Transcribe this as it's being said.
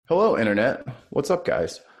Hello, Internet. What's up,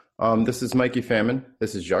 guys? This is Mikey Famine.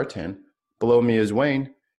 This is Jartan. Below me is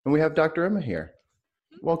Wayne, and we have Dr. Emma here.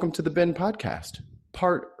 Welcome to the Ben Podcast,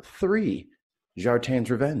 Part 3,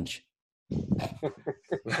 Jartan's Revenge.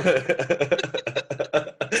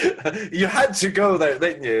 You had to go there,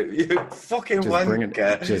 didn't you? You fucking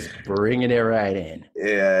wanker. Just bringing it right in.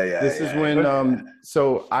 Yeah. This is when,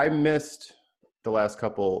 so I missed the last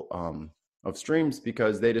couple of streams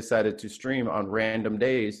because they decided to stream on random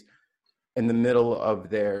days in the middle of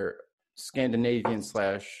their Scandinavian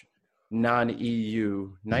 /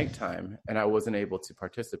 non-EU nighttime, and I wasn't able to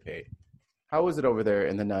participate. How is it over there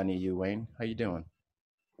in the non-EU, Wayne? How you doing?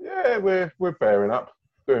 Yeah, we're bearing up,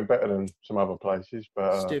 doing better than some other places.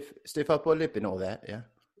 But stiff upper lip and all that, yeah.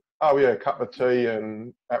 Oh yeah, cup of tea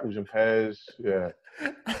and apples and pears. Yeah,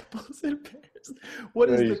 apples and pears. What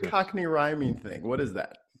is the Cockney rhyming thing? What is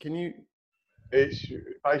that? Can you? It's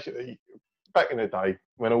basically back in the day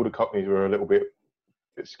when all the Cockneys were a little bit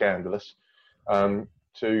scandalous. To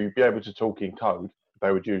be able to talk in code,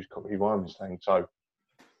 they would use Cockney rhyming slang. So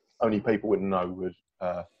only people would know would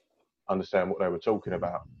understand what they were talking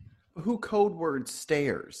about. Who code word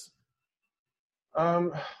stairs? Why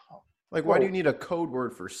do you need a code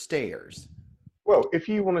word for stairs? Well, if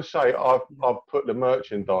you want to say I've put the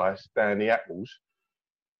merchandise down the apples,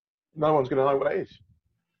 no one's going to know what that is.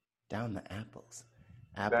 Down the apples.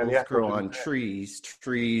 Apples grow on trees.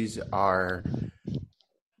 Trees have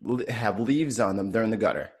leaves on them. They're in the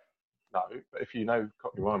gutter. No, but if you know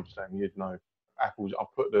Cockney rhyme slang, you'd know apples. I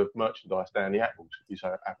put the merchandise down the apples. You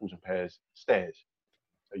say apples and pears, stairs.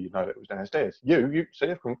 So you know that it was downstairs. You see,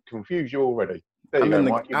 I've confused you already.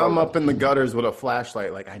 I'm up in the gutters with a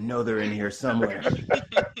flashlight. Like, I know they're in here somewhere.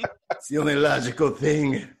 It's the only logical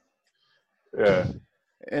thing. Yeah.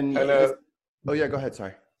 Oh yeah, go ahead.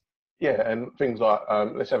 Sorry. Yeah, and things like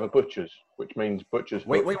let's have a butcher's, which means butcher's.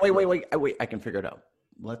 Wait! I can figure it out.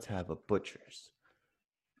 Let's have a butcher's.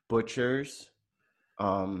 Butchers,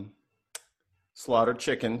 slaughter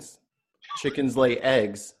chickens. Chickens lay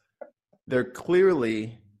eggs. They're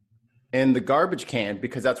clearly in the garbage can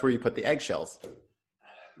because that's where you put the eggshells.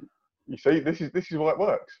 You see, this is why it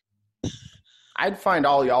works. I'd find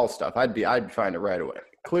all y'all stuff. I'd find it right away.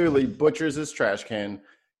 Clearly, butchers is trash can,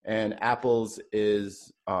 and apples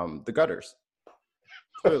is the gutters.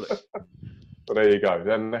 Clearly. Well, there you go.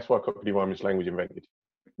 Then that's why Cockney rhyming slang was invented.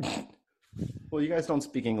 Well, you guys don't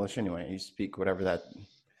speak English anyway. You speak whatever that.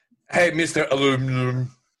 Hey, Mr.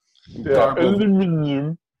 Aluminum. Yeah,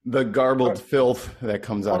 aluminum. The garbled filth that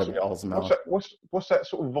comes out of y'all's mouth. What's that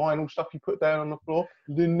sort of vinyl stuff you put down on the floor?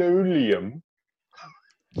 Linoleum.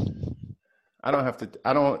 I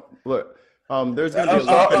don't look. There's gonna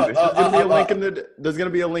be a link there's gonna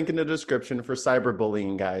be a link in the description for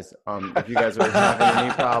cyberbullying, guys. If you guys are having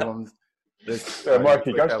any problems,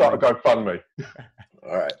 Mikey, go start a GoFundMe.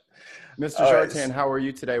 All right, Mr. Jartan, how are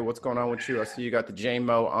you today? What's going on with you? I see you got the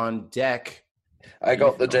JMO on deck. I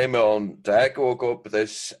got the JMO on deck. Woke up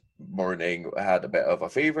this morning, I had a bit of a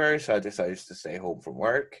fever, so I decided to stay home from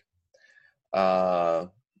work. The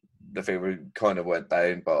fever kind of went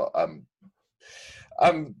down, but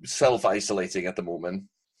I'm self-isolating at the moment.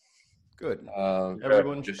 Good.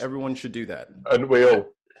 Everyone should do that. And we all.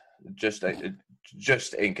 Just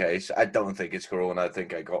in case. I don't think it's corona. I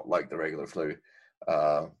think I got like the regular flu.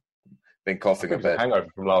 Been coughing a bit. Hangover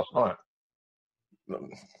from last night.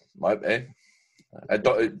 Might be. I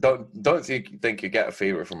don't think you get a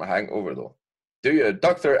fever from a hangover though. Do you,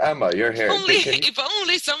 Dr. Emma? You're here. If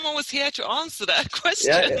only someone was here to answer that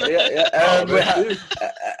question.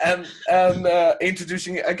 And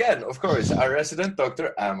introducing again, of course, our resident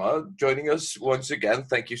Dr. Emma, joining us once again.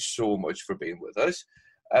 Thank you so much for being with us,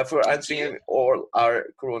 for answering all our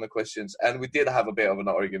corona questions. And we did have a bit of an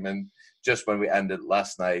argument just when we ended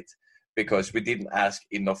last night, because we didn't ask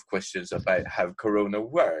enough questions about how corona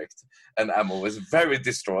worked. And Emma was very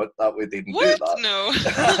distraught that we didn't do that. No,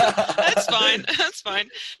 that's fine.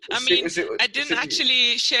 I mean, I didn't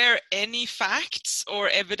actually share any facts or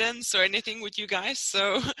evidence or anything with you guys,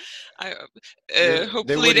 so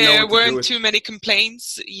hopefully there weren't too many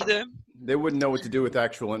complaints either. They wouldn't know what to do with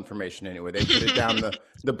actual information anyway. They put it down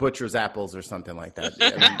the butcher's apples or something like that.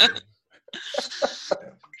 So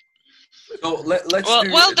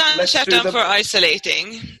well done, Chatham, for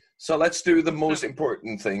isolating. So let's do the most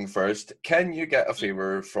important thing first. Can you get a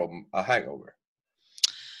fever from a hangover?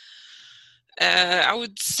 I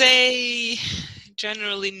would say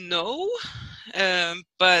generally no.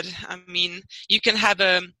 But, I mean, you can have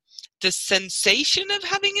the sensation of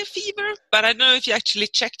having a fever, but I don't know if you actually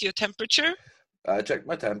checked your temperature. I checked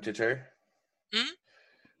my temperature.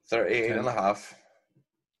 38.5.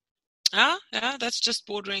 Yeah, that's just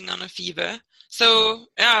bordering on a fever. So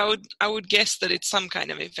yeah, I would guess that it's some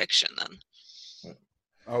kind of infection then.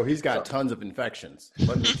 Oh, he's got tons of infections.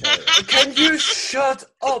 Let me tell you. Can you shut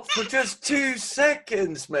up for just 2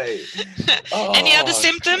 seconds, mate? Any other Oh,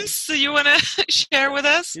 symptoms you want to share with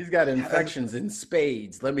us? He's got infections in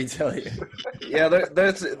spades. Let me tell you. Yeah,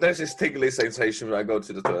 there's this tingly sensation when I go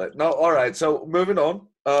to the toilet. No, all right. So moving on.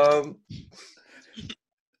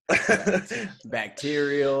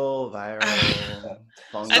 Bacterial, viral,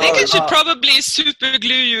 fungal. I think I should probably super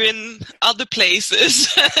glue you in other places.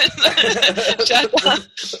 Shut up.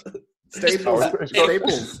 Staples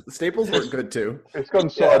work good too. It's gone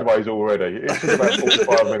sideways already. It took about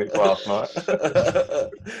 45 minutes last night.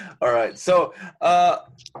 All right. So,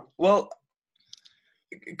 well,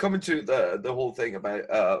 coming to the whole thing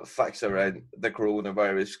about facts around the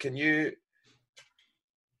coronavirus, can you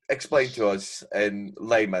explain to us in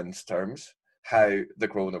layman's terms how the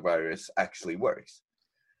coronavirus actually works?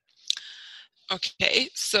 Okay,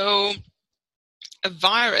 so a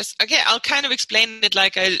virus. Okay, I'll kind of explain it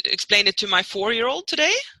like I explained it to my 4-year-old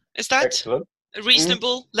today. Is that Excellent. a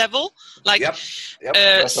reasonable level? Like, Yep.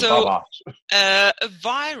 That's so above us. a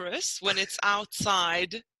virus, when it's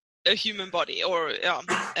outside a human body, or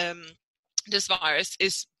this virus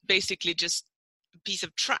is basically just a piece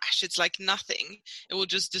of trash. It's like nothing. It will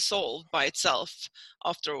just dissolve by itself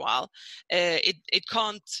after a while. It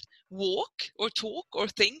can't walk or talk or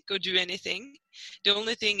think or do anything. The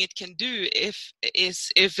only thing it can do is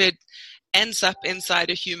if it ends up inside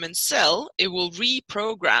a human cell, it will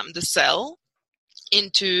reprogram the cell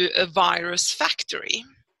into a virus factory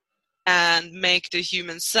and make the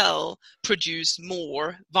human cell produce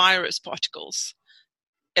more virus particles.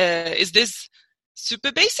 Is this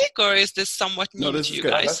super basic, or is this somewhat new to you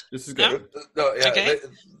guys? This is good. No, yeah, Okay.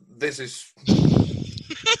 this is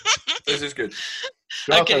this is good.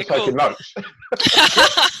 Okay, cool. Taking notes.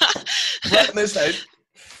 Writing this down.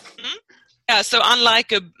 Yeah, so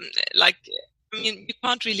unlike you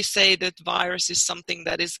can't really say that virus is something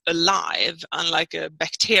that is alive, unlike a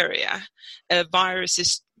bacteria. A virus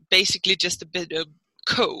is basically just a bit of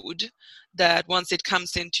code that once it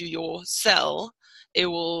comes into your cell, it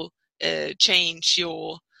will change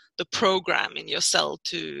the program in your cell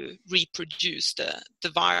to reproduce the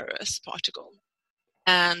virus particle.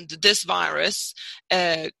 And this virus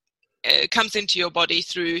comes into your body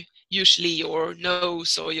through usually your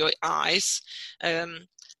nose or your eyes.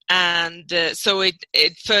 So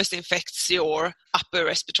it first infects your upper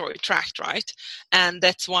respiratory tract, right? And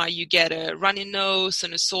that's why you get a runny nose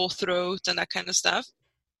and a sore throat and that kind of stuff.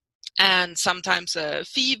 And sometimes a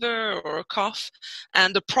fever or a cough.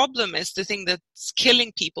 And the problem is, the thing that's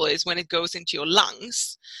killing people is when it goes into your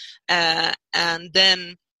lungs. And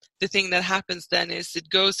then the thing that happens then is it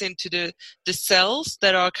goes into the cells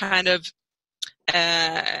that are kind of,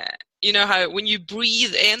 you know how when you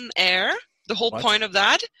breathe in air, the whole point of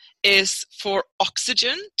that is for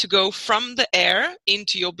oxygen to go from the air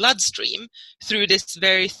into your bloodstream through this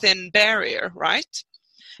very thin barrier, right?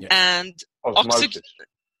 Yeah. And oxygen.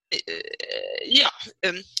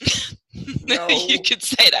 No. You could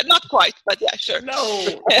say that. Not quite, but yeah, sure.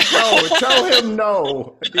 No, tell him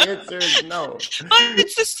no. The answer is no. But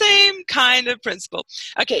it's the same kind of principle.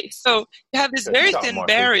 Okay, so you have this very thin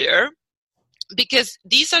barrier because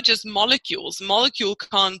these are just molecules. Molecule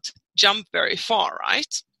can't jump very far,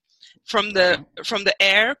 right? From the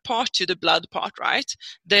air part to the blood part, right?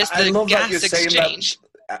 There's the gas exchange.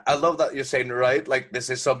 I love that you're saying, right, like this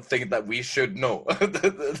is something that we should know. I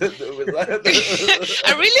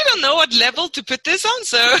really don't know what level to put this on,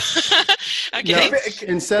 so okay. Now,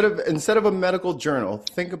 instead of a medical journal,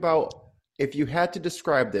 think about if you had to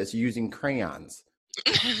describe this using crayons.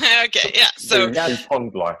 Okay, yeah. So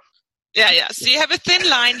Pond life. Yeah. So you have a thin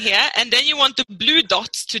line here, and then you want the blue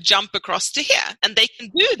dots to jump across to here, and they can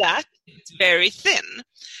do that. It's very thin.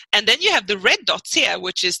 And then you have the red dots here,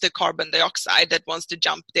 which is the carbon dioxide that wants to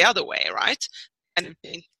jump the other way, right? And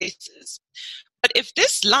in cases. But if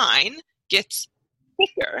this line gets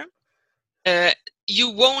thicker, you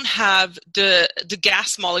won't have the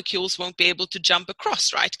gas molecules won't be able to jump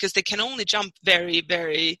across, right? Because they can only jump very,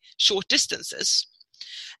 very short distances.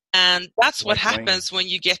 And that's what happens when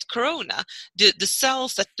you get corona. The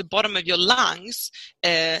cells at the bottom of your lungs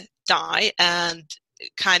die, and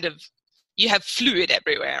kind of you have fluid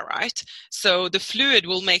everywhere, right? So the fluid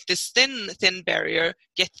will make this thin barrier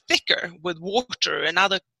get thicker with water and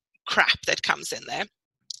other crap that comes in there.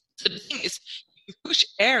 So the thing is, you push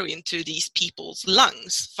air into these people's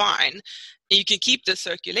lungs, fine, and you can keep the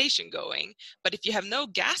circulation going. But if you have no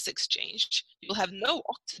gas exchange, you'll have no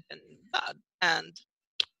oxygen in the blood, and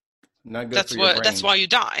Not good that's for your brain. That's why you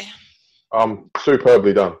die.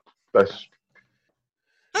 Superbly done. That's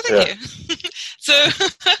Oh, thank you. So,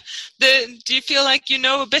 do you feel like you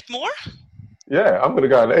know a bit more? yeah. I'm going to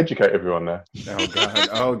go and educate everyone now. Oh God!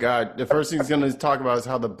 Oh God! The first thing he's going to talk about is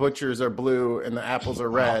how the butchers are blue and the apples are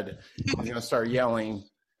red. He's going to start yelling,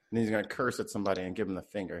 and he's going to curse at somebody and give him the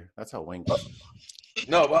finger. That's how Wayne gets.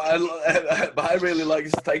 No, but I really like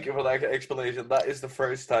to thank you for that explanation. That is the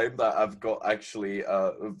first time that I've got actually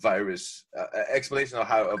a virus explanation of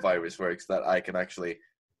how a virus works that I can actually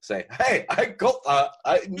say, "Hey, I got that.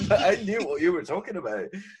 I knew what you were talking about."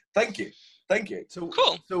 Thank you. So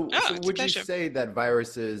Cool. So, Oh, so it's a would you pleasure. say that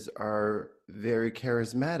viruses are very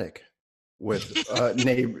charismatic with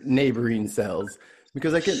neighboring cells?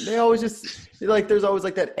 Because they always just like there's always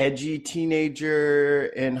like that edgy teenager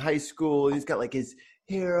in high school. And he's got like his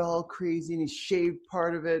hair all crazy and he's shaved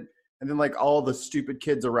part of it, and then like all the stupid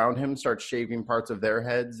kids around him start shaving parts of their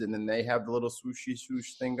heads, and then they have the little swooshy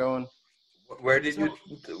swoosh thing going. Where did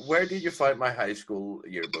you find my high school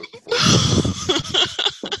yearbook?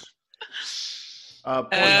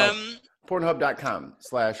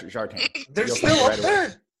 Pornhub.com/Jartan. They're You'll still find up it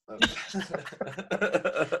there.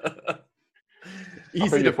 Easy I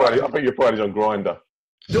think to find. your party's on Grindr.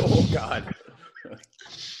 Oh God!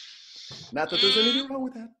 Not that there's anything wrong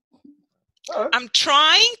with that. I'm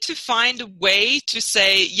trying to find a way to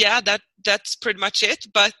say, yeah, that's pretty much it,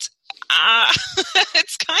 but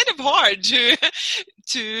it's kind of hard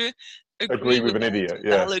to agree with an that idiot.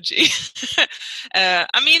 Yeah. analogy.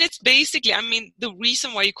 I mean, it's basically, the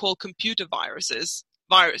reason why you call computer viruses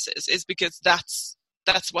is because that's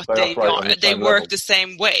what they operate on are. the They same work level. the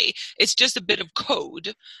same way. It's just a bit of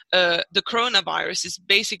code. The coronavirus is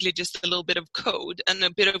basically just a little bit of code, and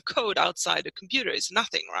a bit of code outside a computer is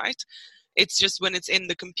nothing, right? It's just when it's in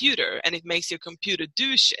the computer and it makes your computer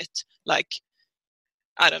do shit, like,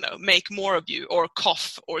 I don't know, make more of you, or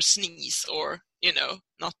cough, or sneeze, or,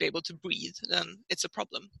 not be able to breathe, then it's a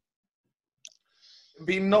problem.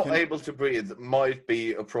 Being not able to breathe might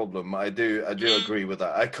be a problem. I do agree with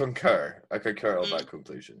that. I concur on that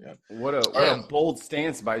conclusion. Yeah. What a bold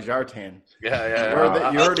stance by Jartan.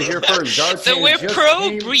 Yeah. You heard it here first. Jartan So we're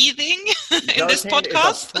pro-breathing in this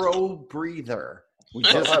podcast? Is a pro-breather. We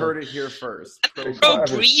just heard it here first.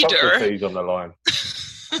 Pro-breeder. Socrates on the line.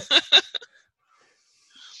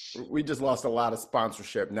 We just lost a lot of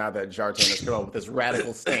sponsorship now that Jartan has come up with this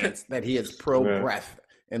radical stance that he is pro-breath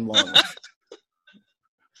and lungs.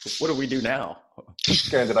 What do we do now?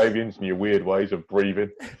 Scandinavians and your weird ways of breathing.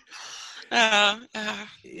 Yeah.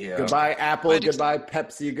 Goodbye, Apple. Goodbye,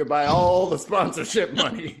 Pepsi. Goodbye, all the sponsorship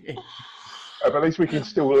money. But at least we can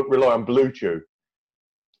still rely on Blue Chew.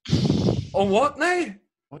 On what now?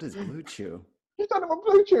 What is Blue Chew? You don't know what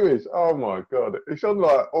Blue Chew is? Oh my God. It's on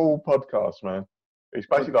like all podcasts, man. It's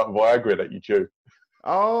basically like Viagra that you chew.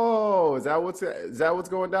 Oh, is that what's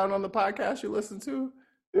going down on the podcast you listen to?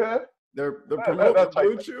 Yeah. They're promoting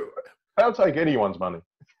Blue Chew. They'll take anyone's money.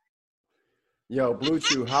 Yo, Blue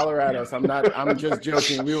Chew, holler at us. I'm just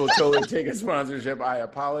joking. We will totally take a sponsorship. I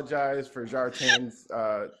apologize for Jartan's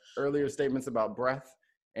earlier statements about breath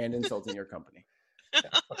and insulting your company.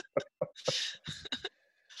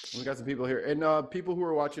 We got some people here, and people who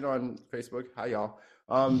are watching on Facebook. Hi, y'all.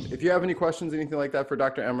 If you have any questions, anything like that for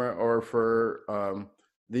Dr. Emma or for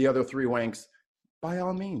the other three wanks, by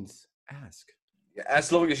all means, ask.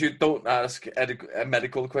 As long as you don't ask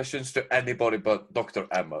medical questions to anybody but Dr.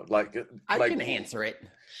 Emma. I can answer it.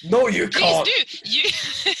 No, you can't. Please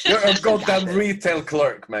do. You're a goddamn retail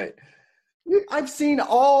clerk, mate. I've seen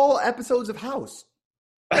all episodes of House.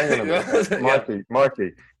 Hang on a minute.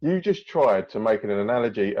 Mikey, you just tried to make an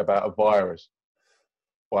analogy about a virus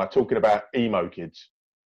by talking about emo kids.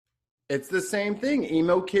 It's the same thing.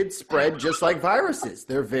 Emo kids spread just like viruses.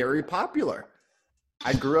 They're very popular.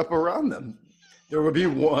 I grew up around them. There would be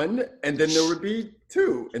one, and then there would be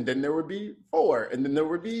two, and then there would be four, and then there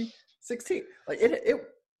would be 16. Like it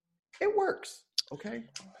works. Okay.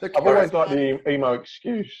 I've always liked the emo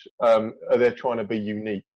excuse. They're trying to be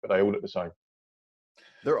unique, but they all look the same.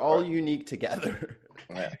 They're all unique together.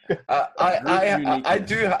 Yeah. I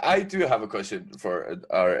do have a question for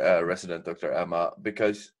our resident Dr. Emma,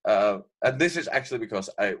 because and this is actually because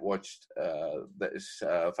I watched this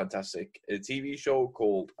fantastic TV show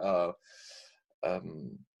called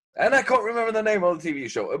and I can't remember the name of the TV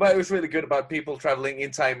show, but it was really good about people traveling in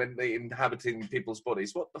time and inhabiting people's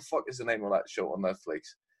bodies. What the fuck is the name of that show on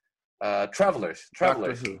Netflix? Travelers.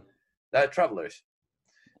 Travelers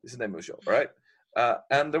is the name of the show, right?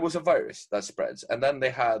 And there was a virus that spreads, and then they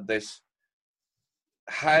had this,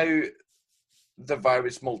 how the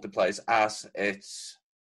virus multiplies as it's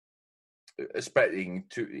spreading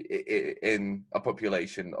in a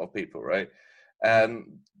population of people, right?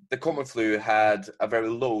 And the common flu had a very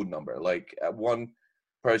low number, like one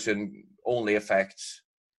person only affects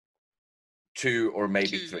 2 or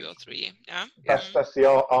maybe 2 3. or 3. Yeah. That's the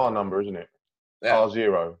R number, isn't it? Yeah.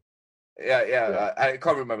 R0. Yeah. I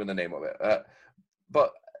can't remember the name of it.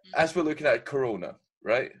 But as we're looking at corona,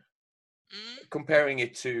 right? Comparing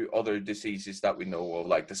it to other diseases that we know of,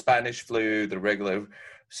 like the Spanish flu, the regular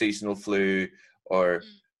seasonal flu, or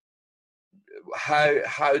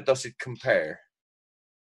how does it compare?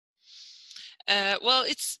 Well,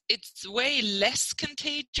 it's way less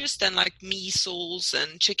contagious than like measles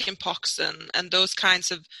and chickenpox and those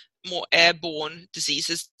kinds of more airborne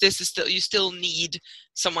diseases. This is still, you still need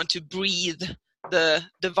someone to breathe the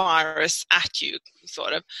virus at you,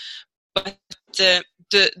 sort of. But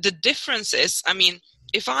the difference is, I mean,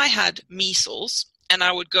 if I had measles and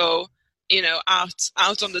I would go,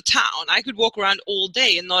 out on the town, I could walk around all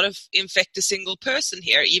day and not infect a single person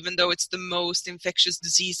here, even though it's the most infectious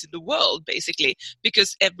disease in the world, basically,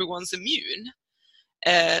 because everyone's immune.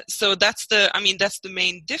 So that's the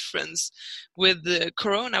main difference with the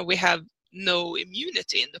corona. We have no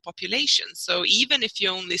immunity in the population. So even if you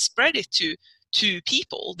only spread it to 2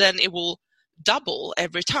 people, then it will double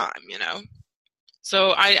every time,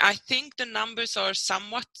 So I think the numbers are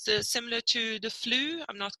somewhat similar to the flu.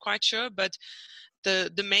 I'm not quite sure, but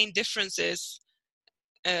the main difference is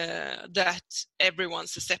that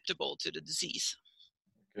everyone's susceptible to the disease.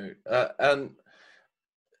 Okay. And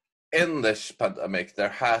in this pandemic, there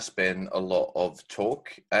has been a lot of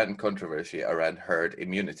talk and controversy around herd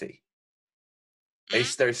immunity.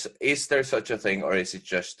 Is there such a thing, or is it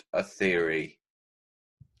just a theory?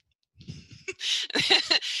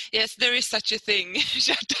 Yes, there is such a thing.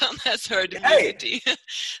 Shutdown has herd immunity.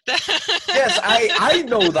 Yes, I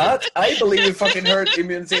know that. I believe in fucking herd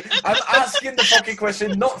immunity. I'm asking the fucking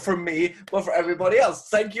question not for me, but for everybody else.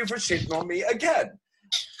 Thank you for shitting on me again.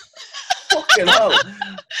 Fucking hell.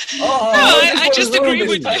 Oh, no, I just agree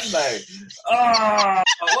with you. Oh,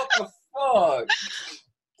 what the fuck?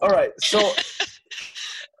 All right, so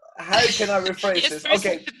how can I rephrase this?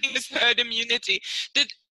 Okay. The thing is herd immunity.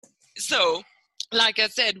 So, like I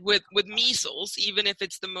said, with measles, even if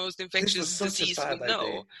it's the most infectious disease we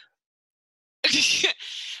know,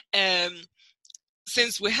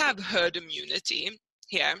 since we have herd immunity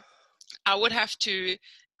here, I would have to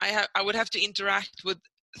interact with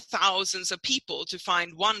thousands of people to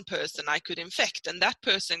find one person I could infect, and that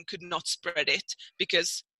person could not spread it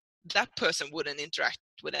because that person wouldn't interact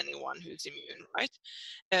with anyone who's immune,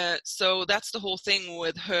 right? So that's the whole thing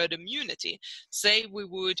with herd immunity. Say we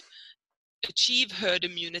would achieve herd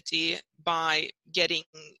immunity by getting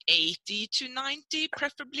 80 to 90,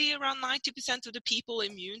 preferably around 90% of the people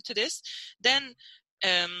immune to this, then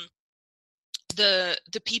the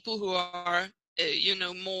people who are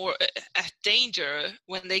more at danger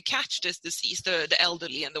when they catch this disease, the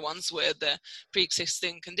elderly and the ones with the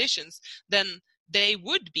pre-existing conditions, then they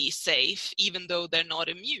would be safe even though they're not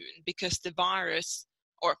immune, because the virus,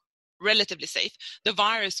 or relatively safe, the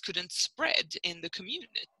virus couldn't spread in the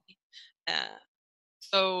community.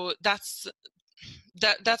 So that's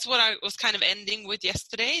what I was kind of ending with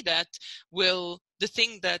yesterday, that the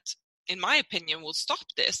thing that, in my opinion, will stop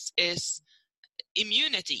this is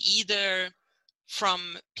immunity, either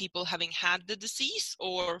from people having had the disease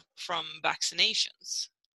or from vaccinations.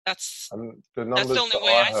 That's the numbers the only that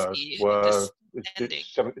way I heard see were ending.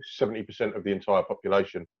 70% of the entire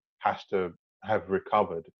population has to have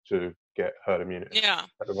recovered to get herd immunity. Yeah. Is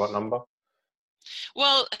that the right number?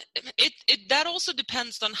 Well, that also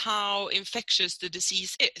depends on how infectious the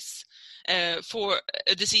disease is. For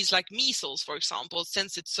a disease like measles, for example,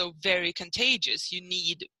 since it's so very contagious, you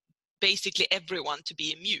need basically everyone to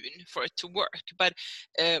be immune for it to work. But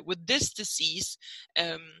with this disease,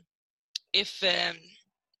 the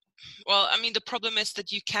problem is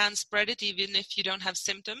that you can spread it even if you don't have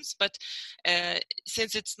symptoms. But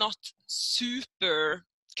since it's not super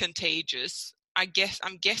contagious,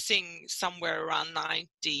 I'm guessing somewhere around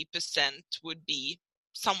 90% would be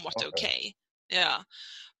somewhat okay. Yeah.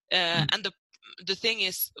 And the thing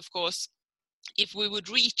is, of course, if we would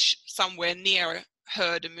reach somewhere near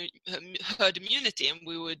herd immunity, and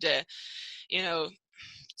we would,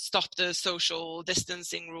 stop the social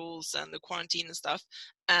distancing rules and the quarantine and stuff,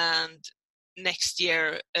 and next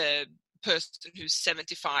year a person who's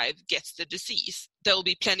 75 gets the disease, there'll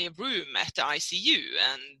be plenty of room at the ICU,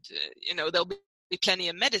 and there'll be plenty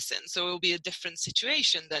of medicine, so it'll be a different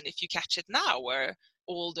situation than if you catch it now, where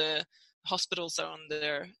all the hospitals are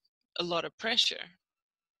under a lot of pressure.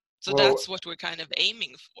 So Well, that's what we're kind of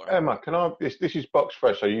aiming for. Emma, this is box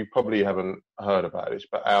fresh, so you probably haven't heard about this,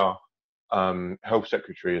 but our health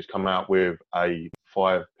secretary has come out with a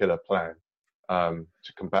 5-pillar plan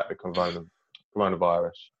to combat the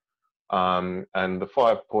coronavirus. And the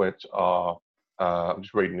 5 points are, I'm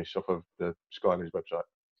just reading this off of the Sky News website.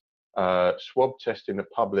 Swab testing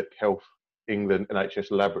at Public Health England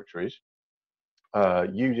NHS laboratories,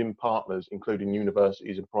 using partners, including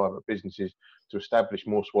universities and private businesses, to establish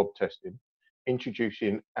more swab testing,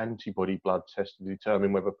 introducing antibody blood tests to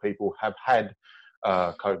determine whether people have had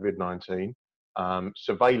COVID-19,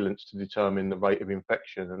 surveillance to determine the rate of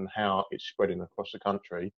infection and how it's spreading across the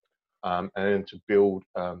country, and then to build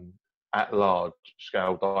at large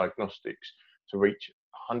scale diagnostics to reach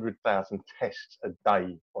 100,000 tests a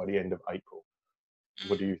day by the end of April.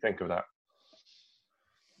 What do you think of that?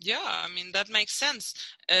 Yeah, I mean, that makes sense.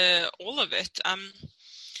 All of it.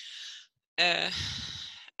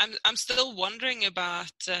 I'm still wondering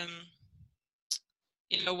about,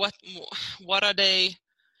 what are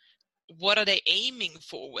they aiming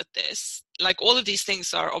for with this? Like, all of these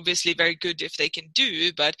things are obviously very good if they can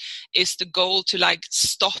do, but is the goal to like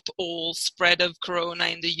stop all spread of corona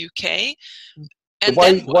in the UK? And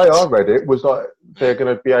the way I read it was like they're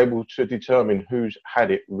going to be able to determine who's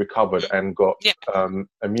had it, recovered, and got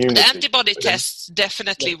immunity. The antibody tests,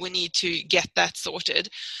 definitely, we need to get that sorted.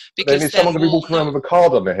 Because then is someone going to be walking around with a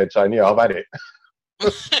card on their head saying, "Yeah, I've had it"?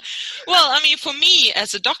 Well, I mean, for me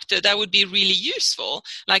as a doctor, that would be really useful.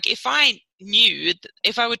 Like, if I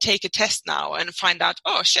would take a test now and find out,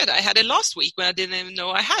 oh shit, I had it last week when I didn't even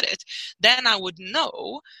know I had it, then I would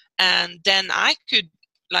know, and then I could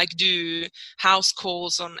like do house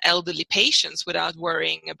calls on elderly patients without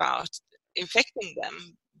worrying about infecting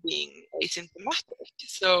them being asymptomatic.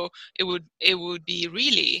 So it would be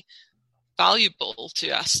really valuable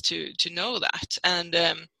to us to know that. And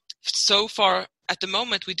so far at the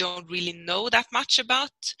moment, we don't really know that much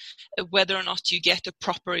about whether or not you get a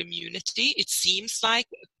proper immunity. It seems like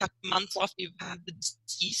a couple months after you've had the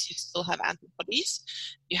disease, you still have antibodies.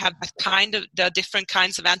 You have there are different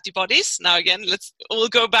kinds of antibodies. Now again, we'll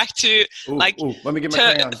go back to let me get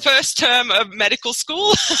my first term of medical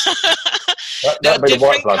school. There are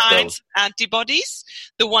different kinds of antibodies.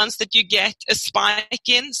 The ones that you get a spike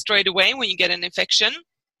in straight away when you get an infection,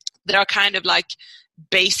 that are kind of like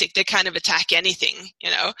basic, they kind of attack anything,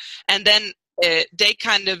 and then they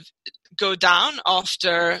kind of go down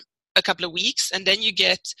after a couple of weeks, and then you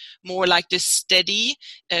get more like this steady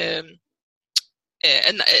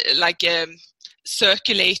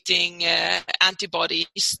circulating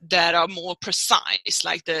antibodies that are more precise,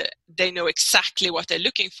 like they know exactly what they're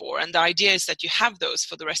looking for, and the idea is that you have those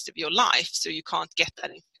for the rest of your life, so you can't get that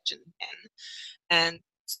infection again. And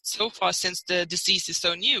so far, since the disease is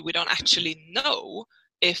so new, we don't actually know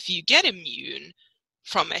if you get immune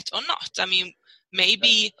from it or not. I mean,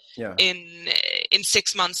 maybe in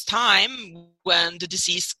 6 months' time, when the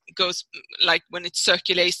disease goes, like when it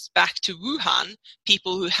circulates back to Wuhan,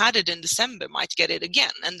 people who had it in December might get it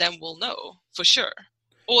again, and then we'll know for sure.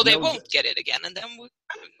 Or they won't get it again, and then we'll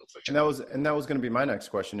know for sure. And that was going to be my next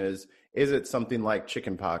question: is it something like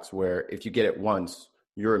chickenpox, where if you get it once,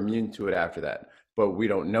 you're immune to it after that? But we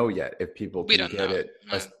don't know yet if people can get it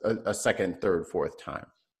a second, third, fourth time.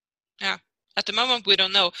 Yeah, at the moment we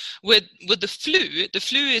don't know. With the flu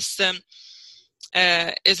is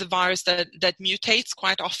a virus that mutates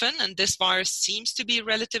quite often, and this virus seems to be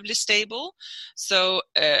relatively stable. So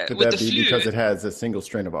could that be because it has a single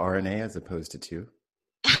strand of RNA as opposed to 2?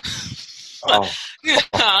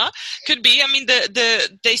 Could be. I mean,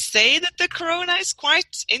 they say that the corona is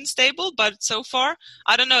quite unstable, but so far,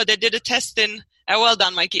 I don't know. They did a test in. Well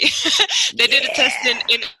done, Mikey. They did a test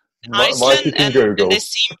in Iceland, and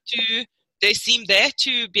they seem there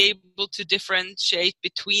to be able to differentiate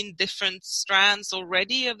between different strands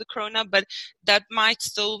already of the corona, but that might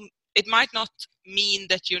not mean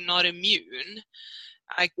that you're not immune.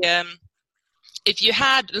 Like, if you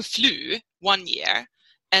had the flu 1 year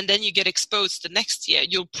and then you get exposed the next year,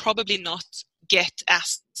 you'll probably not get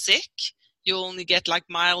as sick. You'll only get like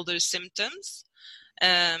milder symptoms.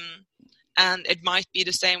 And it might be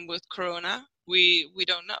the same with corona. We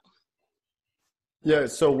don't know. Yeah,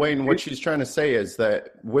 so Wayne, what she's trying to say is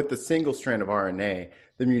that with the single strand of RNA,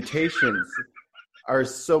 the mutations are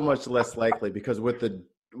so much less likely, because with the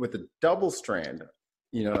double strand,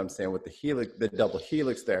 you know what I'm saying, with the double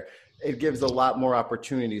helix there, it gives a lot more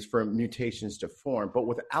opportunities for mutations to form. But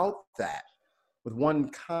without that, with one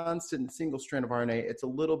constant single strand of RNA, it's a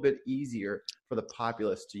little bit easier for the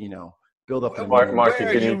populace to, build up. Mikey,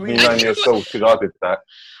 can you name your source? Because I did that.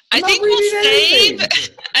 I not think we'll reading save.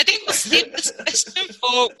 anything. I think we'll save this question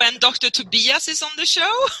for when Dr. Tobias is on the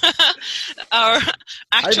show. Our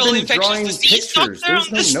actual been infectious drawing disease pictures.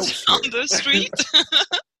 doctor There's no notes on here. the street.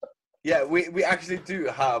 Yeah, we actually do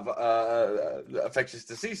have infectious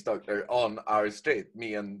disease doctor on our street.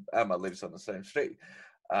 Me and Emma lives on the same street,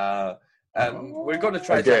 and we're going to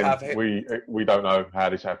try to Again, have him. we don't know how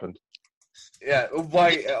this happened. Yeah,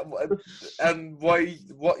 why? And why?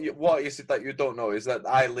 What is it that you don't know? Is that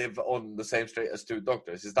I live on the same street as two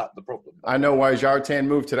doctors? Is that the problem? I know why Jartan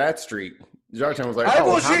moved to that street. Jartan was like, I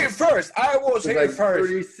was here first. I was here like first.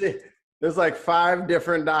 36 There's like 5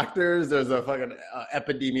 different doctors. There's a fucking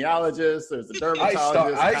epidemiologist. There's a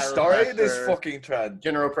dermatologist. I started this chiropractor, fucking trend.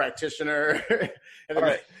 general practitioner. And All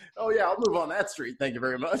right. Oh yeah, I'll move on that street. Thank you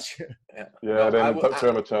very much. Yeah, No, then Dr.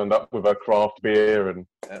 Emma turned up with her craft beer and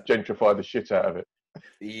Yeah. gentrified the shit out of it.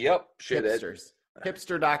 Yep, shit. Hipsters,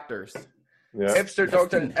 hipster doctors. Yeah. Hipster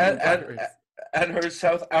doctor Doctors. and her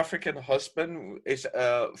South African husband is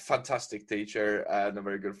a fantastic teacher and a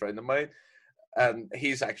very good friend of mine, and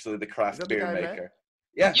he's actually the Is craft that the beer guy I met? maker.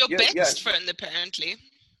 Yeah, Your yeah, best friend, apparently.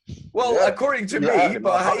 Well, Yeah. according to Yeah, me, my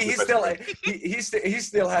but husband's he best still friend. he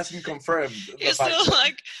still hasn't confirmed the It's fact. still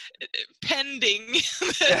like pending.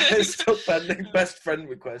 Yeah, it's still pending best friend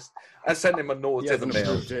request. I sent him a note He in the hasn't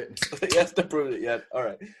mail. approved it. He hasn't approved it yet. All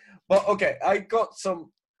right, but okay, I got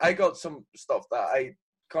some stuff that I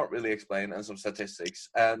can't really explain and some statistics,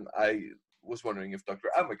 and I was wondering if Dr.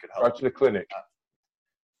 Emma could help. Go to the clinic.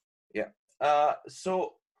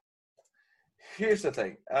 So here's the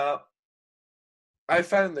thing. I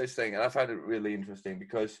found this thing, and I found it really interesting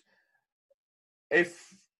because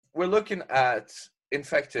if we're looking at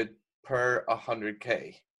infected per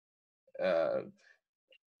 100K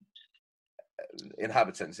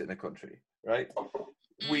inhabitants in a country, right?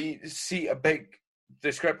 We see a big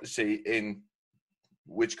discrepancy in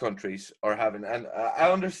which countries are having, and I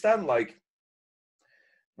understand, like,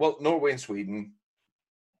 well, Norway and Sweden.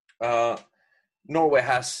 Norway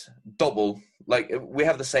has double, like, we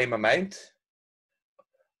have the same amount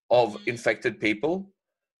of infected people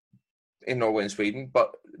in Norway and Sweden,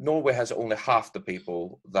 but Norway has only half the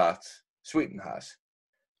people that Sweden has.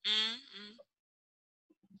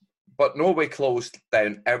 But Norway closed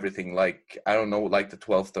down everything, like, I don't know, like the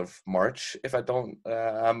 12th of March, if I don't,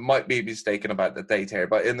 I might be mistaken about the date here,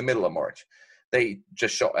 but in the middle of March, they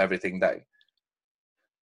just shut everything down.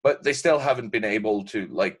 But they still haven't been able to,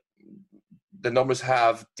 like, the numbers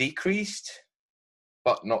have decreased,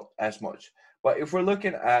 but not as much. But if we're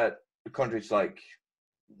looking at countries like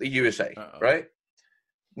the USA, right?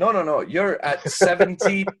 No. You're at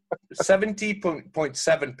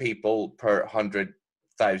 70.7 people per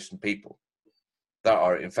 100,000 people that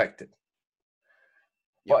are infected.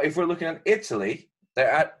 Yep. But if we're looking at Italy,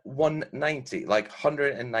 they're at 190, like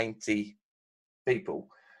 190 people.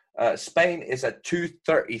 Spain is at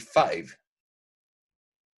 235.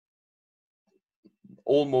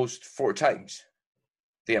 Almost 4 times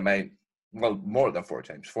the amount, well, more than 4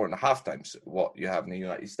 times, 4.5 times what you have in the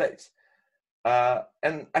United States.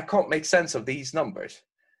 And I can't make sense of these numbers.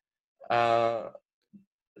 Can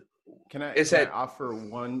I offer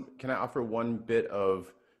one bit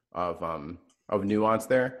of nuance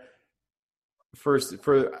there? First,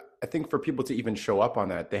 I think for people to even show up on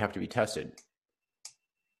that, they have to be tested.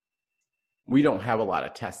 We don't have a lot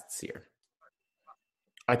of tests here.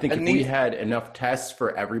 I think if we had enough tests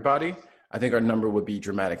for everybody, I think our number would be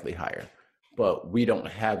dramatically higher. But we don't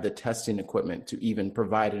have the testing equipment to even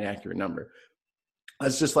provide an accurate number.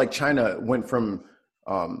 It's just like China went from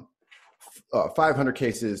 500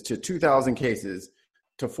 cases to 2,000 cases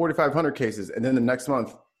to 4,500 cases. And then the next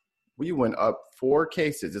month, we went up 4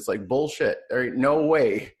 cases. It's like bullshit. There ain't no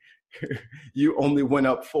way you only went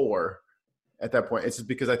up 4 at that point. It's just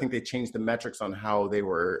because I think they changed the metrics on how they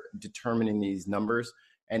were determining these numbers.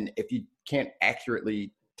 And if you can't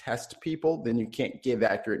accurately test people, then you can't give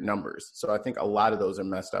accurate numbers. So I think a lot of those are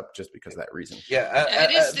messed up just because of that reason. Yeah,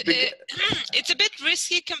 it's a bit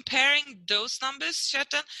risky comparing those numbers,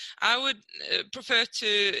 Kjartan. I would prefer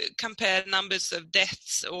to compare numbers of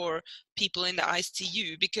deaths or people in the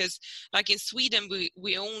ICU, because like in Sweden,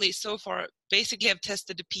 we only so far basically have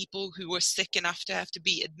tested the people who were sick enough to have to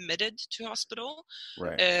be admitted to hospital.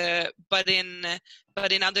 Right. But in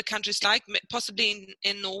other countries, like possibly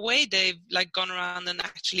in Norway, they've like gone around and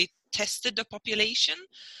actually tested the population.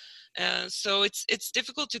 So it's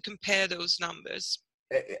difficult to compare those numbers.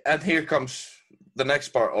 And here comes the next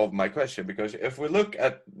part of my question, because if we look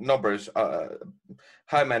at numbers,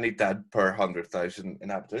 how many dead per 100,000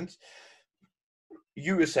 inhabitants,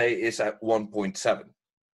 USA is at 1.7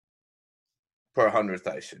 per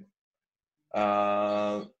 100,000.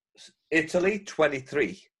 Italy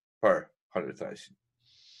 23 per 100,000.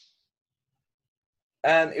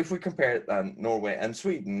 And if we compare then Norway and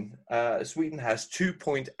Sweden, Sweden has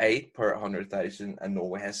 2.8 per 100,000 and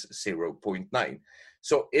Norway has 0.9.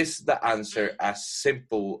 So is the answer as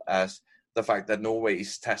simple as the fact that Norway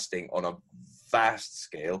is testing on a vast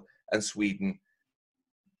scale and Sweden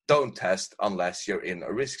don't test unless you're in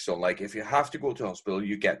a risk zone? Like if you have to go to hospital,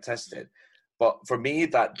 you get tested. But for me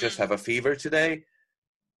that just have a fever today,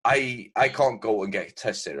 I can't go and get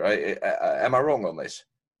tested, right? Am I wrong on this?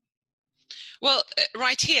 Well,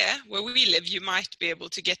 right here where we live, you might be able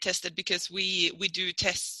to get tested because we do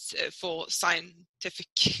tests for scientific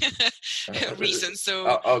reasons.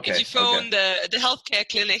 So if you phone the healthcare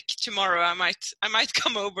clinic tomorrow, I might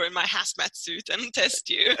come over in my hazmat suit and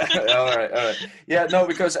test you. all right. Yeah, no,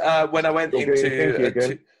 because when I went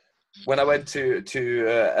when I went to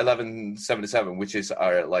 1177, which is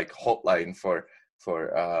our like hotline for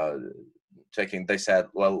checking, they said,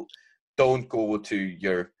 well, don't go to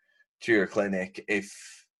your clinic if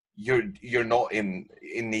you're not in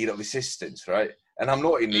need of assistance, right? And I'm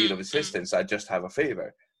not in need of assistance. I just have a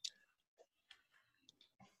fever.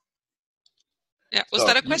 Yeah, was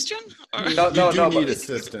that a question? Or? No, you need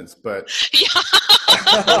assistance, but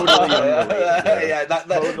totally unrelated. Yeah,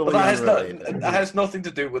 Totally that has nothing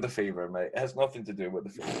to do with the fever, mate. It has nothing to do with the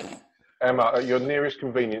fever. Emma, at your nearest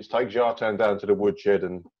convenience, take Jartan down to the woodshed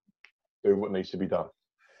and do what needs to be done.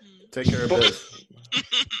 Take care of this.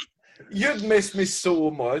 You'd miss me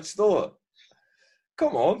so much, though.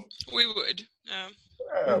 Come on. We would.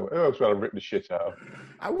 Who else would I rip the shit out of?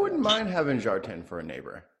 I wouldn't mind having Jartan for a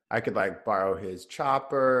neighbor. I could like borrow his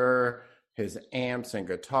chopper, his amps and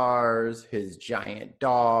guitars, his giant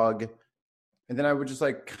dog, and then I would just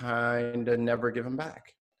like kind of never give him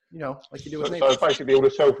back. You know, like you do with neighbors. So basically all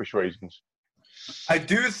the selfish reasons. I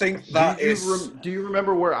do think that do you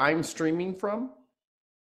remember where I'm streaming from?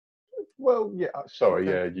 Well, yeah. Sorry,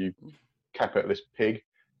 yeah, you capitalist pig.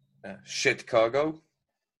 Shit cargo.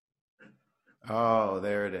 Oh,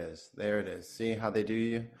 there it is. There it is. See how they do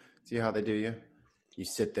you? See how they do you? You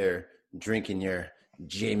sit there drinking your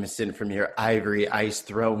Jameson from your ivory ice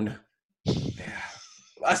throne. Yeah.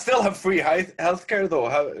 I still have free healthcare though.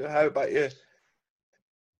 How about you?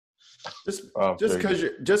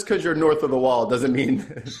 Just because you're north of the wall doesn't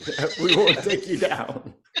mean we won't take you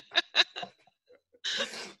down.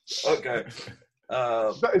 Okay.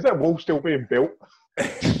 Is that wall still being built?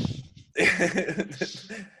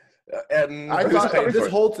 And I thought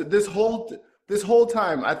this whole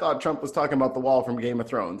time I thought Trump was talking about the wall from Game of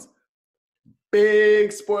Thrones.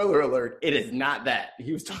 Big spoiler alert! It is not that.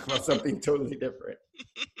 He was talking about something totally different.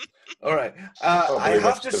 All right. I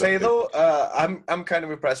have to say though, I'm kind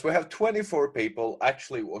of impressed. We have 24 people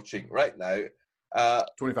actually watching right now.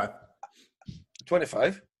 25.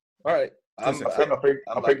 25. All right. I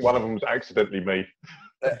think one of them's accidentally me.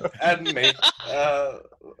 And me.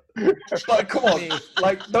 But come on,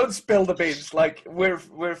 like, don't spill the beans. Like, we're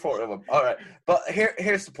 4 of them. All right. But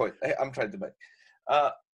here's the point I'm trying to make.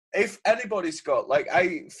 If anybody's got, like,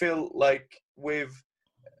 I feel like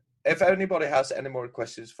if anybody has any more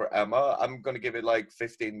questions for Emma, I'm going to give it like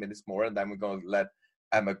 15 minutes more and then we're going to let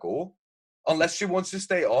Emma go. Unless she wants to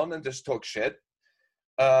stay on and just talk shit.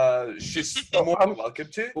 She's more than welcome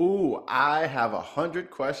to. Ooh, I have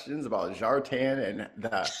 100 questions about Jartan and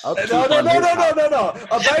the upkeep. No.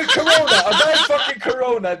 About Corona. About fucking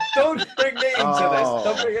Corona. Don't bring me into this.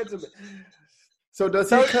 Don't bring it into me. So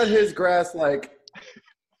does he cut his grass like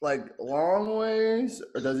long ways,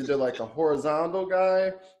 or does he do like a horizontal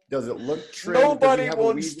guy? Does it look trimmed? Nobody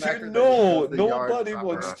wants to know. Nobody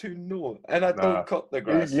wants to know. And I don't cut the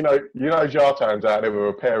grass. You know, Jartan's out there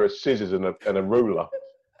with a pair of scissors and a ruler.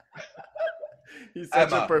 He's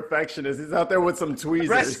such a perfectionist. He's out there with some tweezers.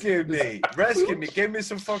 Rescue me. Give me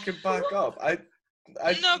some fucking backup. I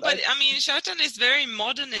mean, Jartan is very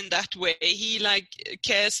modern in that way. He like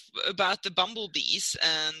cares about the bumblebees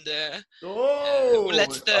and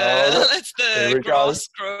lets the grass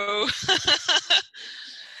grow.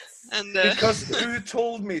 And because Drew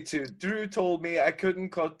told me I couldn't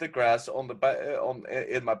cut the grass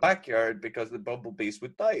in my backyard because the bumblebees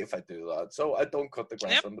would die if I do that. So I don't cut the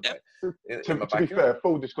grass in my backyard. To be fair,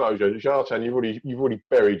 full disclosure, Jartan, you've already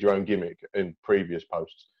buried your own gimmick in previous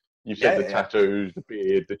posts. You said tattoos, the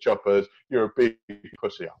beard, the choppers. You're a big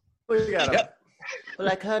pussy. Look at him. Yep. Well,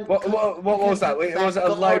 I can't. What was that? It was a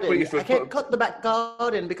live brief. I can't cut the back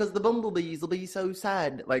garden because the bumblebees will be so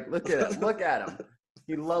sad. Like, look at him. Look at him.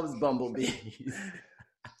 He loves bumblebees.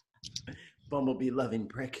 Bumblebee loving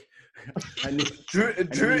prick. Drew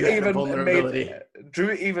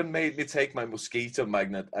even made me take my mosquito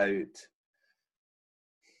magnet out.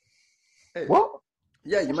 Hey, What?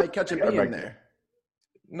 Yeah, you might catch a bee in there.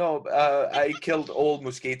 No, I killed all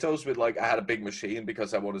mosquitoes with like I had a big machine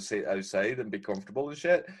because I want to sit outside and be comfortable and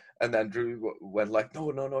shit. And then Drew went like,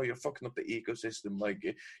 no, you're fucking up the ecosystem. Like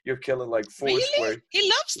you're killing like 4 square. Really? He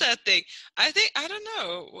loves that thing. I don't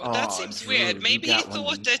know. That Oh, seems Drew, weird. you Maybe he got one.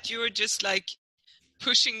 thought that you were just like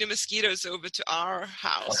pushing the mosquitoes over to our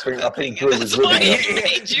house. I think and Drew that's was why really- he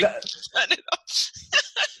made you turn it off.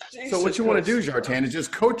 So what you want to do, Zartan, is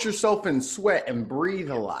just coat yourself in sweat and breathe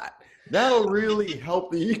a lot. That'll really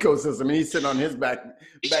help the ecosystem. And he's sitting on his back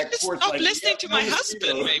You should just porch. stop like, listening to my no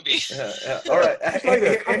husband, mosquito. maybe. Yeah. All right. It's like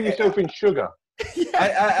that. Cover yourself in sugar.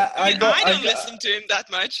 I don't listen to him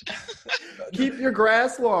that much. Keep your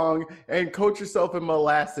grass long and coat yourself in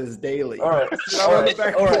molasses daily. All right. Sit All on right. the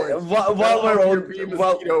back All right. porch. While That'll we're help your on, bee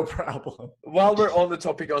well, mosquito problem. while we're on the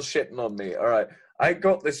topic of shitting on me, all right, I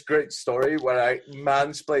got this great story where I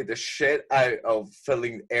mansplained the shit out of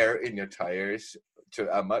filling air in your tires to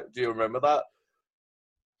Emma. Do you remember that?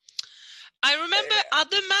 I remember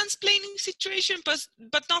other mansplaining situation,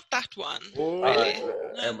 but not that one. Oh,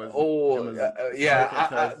 Really?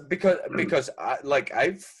 Yeah, because I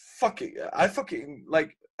fucking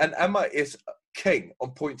like, and Emma is king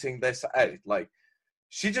on pointing this out. Like,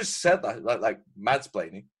 she just said that like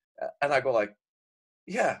mansplaining, and I go like,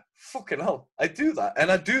 yeah, fucking hell, I do that,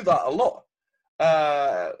 and I do that a lot,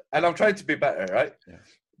 and I'm trying to be better, right? Yeah.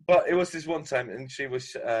 But it was this one time, and she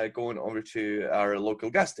was going over to our local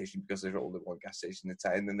gas station because there's only one gas station in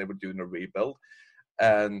town, and they were doing a rebuild.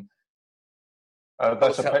 And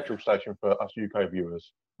That's a petrol station for us UK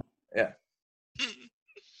viewers. yeah,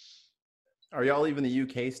 Are y'all even the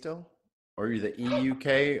UK still? Or are you the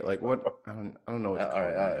EUK? Like what? I don't know what to call all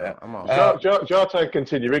right, it. yeah. I'm all. Jartan,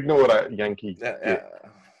 continue. Ignore that Yankee.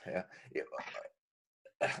 yeah.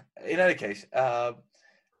 In any case,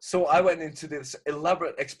 so I went into this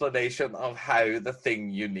elaborate explanation of how the thing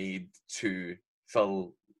you need to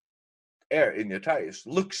fill air in your tires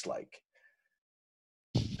looks like,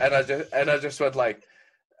 and I just went like,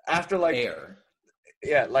 after like Air.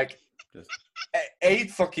 yeah, like Just 8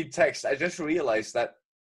 fucking texts, I just realized that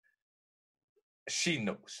she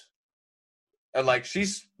knows, and like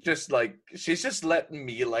she's just letting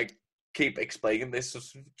me like keep explaining this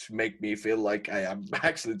to make me feel like I am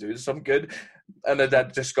actually doing some good. And then I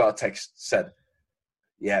just got a text said,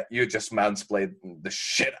 yeah, you just mansplained the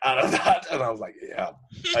shit out of that. And I was like, yeah,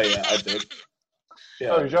 I did.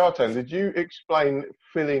 Yeah. So, Jartan, did you explain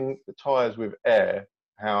filling the tyres with air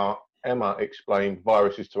how Emma explained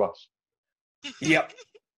viruses to us? Yep.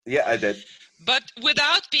 Yeah, I did. But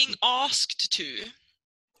without being asked to.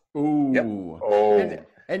 ooh. Yep. Oh,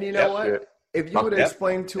 And you know Yep. what? Yep. If you would Yep.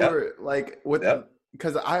 explain to Yep. her, like, what, Yep.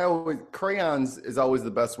 because crayons is always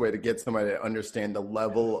the best way to get somebody to understand the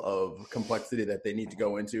level of complexity that they need to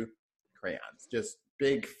go into. Crayons, just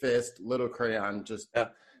big fist, little crayon, just Yeah.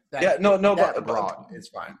 that, Yeah, no, that broad. It's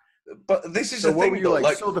fine. But this is So the what thing, were you though, like?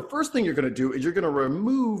 like, So the first thing you're going to do is you're going to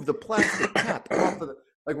remove the plastic cap off of the.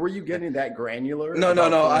 Like, were you getting that granular? No.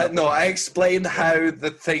 about I explained how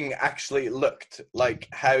the thing actually looked, like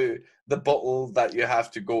how the bottle that you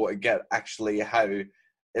have to go and get actually how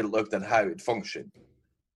it looked and how it functioned.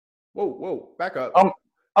 Whoa, back up. I'm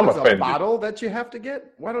There's a offended. bottle that you have to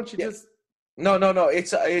get. Why don't you Yeah. just? No.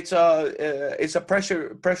 It's a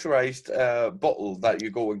pressurized bottle that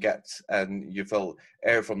you go and get, and you fill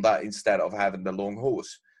air from that instead of having the long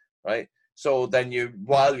hose, right? So then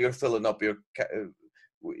while you're filling up your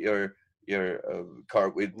car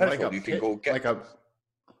with petrol, you can go get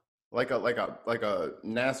like a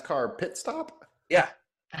NASCAR pit stop. yeah.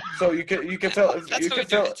 So you can fill That's you how can we do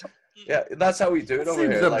fill it. yeah. That's how we do it over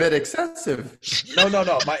Seems here. a like- bit excessive. No.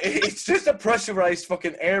 It's just a pressurized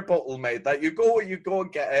fucking air bottle, mate. That you go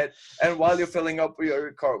and get it, and while you're filling up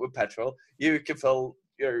your car with petrol, you can fill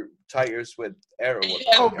your tires with air or whatever.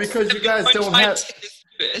 Oh, because you guys don't 0.5 have. seconds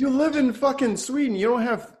to do it. You live in fucking Sweden. You don't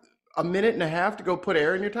have a minute and a half to go put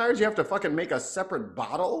air in your tires. You have to fucking make a separate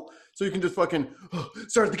bottle so you can just fucking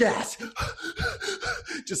start the gas,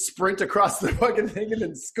 just sprint across the fucking thing and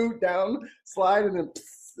then scoot down, slide, and then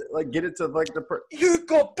like get it to like the. You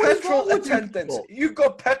got What is petrol wrong with you attendants. people? You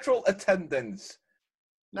got petrol attendants.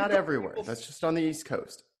 Not everywhere. That's just on the East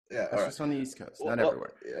Coast. Yeah, That's all right. just on the East Coast. Not Well,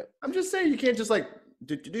 everywhere. Yeah. I'm just saying you can't just like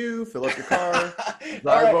fill up your car, All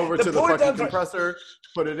drive right, over to the point fucking I'm try- compressor,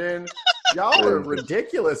 put it in. Y'all are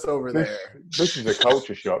ridiculous over there. This is a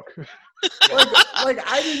culture shock. Like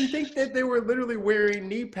I didn't think that they were literally wearing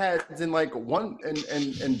knee pads and like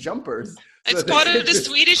and jumpers. so It's that they part of could the just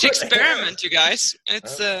Swedish put experiment, you guys.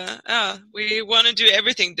 It's we want to do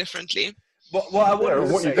everything differently. What I wanted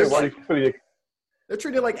to What say you do is while like, you fill your They're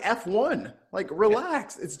treated like F1. Like,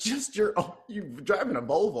 relax. It's just you driving a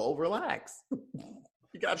Volvo. Relax.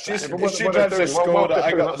 You got She's- time. But what She they're drives a doing, while Skoda, they're I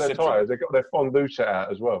filling got up the their Citroen. tyres, they've got their fondue set out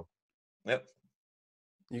as well. Yep.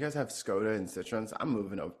 You guys have Skoda and Citroens. I'm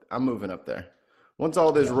moving up there. Once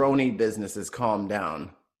all this Roni business is calmed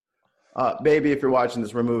down. Baby, if you're watching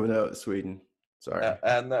this, we're moving to Sweden. Sorry.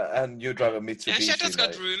 And you drive a Yeah, Mitsubishi. Shetland's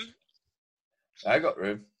got mate. room. I got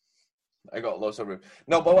room. I got lots of room.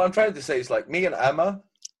 No, but what I'm trying to say is, like, me and Emma,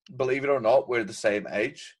 believe it or not, we're the same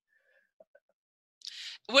age.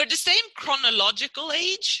 We're the same chronological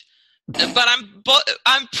age, but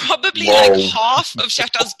I'm probably Whoa. like half of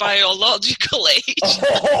Shetland's biological age.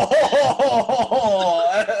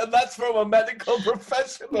 That's from a medical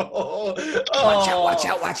professional. Watch out, watch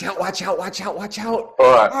out, watch out, watch out, watch out, watch out.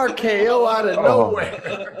 All right. RKO out of Oh.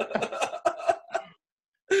 nowhere.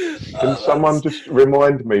 Can someone just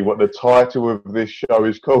remind me what the title of this show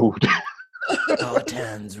is called?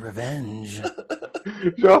 Zartan's Revenge.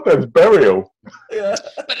 Zartan's Burial. Yeah.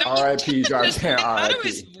 But I mean, R.I.P. Kevin just Zartan, went out of R.I.P.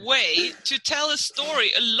 his way to tell a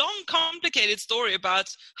story, a long, complicated story about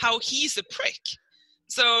how he's a prick.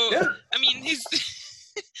 So, Yeah. I mean, he's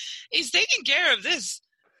he's taking care of this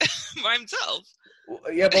by himself.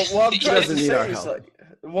 Yeah, but what I'm trying doesn't to need our say is, help.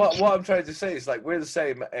 like, what I'm trying to say is, like, we're the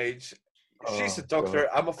same age. She's a Oh, doctor.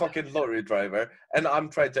 I'm a fucking lorry driver, and I'm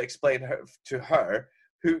trying to explain to her,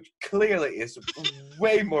 who clearly is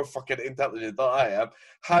way more fucking intelligent than I am,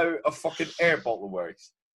 how a fucking air bottle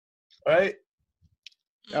works. Right?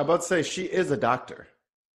 I was about to say, she is a doctor.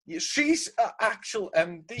 She's an actual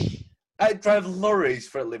MD. I drive lorries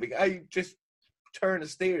for a living. I just turn a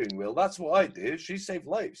steering wheel. That's what I do. She saved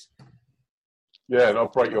lives. Yeah, and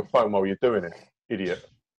operate your phone while you're doing it, idiot.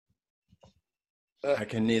 I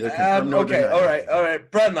can neither confirm nor okay, deny. all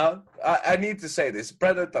right. Brenna, I need to say this.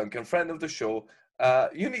 Brenna Duncan, friend of the show,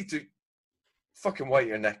 you need to fucking white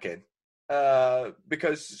your neck in.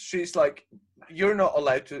 Because she's like, you're not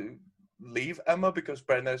allowed to leave, Emma, because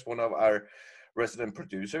Brenna is one of our resident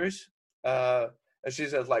producers. And she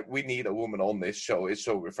says, like, we need a woman on this show. It's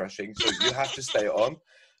so refreshing. So you have to stay on.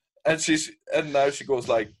 And now she goes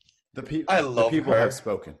like, I love the people her. have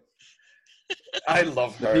spoken. I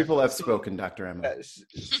love The her. people have spoken, Dr. Emma.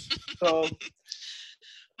 So,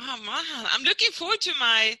 Oh man, I'm looking forward to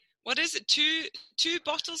my what is it? Two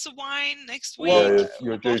bottles of wine next week. Well, Yeah,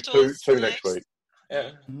 you're due bottles two next week.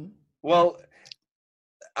 yeah. Mhm. Well,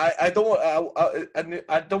 I don't want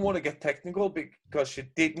I don't want to get technical because she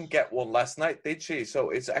didn't get one last night, did she? So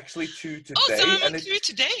it's actually 2 today, Oh, so I'm and on 2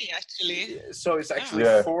 today, actually. so it's actually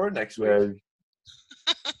Yeah. 4 next week. Yeah,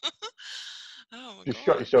 Oh my you god.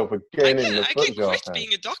 shot yourself I again in can, the I foot, can quit Zartan.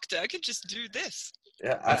 being a doctor. I can just do this.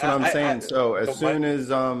 Yeah, That's what I'm saying. So as don't soon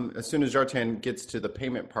mind. as Zartan gets to the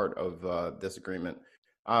payment part of this agreement,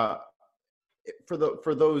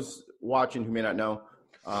 for those watching who may not know,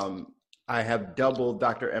 I have doubled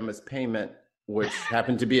Dr. Emma's payment, which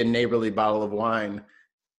happened to be a neighborly bottle of wine.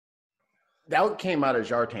 That came out of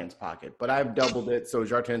Zartan's pocket, but I've doubled it. So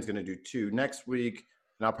Zartan's going to do 2 next week,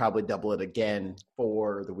 and I'll probably double it again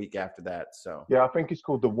for the week after that. So Yeah, I think it's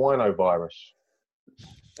called the wino virus.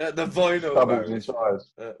 The Vino Doubles in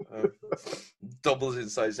virus, size. doubles in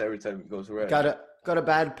size every time it goes around. got a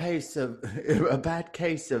bad case of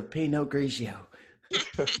Pinot Grigio.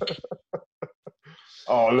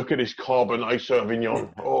 Oh, look at this Cabernet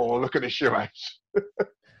Sauvignon. Oh, look at the Shiraz.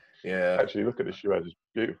 Yeah, Actually, look at the Shiraz. It's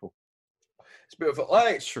beautiful. it's beautiful. All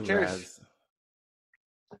right, cheers. Shiraz.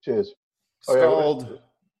 Cheers. Oh, yeah, Scald.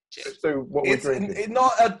 Let's do what we're It's drinking.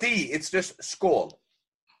 not a D. It's just Skål.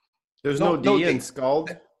 There's No- no, no D in D. Scald.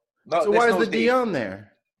 No, So there's why is no the D on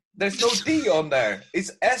there? There's no D on there.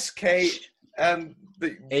 It's SK and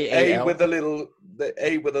the AAL? A with a little on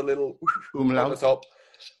the Umlaut. top,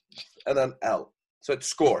 and then L. So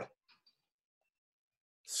it's Skål.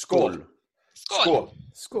 Skål. Skål.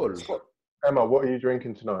 Skål. Skål. Emma, what are you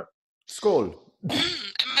drinking tonight? Skål. Am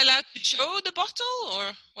I allowed to show the bottle,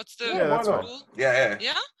 or what's the Yeah, that's fine. rule? Yeah.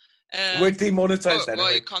 Yeah. We're demonetized Well,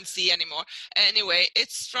 anyway. you can't see anymore. Anyway,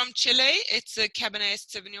 it's from Chile. It's a Cabernet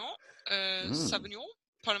Sauvignon. Sauvignon.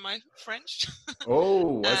 Pardon my French.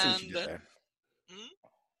 Oh, I see what you And, did there.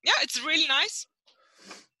 Yeah, it's really nice.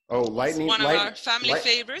 Oh, It's lightning! one of our family light-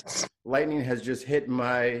 favorites. lightning has just hit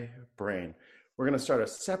my brain. We're gonna start a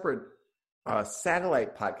separate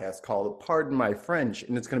satellite podcast called "Pardon My French,"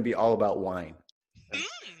 and it's gonna be all about wine.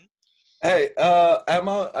 Hey,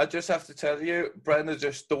 Emma, I just have to tell you, Brenda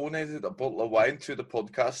just donated a bottle of wine to the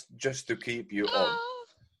podcast just to keep you on. Oh.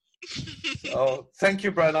 Oh, thank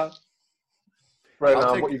you, Brenna. Brenna,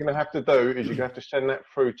 I'll take- what you're going to have to do is you're going to have to send that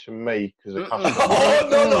through to me because the Mm-mm. customer.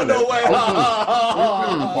 Oh, no way.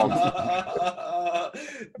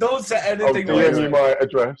 Don't say I'll anything. DM you my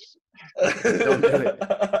address. Don't do it.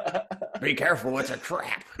 Be careful, it's a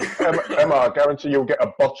trap. Emma, I guarantee you'll get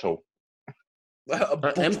a bottle.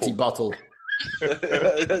 An empty bottle.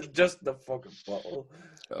 Just the fucking bottle.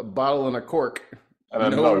 A bottle and a cork. And a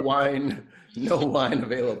no note. wine. No wine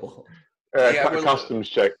available. Customs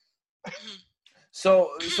check.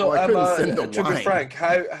 So Well, I couldn't Emma, send the to be wine. frank,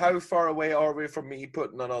 how far away are we from me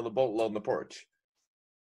putting another bottle on the porch?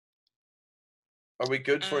 Are we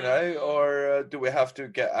good for now, or do we have to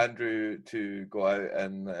get Andrew to go out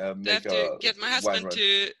and I make have to get my wine husband run?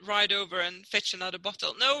 to ride over and fetch another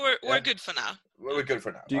bottle. No, we're good for now. We're good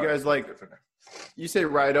for now. Do you All guys right, like- good for now. You say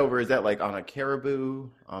ride over, is that like on a caribou?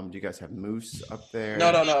 Do you guys have moose up there?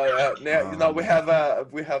 No. No, we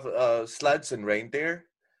have sleds and reindeer.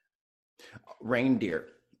 Reindeer.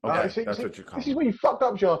 No, Okay, see, that's see, what you call this is them. where you fucked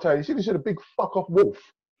up, Jartan. You see, this is a big fuck off wolf.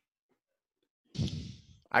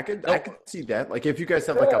 I could see that. Like if you guys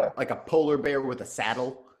have like a polar bear with a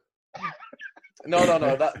saddle. No.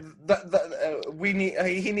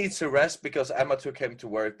 He needs to rest because Emma took him to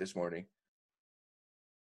work this morning.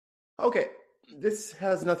 Okay, this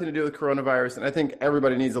has nothing to do with coronavirus, and I think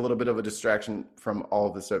everybody needs a little bit of a distraction from all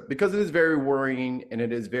of this stuff because it is very worrying and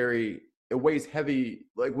it weighs heavy.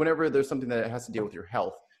 Like whenever there's something that has to deal with your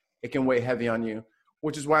health, it can weigh heavy on you,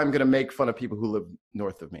 which is why I'm going to make fun of people who live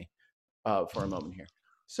north of me for a moment here.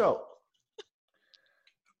 So,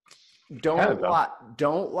 don't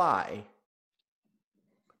lie.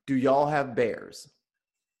 Do y'all have bears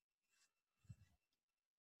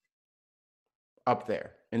up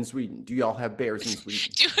there in Sweden? Do y'all have bears in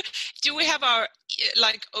Sweden? Do we have our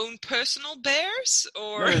own personal bears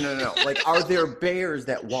or? No. Like, are there bears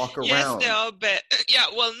that walk around? Yes, there are bears. Yeah,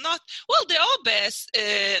 there are bears.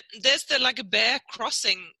 There's a bear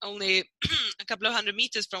crossing only a couple of 100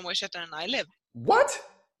 meters from where Chetan and I live. What?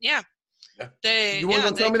 Yeah. You want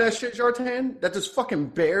to tell me that shit, Jartan? That there's fucking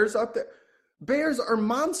bears up there? Bears are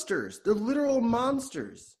monsters. They're literal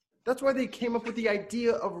monsters. That's why they came up with the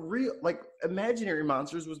idea of imaginary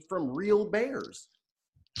monsters was from real bears.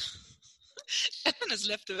 Chetan has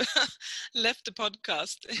left the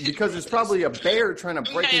podcast. Because there's probably a bear trying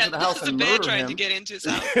to break into the house and murder him. There's a bear trying to get into his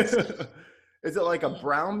house. Is it like a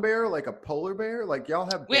brown bear, like a polar bear? Like y'all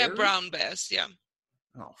have bears? We have brown bears, yeah.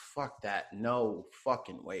 Oh, fuck that. No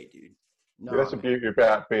fucking way, dude. No. Yeah, that's the beauty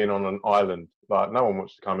about being on an island. Like, no one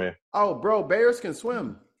wants to come here. Oh, bro, bears can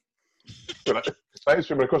swim. But they ain't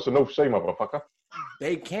swimming across the North Sea, motherfucker.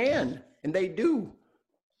 They can, and they do.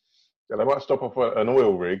 Yeah, they might stop off an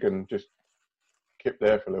oil rig and just keep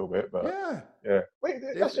there for a little bit, but Yeah. Wait,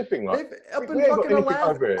 that's the thing, like, Up we ain't got anything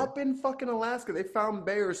over here. in fucking Alaska, they found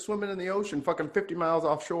bears swimming in the ocean fucking 50 miles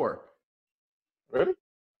offshore. Really?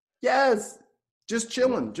 Yes. Just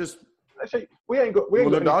chilling. Just I say, we ain't got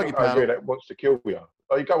anything doggy over here paddle. that wants to kill you.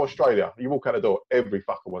 Like, you go to Australia, you walk out the door, every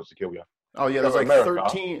fucker wants to kill you. oh yeah, there's like America,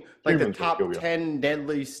 13 like the humans will top kill you. 10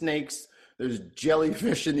 deadly snakes. There's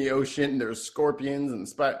jellyfish in the ocean, there's scorpions and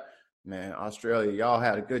Man, Australia, y'all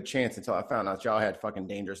had a good chance until I found out y'all had fucking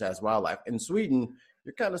dangerous ass wildlife. In Sweden,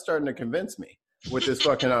 you're kind of starting to convince me with this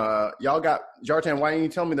fucking y'all got Jartan, why didn't you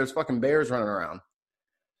tell me there's fucking bears running around?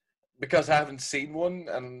 Because I haven't seen one,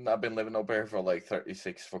 and I've been living up here for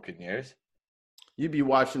 36 fucking years. You'd be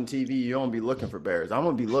watching TV, you don't be looking for bears. I'm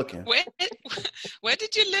gonna be looking. Where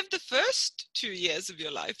did you live the first 2 years of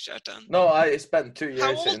your life, Chetan? No, I spent 2 How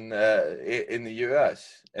years old? in the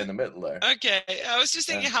US, in the middle there. Okay, I was just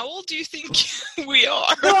thinking, how old do you think we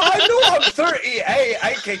are? No, I know I'm 38.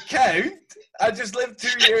 I can count. I just lived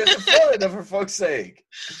 2 years in Florida, for fuck's sake.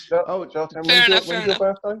 Oh, Jartan, Fair enough, when's your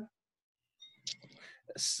birthday?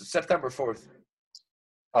 September 4th.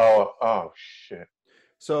 Oh, shit.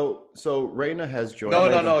 So Reina has joined.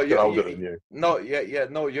 No. You're older than you. No, yeah.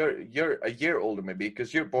 No, you're a year older, maybe,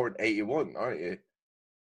 because you're born 81, aren't you?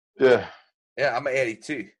 Yeah. Yeah, I'm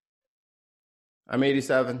 82. I'm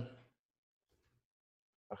 87.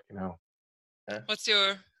 Fucking hell. What's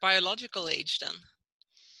your biological age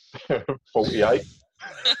then? 48.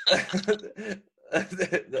 How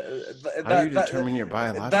do you determine your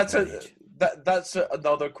biological age? That's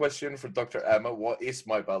another question for Dr. Emma. What is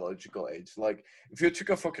my biological age? Like, if you took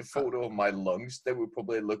a fucking photo of my lungs, they would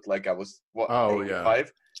probably look like I was, 85? I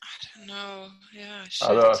don't know. Yeah, shit.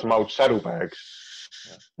 I know, some old saddlebags.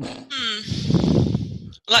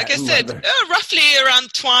 Like I said, roughly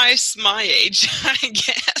around twice my age, I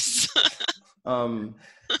guess.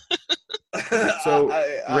 So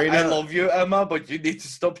I love you, Emma, but you need to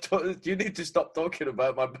stop. You need to stop talking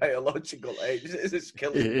about my biological age. This is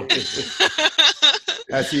killing me.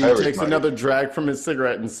 As he takes another drag from his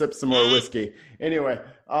cigarette and sips some more whiskey. Anyway,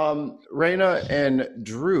 Reina and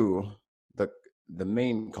Drew, the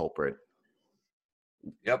main culprit.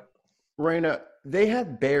 Yep. Raina, they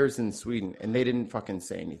had bears in Sweden and they didn't fucking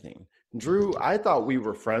say anything. Drew, I thought we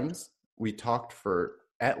were friends. We talked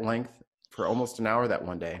at length for almost an hour that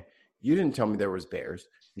one day. You didn't tell me there was bears.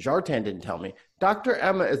 Zhartan didn't tell me. Dr.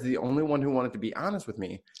 Emma is the only one who wanted to be honest with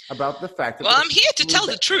me about the fact that... Well, I'm here to tell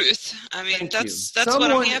the truth. I mean, that's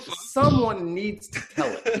what I'm here for. Someone needs to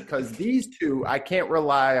tell it because these two I can't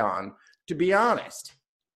rely on, to be honest.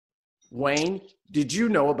 Wayne, did you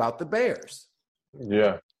know about the bears?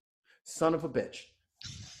 Yeah. Son of a bitch.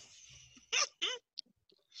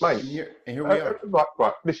 Mate, and here we are.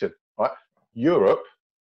 Right, listen. Right, Europe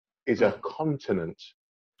is a continent.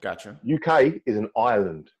 Gotcha. UK is an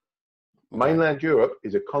island. Okay. Mainland Europe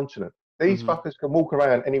is a continent. These fuckers can walk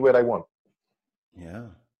around anywhere they want. Yeah.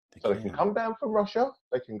 They can come down from Russia.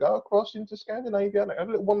 They can go across into Scandinavia. They have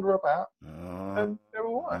a little wander about. And they're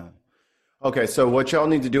all right. Okay, so what y'all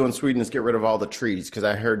need to do in Sweden is get rid of all the trees because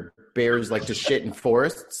I heard bears like to shit in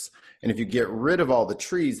forests. And if you get rid of all the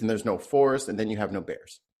trees, then there's no forest and then you have no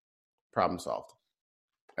bears. Problem solved.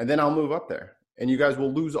 And then I'll move up there. And you guys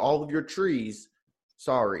will lose all of your trees.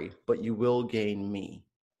 Sorry, but you will gain me.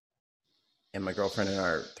 And my girlfriend and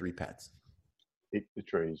our 3 pets. Eat the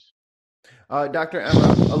trees. Dr.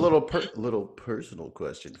 Emma, a little personal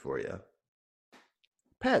question for you.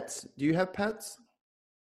 Pets. Do you have pets?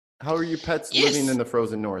 How are your pets living in the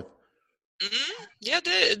frozen north? Mm-hmm. Yeah,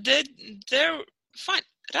 they're fine.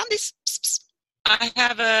 Randis. I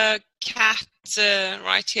have a cat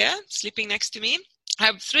right here sleeping next to me. I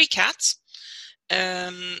have 3 cats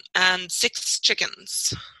and 6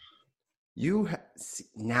 chickens.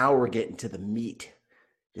 Now we're getting to the meat.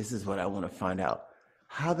 This is what I want to find out.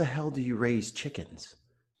 How the hell do you raise chickens?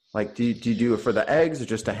 Like, do you do it for the eggs or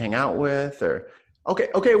just to hang out with? Or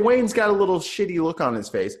okay. Wayne's got a little shitty look on his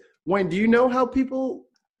face. Wayne, do you know how people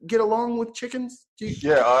get along with chickens?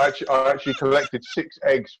 Yeah, I actually collected 6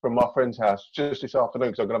 eggs from my friend's house just this afternoon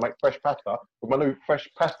because I'm going to make fresh pasta with my new fresh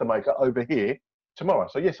pasta maker over here tomorrow.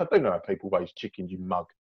 So yes, I do know how people raise chickens, you mug.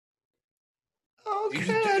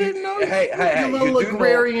 Okay, I didn't know. Hey, you little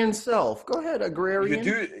agrarian self. Go ahead, agrarian. You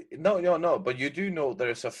do no, but you do know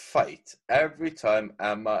there's a fight every time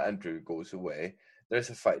Emma and Drew goes away. There's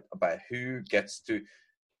a fight about who gets to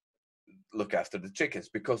look after the chickens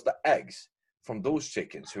because the eggs from those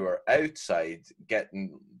chickens who are outside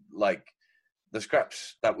getting like the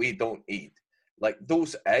scraps that we don't eat, like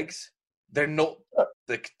those eggs, they're not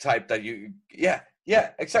the type that you. Yeah,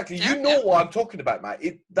 exactly. You know what I'm talking about, Matt.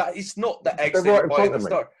 That is not the eggs that you buy in the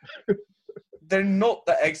store. They're not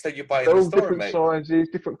the eggs that you buy in the store, mate. They're all different sizes,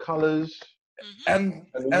 different colours. And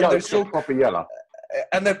they're so proper yellow.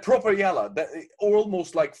 And they're proper yellow. They're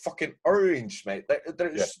almost like fucking orange, mate.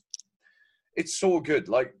 It's so good.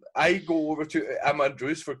 Like, I go over to Emma and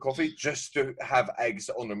Drew's for coffee just to have eggs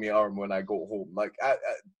under my arm when I go home. Like,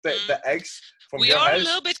 the eggs from your house... We are a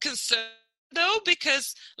little bit concerned, though,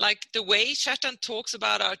 because, like, the way Zhartan talks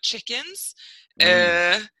about our chickens,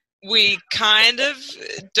 we kind of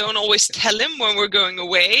don't always tell him when we're going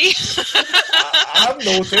away. I've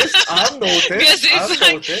noticed. I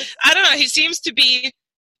don't know, he seems to be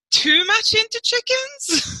too much into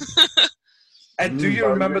chickens. And do you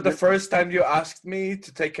remember the first time you asked me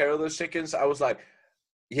to take care of those chickens? I was like,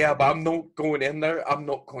 yeah, but I'm not going in there.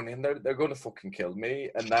 They're going to fucking kill me.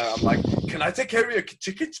 And now I'm like, can I take care of your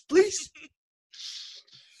chickens, please?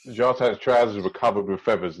 Zhartan's trousers were covered with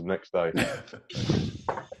feathers the next day.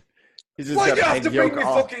 Why do you have to bring me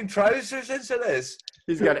fucking trousers into this?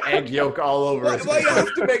 He's got egg yolk all over his Why you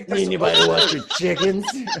have to make this anybody wants your chickens?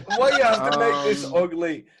 Why you have to make this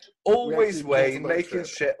ugly? Always Wayne making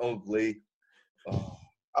shit ugly.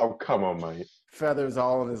 Oh, come on, mate. Feathers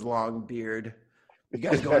all in his long beard. You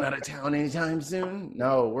guys going out of town anytime soon?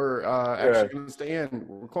 No, we're actually going to stay in.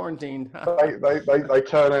 We're quarantined. they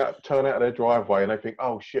turn out of their driveway and they think,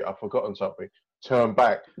 oh shit, I've forgotten something. Turn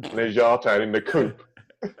back and there's Zhartan in the coupe.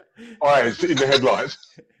 Eyes in the headlights.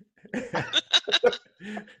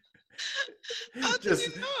 just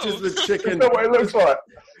the chicken. That's what it looks like.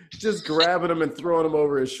 Just grabbing them and throwing them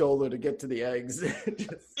over his shoulder to get to the eggs.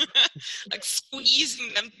 Like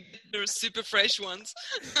squeezing them. They're super fresh ones.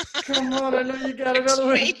 Come on, I know you got another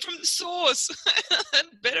one. Straight from the source.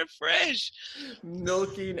 Better fresh.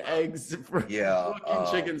 Milking eggs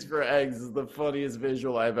chickens for eggs is the funniest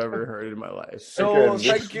visual I've ever heard in my life. So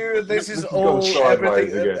thank you. This is all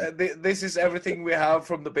everything. This is everything we have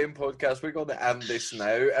from the BIM podcast. We're going to end this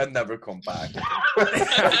now and never come back.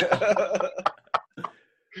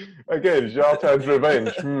 Again, Zhartan's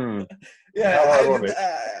revenge.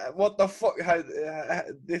 Yeah, what the fuck?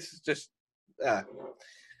 This is just.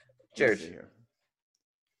 Cheers.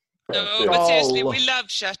 No, but seriously, we love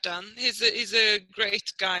Shattan. He's a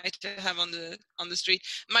great guy to have on the street.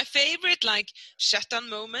 My favorite Shattan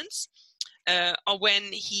moments are when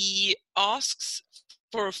he asks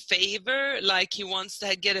for a favor, like he wants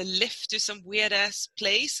to get a lift to some weird ass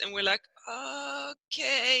place, and we're like,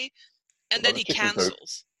 okay, and then he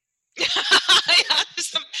cancels.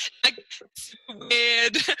 Some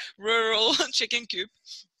weird rural chicken coop.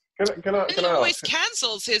 Can I he always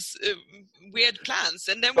cancels his weird plans,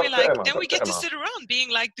 and then we get to sit around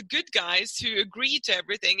being like the good guys who agree to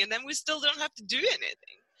everything, and then we still don't have to do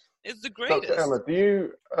anything. It's the greatest. Dr. Emma, do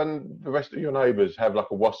you and the rest of your neighbours have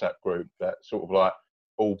like a WhatsApp group that sort of like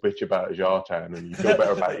all bitch about Zartan, and you feel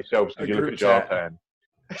better about yourselves because you look at Zartan?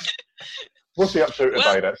 What's he up to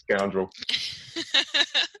today, that scoundrel?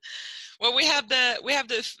 Well, we have the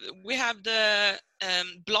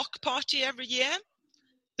block party every year.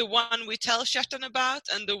 The one we tell Shattan about,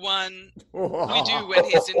 and the one we do when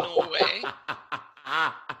he's in Norway.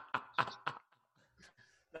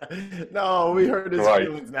 No, we heard his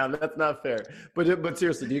feelings now. That's not fair. But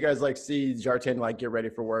seriously, do you guys see Zartan get ready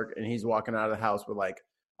for work, and he's walking out of the house with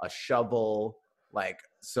a shovel,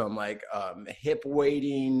 some hip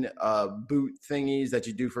weighting boot thingies that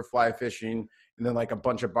you do for fly fishing, and then a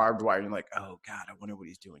bunch of barbed wire, and you're like, oh God, I wonder what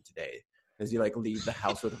he's doing today. Does he leave the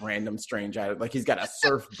house with random strange items? He's got a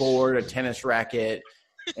surfboard, a tennis racket,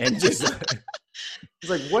 and just he's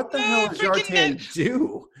like, what the hell does Zartan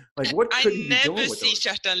do? What could he be doing? I never see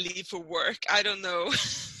Shattan leave for work. I don't know.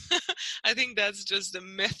 I think that's just a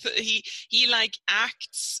myth. He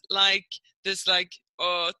acts like this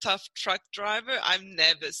tough truck driver. I've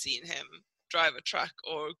never seen him drive a truck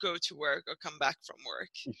or go to work or come back from work.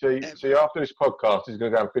 You see, after this podcast, he's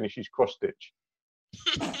going to go and finish his cross stitch.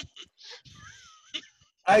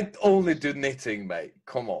 I only do knitting, mate.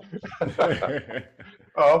 Come on. I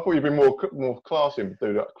thought you'd be more classy and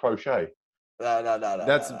do that crochet. No.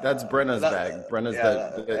 That's Brenna's bag. Brenna's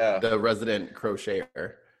the resident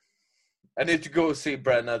crocheter. I need to go see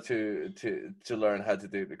Brenna to learn how to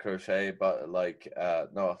do the crochet, but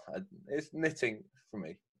no, it's knitting for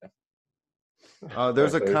me.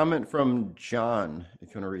 There's a comment from John.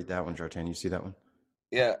 If you want to read that one, Zartan, you see that one?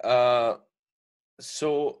 Yeah.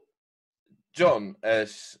 So John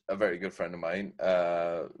is a very good friend of mine.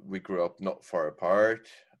 We grew up not far apart,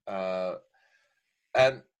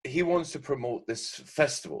 and he wants to promote this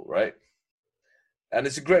festival, right? And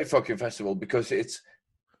it's a great fucking festival because it's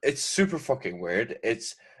super fucking weird.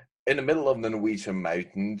 It's in the middle of the Norwegian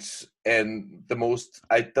mountains in the most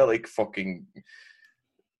idyllic fucking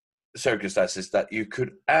circumstances that you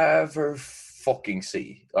could ever fucking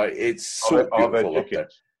see. It's so beautiful up there.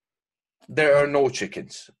 There are no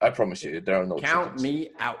chickens. I promise you, there are no chickens. Count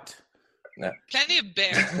me out. Yeah. Plenty of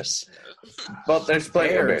bears. But there's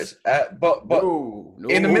plenty of bears. But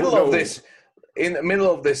in the middle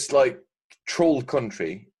of this, troll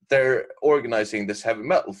country, they're organizing this heavy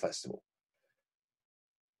metal festival.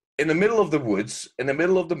 In the middle of the woods, in the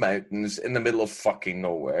middle of the mountains, in the middle of fucking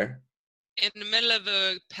nowhere. In the middle of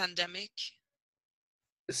a pandemic.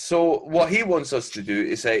 So what he wants us to do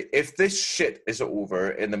is say, if this shit is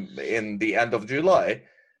over in the end of July,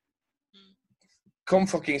 come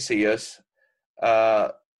fucking see us.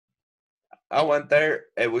 I went there.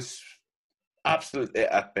 It was absolutely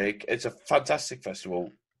epic. It's a fantastic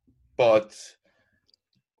festival. But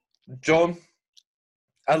John,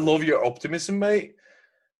 I love your optimism, mate.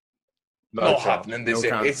 Not happening this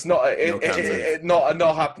year. It's not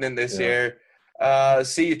not happening this year.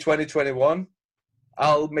 See you 2021.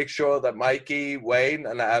 I'll make sure that Mikey, Wayne,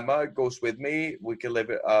 and Emma goes with me. We can live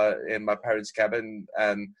in my parents' cabin,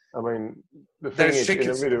 and I mean, there's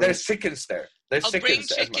chickens. There's chickens there. I'll bring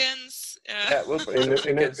chickens.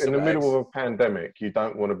 In the middle of a pandemic, you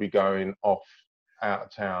don't want to be going off out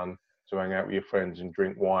of town to hang out with your friends and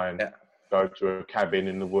drink wine, go to a cabin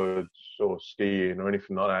in the woods or skiing or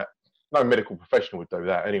anything like that. No medical professional would do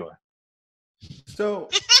that anyway. So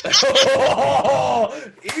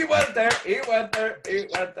he went there.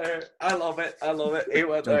 I love it. He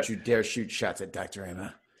went there. Don't you dare shoot shots at Dr.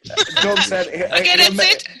 Emma. John said, okay, that's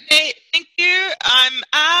it. Hey, thank you. I'm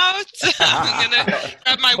out. I'm gonna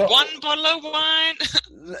grab my one bottle of wine.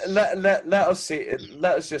 Let us see.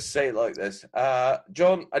 Let us just say it like this.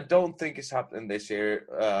 John, I don't think it's happening this year.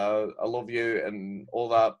 I love you and all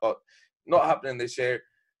that, but not happening this year.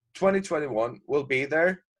 2021 will be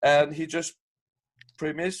there, and he just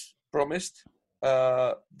promised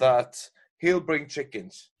that he'll bring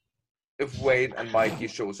chickens if Wayne and Mikey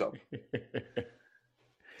shows up.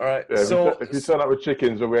 All right. Yeah, so if you turn up with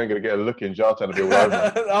chickens, then we ain't gonna get a look in. Zartan will be all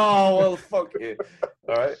over. Oh well, fuck you.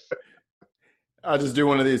 All right. I'll just do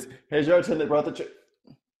one of these. Hey, Zartan, they brought the chicken.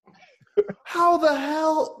 How the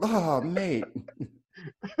hell? Oh, mate.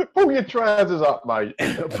 Pull your trousers up, mate.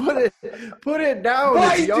 Put it down.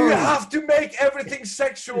 Why It's do you young. have to make everything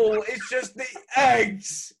sexual? It's just the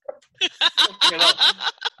eggs. You know?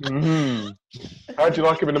 Mm. How'd you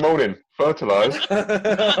like him in the morning? Fertilised?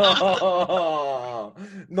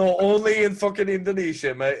 No, only in fucking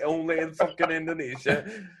Indonesia, mate. Only in fucking Indonesia.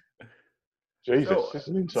 Jesus, this is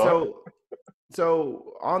an insight.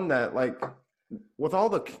 So on that, like, with all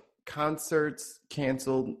the concerts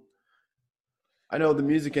canceled, I know the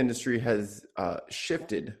music industry has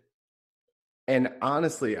shifted. And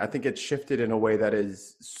honestly, I think it's shifted in a way that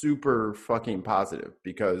is super fucking positive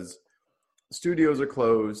because studios are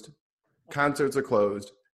closed, concerts are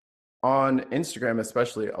closed. On Instagram,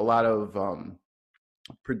 especially, a lot of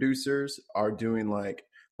producers are doing like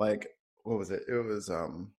what was it? It was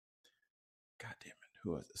God damn it,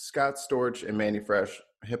 who was it? Scott Storch and Manny Fresh,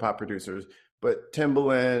 hip hop producers, but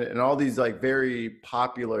Timbaland and all these like very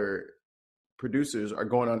popular producers are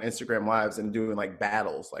going on Instagram lives and doing like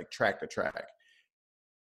battles, like track to track.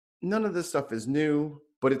 None of this stuff is new,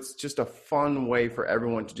 but it's just a fun way for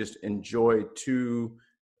everyone to just enjoy two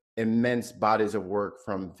immense bodies of work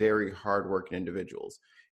from very hardworking individuals.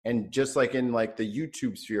 And just like in like the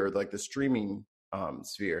YouTube sphere, like the streaming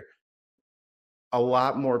sphere, a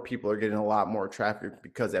lot more people are getting a lot more traffic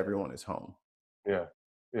because everyone is home. Yeah.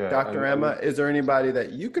 Dr. Emma, is there anybody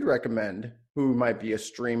that you could recommend who might be a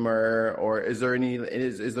streamer, or is there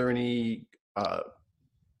any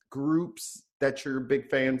groups that you're big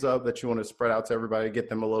fans of that you want to spread out to everybody, get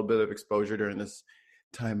them a little bit of exposure during this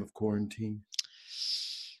time of quarantine?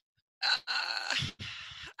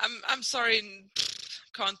 I'm sorry,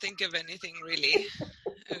 can't think of anything really.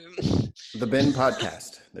 The Ben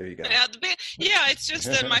podcast. There you go. Yeah, it's just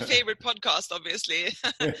my favorite podcast, obviously.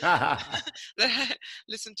 That I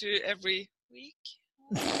listen to every week.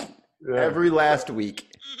 Yeah. Every last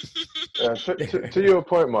week. Yeah, to your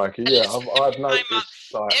point, Mikey, yeah, I've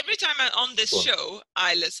noticed. Every time I'm on this show,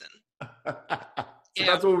 I listen. So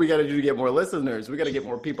that's what we got to do to get more listeners. We got to get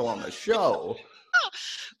more people on the show.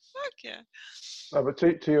 Fuck yeah. No, but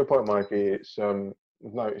to your point, Mikey, it's I've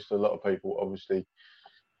noticed a lot of people obviously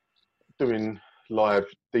doing live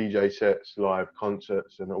DJ sets, live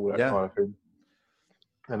concerts, and all that kind of thing.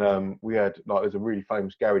 And we had there's a really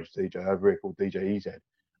famous garage DJ over here called DJ EZ,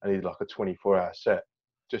 and he did like a 24-hour set,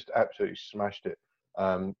 just absolutely smashed it.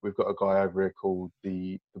 We've got a guy over here called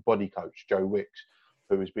the body coach Joe Wicks,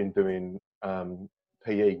 who has been doing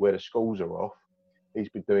PE where the schools are off. He's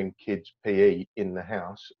been doing kids PE in the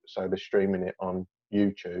house, so they're streaming it on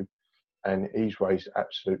YouTube, and he's raised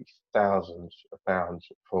absolutely thousands of pounds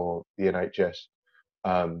for the NHS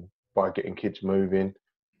by getting kids moving.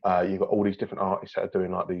 You've got all these different artists that are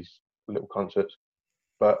doing like these little concerts.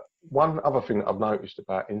 But one other thing that I've noticed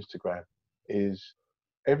about Instagram is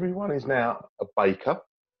everyone is now a baker,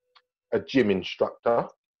 a gym instructor,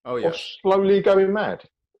 or slowly going mad.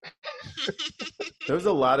 There's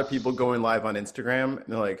a lot of people going live on Instagram and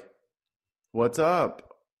they're like, "What's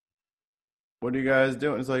up? What are you guys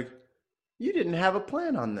doing?" It's like, you didn't have a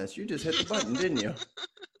plan on this. You just hit the button, didn't you?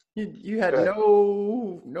 You had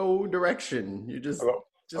no direction. You just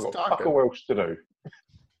talking. Fuck all else to do.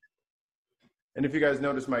 And if you guys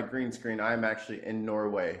notice my green screen, I'm actually in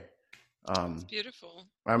Norway. It's beautiful.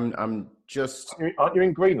 I'm just. Aren't you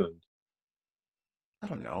in Greenland? I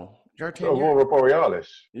don't know. Jartan, Aurora Borealis.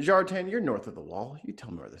 Jartan, you're north of the wall. You tell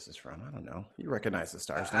me where this is from. I don't know. You recognize the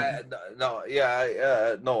stars, don't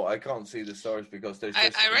you? No, I can't see the stars because there's. I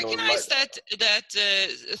recognize that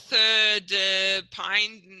third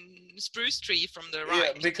pine spruce tree from the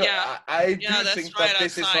right. Yeah, because I do think that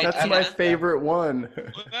this is. That's my favorite one.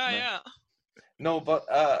 Yeah. No, but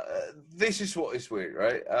this is what is weird,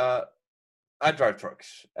 right? I drive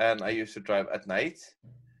trucks, and I used to drive at night.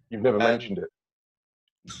 You've never mentioned it.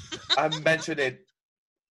 I mention it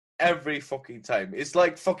every fucking time. It's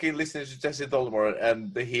like fucking listening to Jesse Dolmore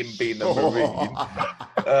and him being a Marine.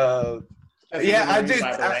 I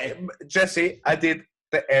did. Jesse, I did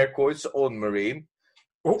the air quotes on Marine.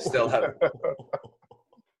 Still have.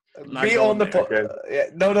 Be on the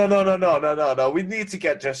No. We need to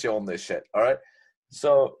get Jesse on this shit. All right.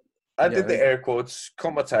 So I did the air quotes.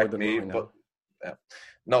 Come attack me, but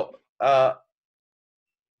no.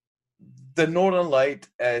 The Northern Light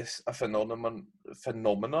is a phenomenon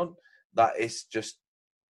that is just,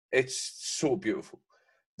 it's so beautiful.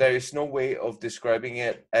 There is no way of describing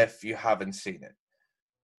it if you haven't seen it.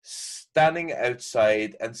 Standing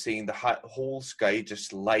outside and seeing the whole sky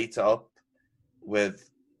just light up with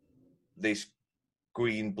these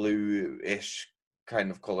green, blue-ish kind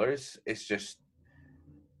of colors, it's just,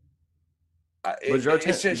 But it's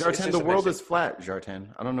Jartan, the world amazing. is flat, Jartan.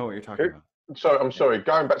 I don't know what you're talking about. So I'm sorry.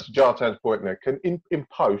 Going back to Jartan's point there, in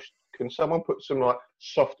post, can someone put some like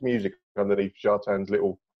soft music underneath Jartan's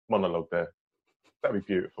little monologue there? That'd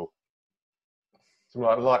be beautiful. Some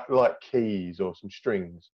like keys or some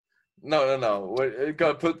strings. No. We're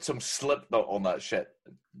gonna put some Slipknot on that shit.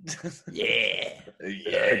 Yeah.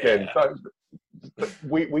 Again,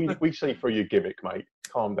 we see through your gimmick, mate.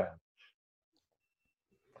 Calm down.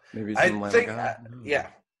 Maybe I some think, God. yeah.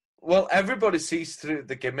 Well, everybody sees through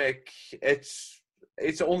the gimmick. It's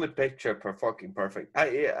only picture per fucking perfect.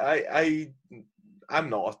 I'm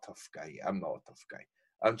not a tough guy. I'm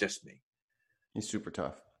just me. He's super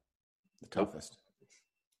tough. The toughest.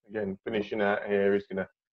 Again, finishing out here, he's gonna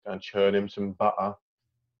go and churn him some butter,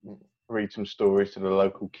 read some stories to the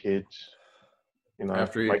local kids. You know,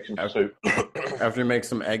 make some soup. After he makes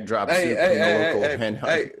some egg drop soup from the local hen hut.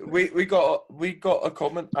 Hey, we got a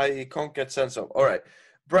comment I can't get sense of. All right,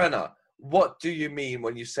 Brenna, what do you mean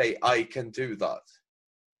when you say I can do that?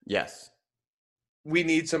 Yes. We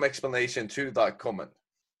need some explanation to that comment.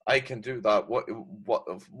 I can do that. What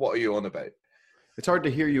are you on about? It's hard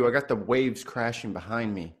to hear you. I got the waves crashing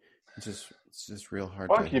behind me. It's just real hard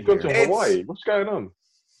to You've gone to hear. Hawaii. What's going on?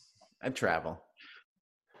 I travel.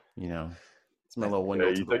 You know, it's my little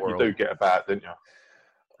window to the world. You do get about, don't you?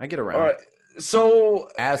 I get around. All right. So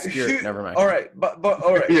ask your. Never mind. All right, but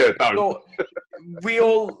all right. Yeah, no. So, we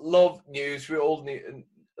all love news. We all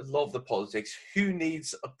love the politics. Who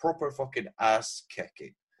needs a proper fucking ass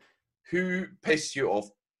kicking? Who pissed you off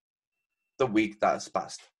the week that's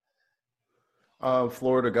passed?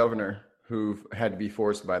 Florida governor who had to be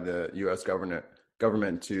forced by the U.S. government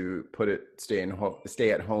to put stay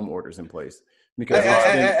at home orders in place because it's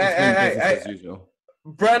been business as usual.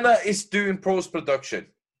 Brenna is doing post-production.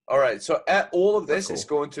 All right, so all of this is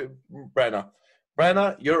going to Brenna.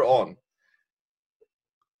 Brenna, you're on.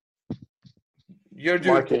 You're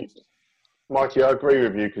doing Mikey, I agree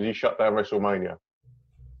with you because you shut down WrestleMania.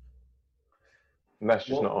 And that's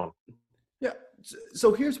just not on. Yeah.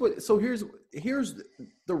 So here's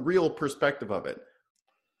the real perspective of it.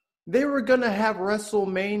 They were going to have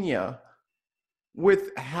WrestleMania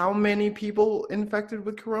with how many people infected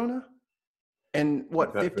with corona? And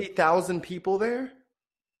what, 50,000 people there?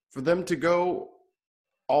 For them to go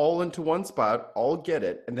all into one spot, all get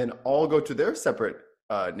it, and then all go to their separate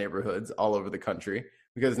neighborhoods all over the country,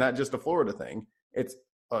 because it's not just a Florida thing. It's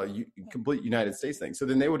a complete United States thing. So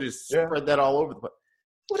then they would just spread that all over the place.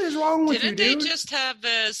 What is wrong with you, dude? Didn't they just have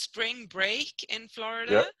a spring break in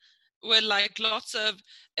Florida with like lots of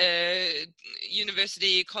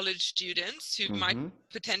university college students who might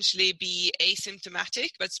potentially be asymptomatic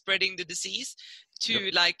but spreading the disease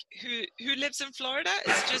to like who lives in Florida?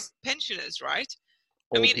 It's just pensioners, right?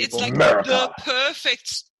 Old I mean, it's like America. the perfect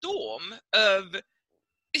storm of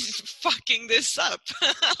fucking this up.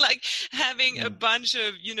 Like having a bunch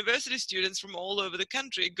of university students from all over the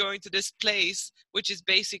country going to this place, which is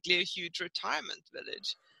basically a huge retirement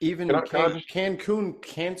village. Even Cancun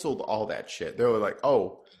canceled all that shit. They were like,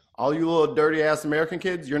 oh, all you little dirty ass American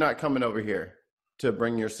kids, you're not coming over here to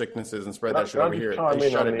bring your sicknesses and spread that shit over here.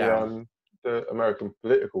 They shut it down. The American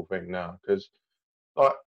political thing now, because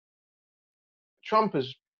like Trump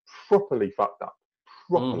has properly fucked up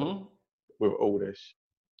with all this,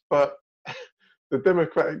 but the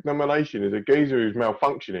Democratic nomination is a geezer who's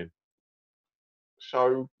malfunctioning.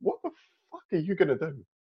 So what the fuck are you going to do?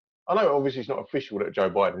 I know obviously it's not official that Joe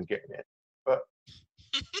Biden's getting it, but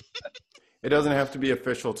it doesn't have to be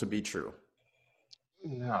official to be true.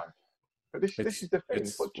 No, but this is the thing.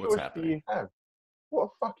 What choice do you have? What a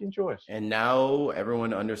fucking choice. And now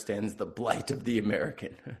everyone understands the blight of the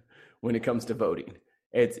American when it comes to voting.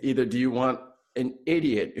 It's either do you want an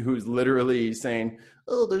idiot who's literally saying,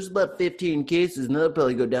 oh, there's about 15 cases and they'll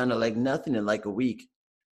probably go down to like nothing in like a week.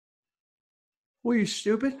 Were you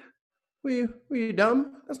stupid? Were you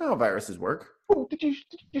dumb? That's not how viruses work. Well, did you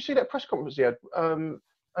see that press conference he had? And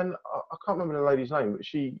I can't remember the lady's name, but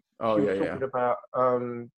she was talking about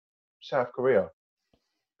South Korea.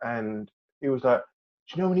 And he was like,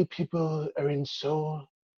 do you know how many people are in Seoul?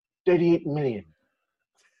 38 million.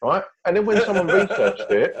 Right? And then when someone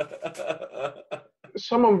researched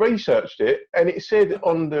it, and it said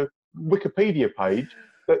on the Wikipedia page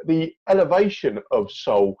that the elevation of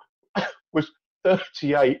Seoul was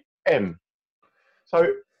 38 M. So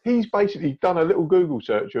he's basically done a little Google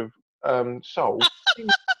search of Seoul,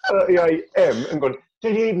 38 M, and gone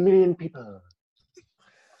 38 million people.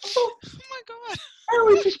 Oh my god! How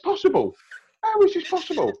is this possible?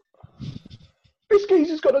 This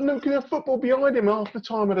geezer's got a nuclear football behind him half the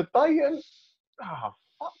time of the day, and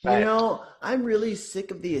You know, I'm really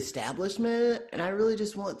sick of the establishment, and I really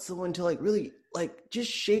just want someone to really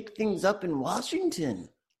just shake things up in Washington.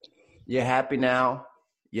 You happy now,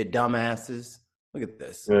 you dumbasses? Look at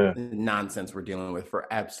this nonsense we're dealing with for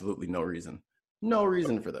absolutely no reason. No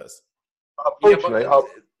reason for this. Unfortunately,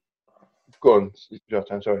 go on,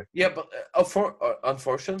 I'm sorry. Yeah, but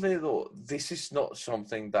unfortunately, though, this is not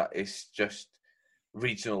something that is just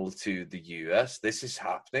regional to the US. This is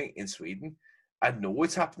happening in Sweden. I know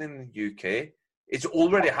it's happening in the UK. It's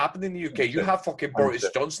already happening in the UK. You have fucking Boris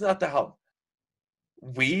Johnson at the helm.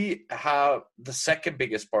 We have the second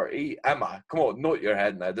biggest party. Emma, come on, note your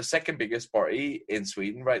head now. The second biggest party in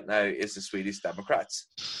Sweden right now is the Swedish Democrats.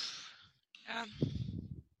 Yeah.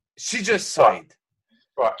 She just signed.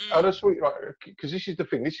 Right, because this is the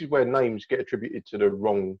thing. This is where names get attributed to the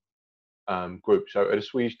wrong group. So are the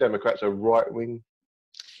Swedish Democrats a right-wing?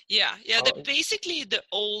 Yeah. They're basically the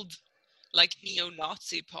old,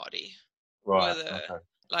 neo-Nazi party. Right.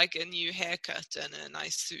 With a new haircut and a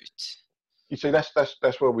nice suit. You see, that's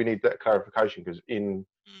where we need that clarification, because in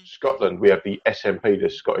Scotland we have the SNP, the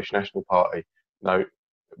Scottish National Party. Now,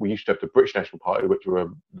 we used to have the British National Party, which were a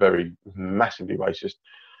very massively racist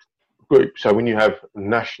group. So when you have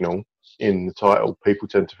national in the title, people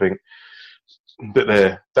tend to think that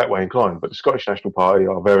they're that way inclined. But the Scottish National Party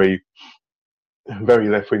are very, very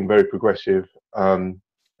left-wing, very progressive, and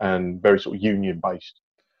very sort of union-based.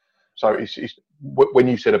 So it's when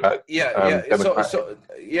you said about you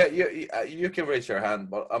can raise your hand,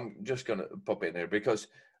 but I'm just gonna pop in here because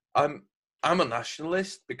I'm a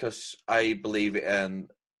nationalist because I believe in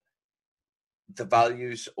the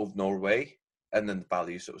values of Norway and then the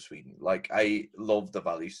values of Sweden. I love the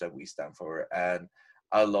values that we stand for, and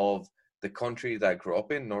I love the country that I grew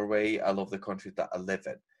up in, Norway. I love the country that I live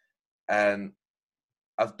in, and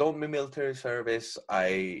I've done my military service.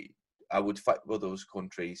 I would fight with those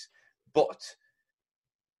countries. But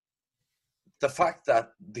the fact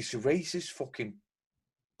that this racist fucking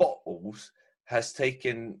buttholes has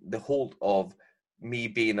taken the hold of me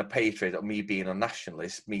being a patriot, or me being a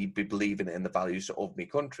nationalist, me believing in the values of my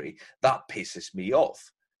country, that pisses me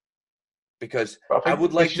off. Because I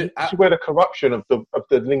would like to. This is where the corruption of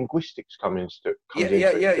the linguistics comes into.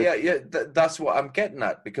 That's what I'm getting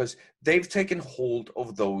at, because they've taken hold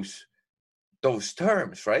of those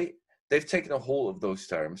terms, right? They've taken a hold of those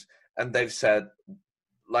terms. And they've said,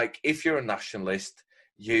 if you're a nationalist,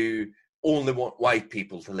 you only want white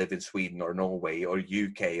people to live in Sweden or Norway or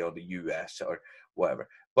UK or the US or whatever.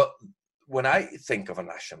 But when I think of a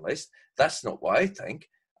nationalist, that's not what I think.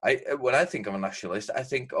 When I think of a nationalist, I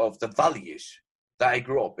think of the values that I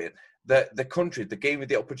grew up in, the country that gave me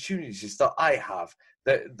the opportunities that I have,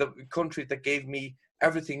 the country that gave me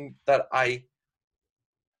everything that I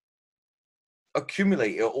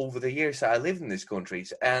accumulated over the years that I lived in these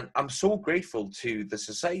countries. And I'm so grateful to the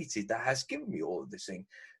society that has given me all of this thing,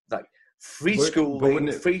 free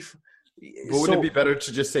schooling, free. But wouldn't it be better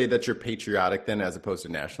to just say that you're patriotic then, as opposed to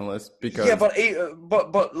nationalist? Because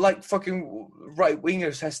but fucking right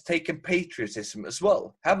wingers has taken patriotism as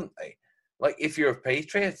well, haven't they? If you're a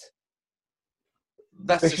patriot,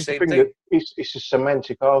 that's the same thing. It's a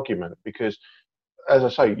semantic argument, because, as I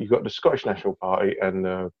say, you've got the Scottish National Party and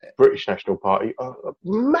the British National Party are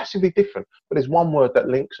massively different, but there's one word that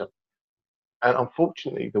links them. And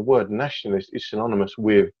unfortunately, the word nationalist is synonymous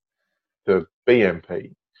with the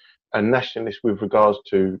BNP, and nationalist with regards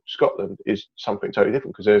to Scotland is something totally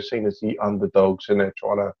different, because they're seen as the underdogs and they're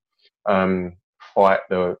trying to fight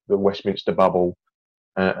the Westminster bubble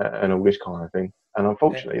and all this kind of thing. And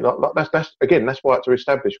unfortunately, that's why it's to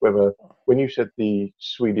establish whether, when you said the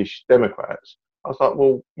Swedish Democrats, I was like,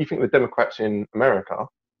 well, you think the Democrats in America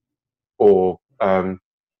or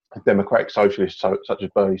Democratic Socialists such as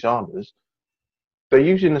Bernie Sanders, they're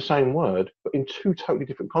using the same word, but in two totally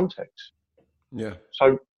different contexts. Yeah.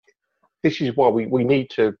 So this is why we need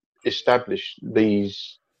to establish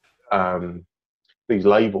these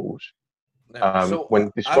labels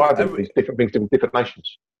when describing these different things in different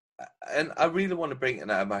nations. And I really want to bring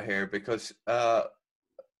Emma here, because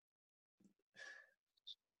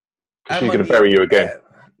she's going to bury you again.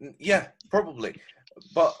 Yeah, probably.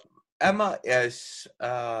 But Emma is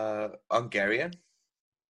Hungarian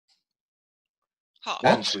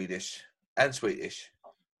and Swedish.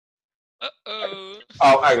 Uh-oh.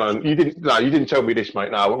 Oh, hang on. You didn't tell me this,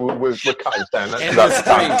 mate. No, we're cutting down. That's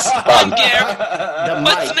done.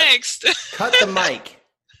 What's next? Cut the mic.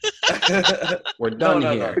 We're done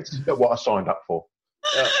here. This is not what I signed up for.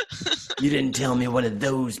 You didn't tell me one of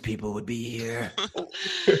those people would be here.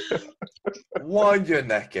 Wind your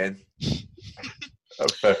neck in.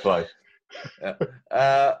 Fair play.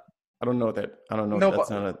 I don't know what that. I don't know. No, if that's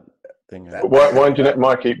but- not a thing. That- But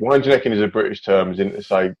Mikey, wind-your-necking is a British term, isn't it? To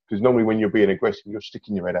say, because normally when you're being aggressive, you're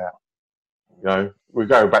sticking your head out. You know, we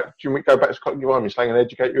go back. Do you want me to go back to Cockney Rhyming slang and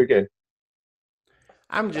educate you again?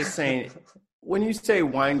 I'm just saying, when you say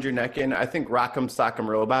wind your neck in, I think Rock'em Sock'em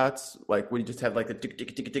Robots, like we just have like the tick,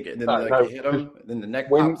 tick, tick, tick, and then No, like no, you hit them, and then the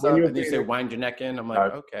neck when- pops when up, you're and you being- say wind your neck in. I'm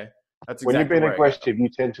like, No. okay, that's When exactly you're being where I go. aggressive, you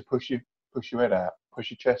tend to push your head out,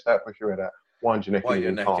 push your chest out, push your head out. Wind your neck Why in you're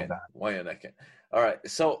and calm necking? down. Why you're necking? All right.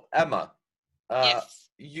 So Emma, Yes.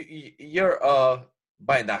 you're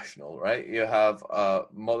binational, right? You have a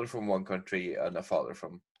mother from one country and a father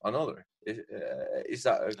from another. Is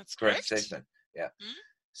that a That's correct correct. statement? Yeah. Mhm.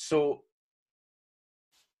 So,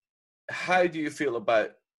 how do you feel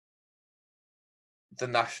about the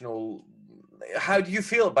national? How do you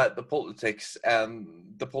feel about the politics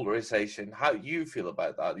and the polarization? How do you feel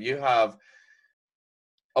about that? You have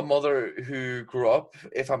a mother who grew up,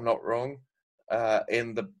 if I'm not wrong,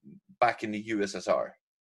 back in the USSR.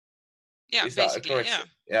 Yeah, Is that a basically, correct? yeah.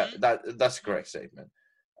 Yeah, Mhm. that's a correct statement.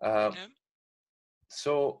 Yeah.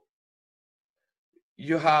 So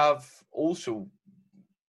you have also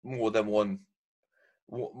more than one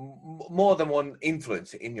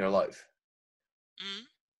influence in your life. Mm.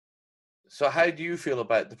 So how do you feel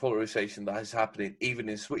about the polarization that is happening even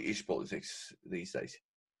in Swedish politics these days?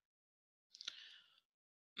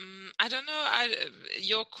 I don't know.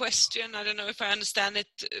 Your question, I don't know if I understand it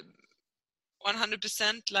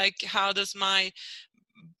 100%. Like, how does my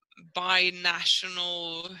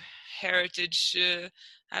binational heritage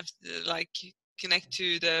have to, like, connect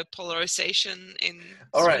to the polarization in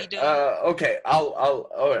All right. Sweden? Okay.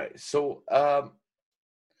 All right. So,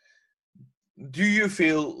 do you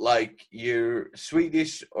feel like you're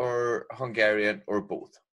Swedish or Hungarian or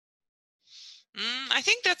both? I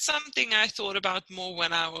think that's something I thought about more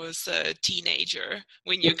when I was a teenager,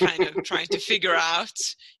 when you're kind of trying to figure out,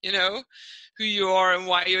 you know, who you are and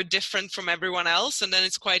why you're different from everyone else. And then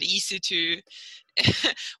it's quite easy to,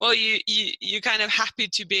 well, you're kind of happy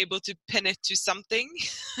to be able to pin it to something.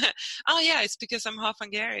 Oh yeah, it's because I'm half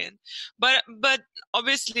Hungarian. But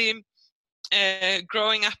obviously,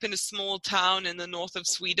 growing up in a small town in the north of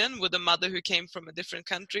Sweden with a mother who came from a different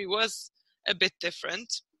country was a bit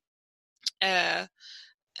different.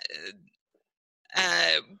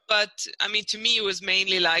 But I mean, to me, it was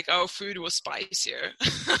mainly like our food was spicier.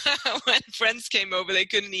 When friends came over, they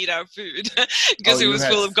couldn't eat our food because it was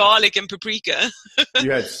full of garlic and paprika.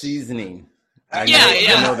 You had seasoning. I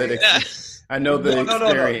know that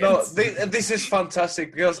experience. No. This is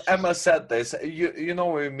fantastic because Emma said this. You know,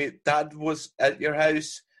 when we meet, Dad was at your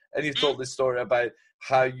house and you told the story about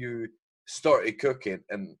how you started cooking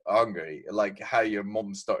in Hungary, like how your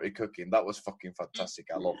mom started cooking. That was fucking fantastic.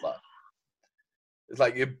 I love that. It's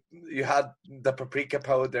like you had the paprika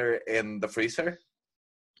powder in the freezer.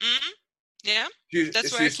 Yeah,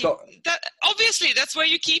 that's so where I keep that. Obviously, that's where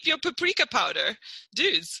you keep your paprika powder,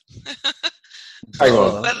 dudes. Hang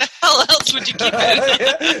on. Where the hell else would you keep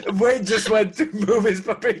it? Wade just went to move his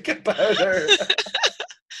paprika powder.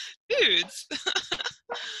 Dudes.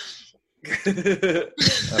 I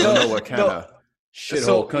don't know what kind of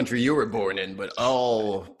shithole country you were born in, but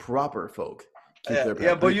all proper folk keep their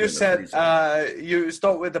paprika but you in the said freezer. you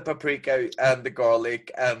start with the paprika and the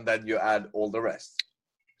garlic, and then you add all the rest.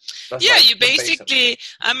 That's yeah, like you the base of it. basically,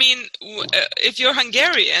 I mean, if you're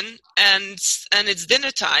Hungarian and it's dinner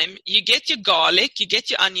time, you get your garlic, you get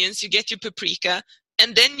your onions, you get your paprika,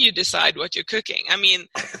 and then you decide what you're cooking. I mean,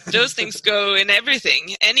 those things go in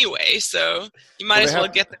everything anyway, so you might as well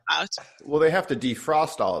get them out. Well, they have to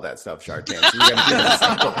defrost all of that stuff, Shartan. So you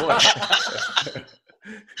gotta give it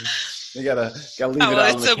You gotta leave it on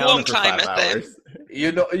it's the a warm counter for 5 climate then. hours.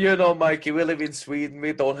 You know, Mikey, we live in Sweden.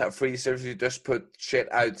 We don't have freezers. We just put shit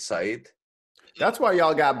outside. That's why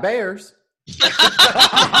y'all got bears.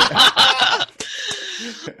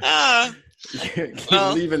 Keep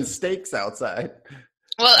leaving steaks outside.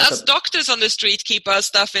 Well, us doctors on the street keep our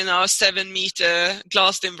stuff in our 7-meter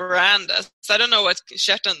glassed-in verandas. So I don't know what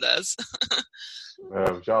Shetland does.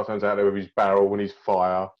 Jartan's out there with his barrel and his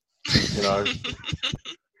fire, you know.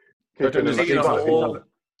 Just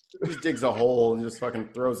digs a hole and just fucking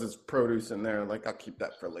throws his produce in there. Like, I'll keep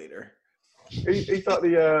that for later. He's like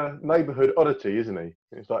the neighbourhood oddity, isn't he?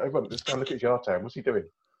 It's like, everyone, let's go and look at Jartan. What's he doing?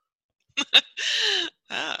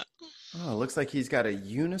 Oh, looks like he's got a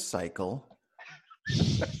unicycle,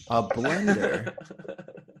 a blender.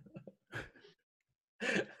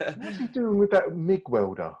 What's he doing with that MIG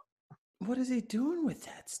welder? What is he doing with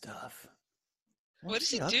that stuff? What is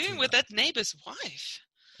he doing with that neighbor's wife?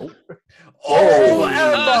 Oh,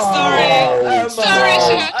 Emma! sorry. Emma! Sorry,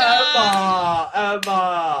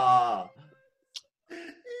 Emma!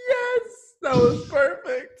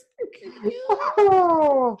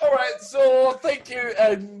 All right, so thank you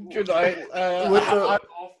and good night.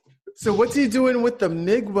 So what's he doing with the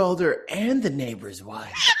MIG welder and the neighbor's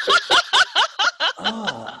wife?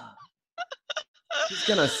 Oh, he's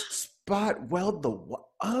gonna spot weld the.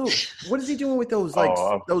 Oh, what is he doing with those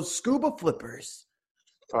those scuba flippers?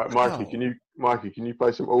 All right, Mikey, can you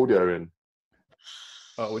play some audio in?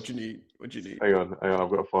 Oh, what you need? Hang on, I've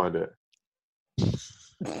got to find it.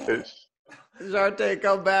 It's Jarte,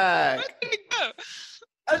 come back.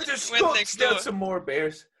 I just got some more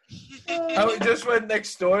beers. I just went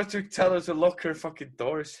next door to tell her to lock her fucking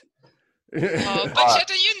doors. Oh, but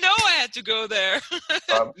Jetta, you know I had to go there.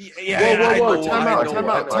 Whoa!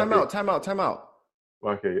 Time out.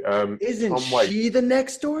 Mikey, Isn't she the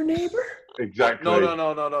next door neighbor? Exactly.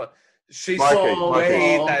 No. She's Mikey.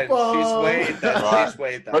 way down. She's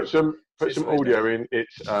way down. Put some audio in.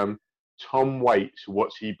 It's Tom Waits.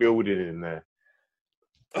 What's he building in there?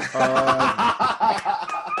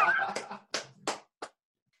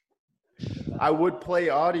 I would play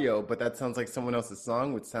audio, but that sounds like someone else's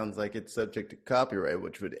song, which sounds like it's subject to copyright,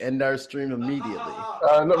 which would end our stream immediately.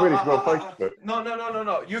 Not really, it's on Facebook.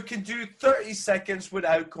 No. You can do 30 seconds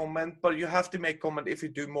without comment, but you have to make comment if you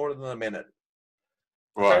do more than a minute.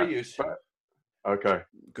 Right. Fair use. Okay.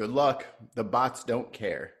 Good luck. The bots don't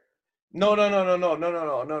care. No.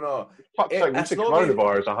 Fuck's sake, we said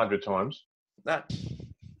coronavirus 100 times. Nah.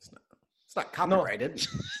 It's not copyrighted.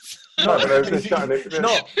 No, they're shutting it.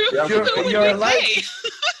 No, you're allowed.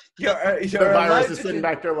 You're the allowed virus to is sitting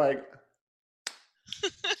back there like.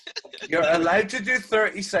 You're allowed to do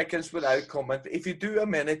 30 seconds without comment. If you do a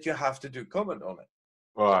minute, you have to do comment on it.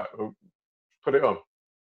 All right, well, put it on.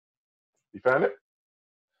 You found it?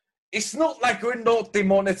 It's not like we're not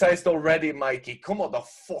demonetized already, Mikey. Come on the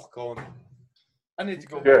fuck on. I need to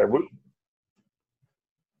go. Yeah.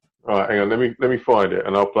 All right, hang on. Let me find it,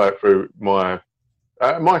 and I'll play it through my.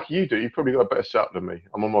 Mikey, you do. You've probably got a better setup than me.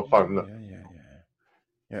 I'm on my phone. Look.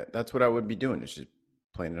 Yeah, that's what I would be doing. Is just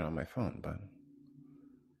playing it on my phone. But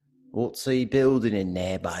what's he building in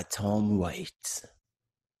there by Tom Waits?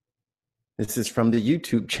 This is from the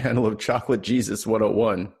YouTube channel of Chocolate Jesus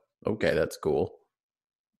 101. Okay, that's cool.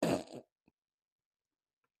 Let's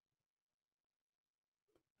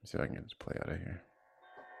see if I can just play out of here.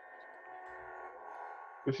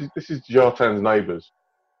 This is Jartan's neighbours.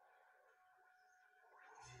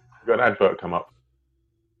 We've got an advert come up.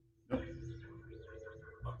 What the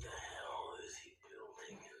hell is he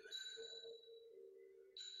building in there?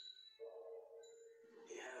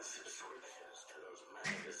 He has subscriptions to those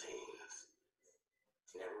magazines.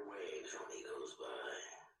 He never waves when he goes by.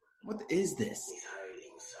 What is this? He's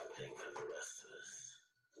hiding something from the rest of us.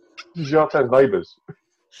 This is Jartan's neighbours.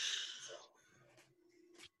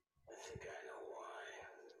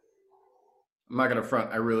 I'm not going to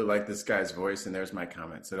front. I really like this guy's voice, and there's my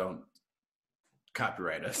comment, so don't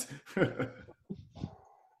copyright us. He took down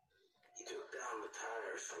the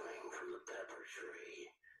tire swing from the pepper tree.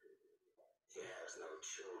 He has no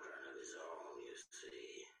children of his own, you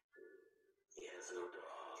see. He has no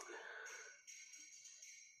dog.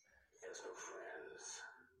 He has no friends.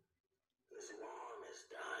 His mom is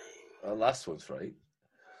dying. The last one's right.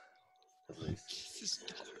 At least.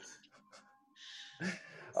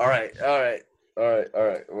 All right.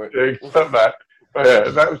 Step back. Yeah,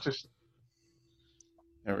 that was just.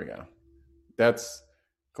 There we go. That's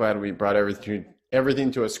glad we brought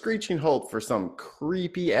everything to a screeching halt for some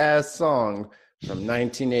creepy ass song from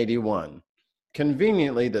 1981.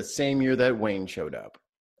 Conveniently, the same year that Wayne showed up.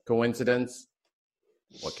 Coincidence?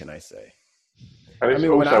 What can I say? I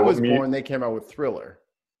mean, when I was born, they came out with Thriller.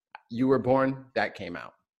 You were born, that came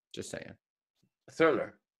out. Just saying.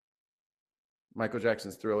 Thriller. Michael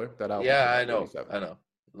Jackson's Thriller. That album. Yeah, I know.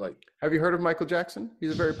 Like, have you heard of Michael Jackson?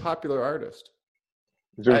 He's a very popular artist.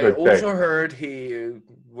 I also heard he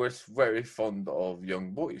was very fond of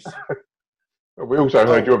young boys. We also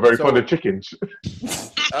heard you were very fond of chickens.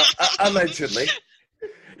 Allegedly.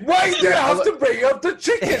 Why do you have to bring up the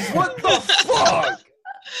chickens? What the fuck?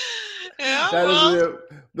 Yeah, that is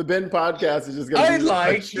the Ben podcast is just going to be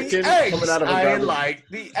a chicken coming out of a garbage. I like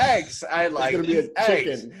the eggs. It's going to be a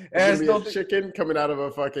chicken. It's going to be a chicken coming out of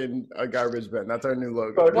a garbage bin. That's our new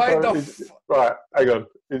logo. Right, hang on.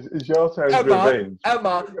 Is Jartan's revenge?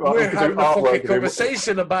 Emma, we're having a fucking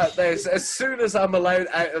conversation about this. As soon as I'm allowed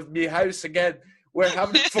out of my house again, we're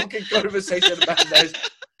having a fucking conversation about this.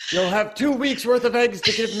 You'll have 2 weeks worth of eggs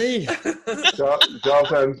to give me.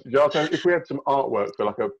 Jartan, if we had some artwork for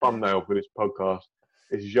like a thumbnail for this podcast,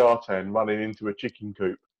 it's Jartan running into a chicken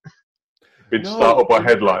coop. Been startled by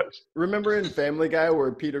headlights. Remember in Family Guy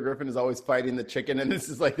where Peter Griffin is always fighting the chicken, and this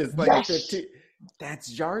is like this 15.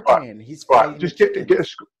 That's Zartan. He's Right, fighting just the get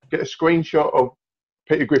chickens. a screenshot of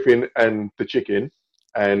Peter Griffin and the chicken,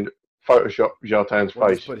 and Photoshop Zartan's We'll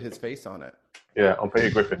face. just put his face on it. Yeah, on Peter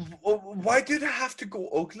Griffin. Why do they have to go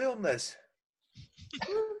ugly on this?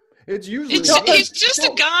 It's usually He's just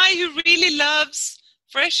a guy who really loves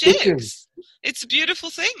fresh Chicken. eggs. It's a beautiful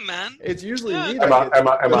thing, man. It's usually Yeah. me. Emma, That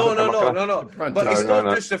gets- No. The front But door. it's No, not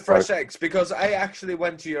no, just the fresh eggs, because I actually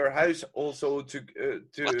went to your house also to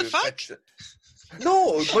What the fuck? fetch.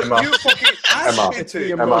 No, but Emma. you fucking asked Emma. me It's the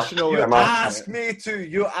to. emotional Emma. attachment.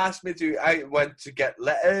 You asked me to. I went to get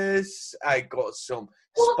lettuce. I got some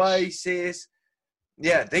spices.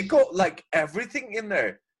 Yeah, they got like everything in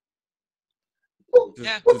there. Just-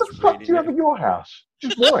 Yeah. What the just fuck do reading you have it. in your house?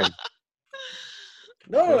 Just wine.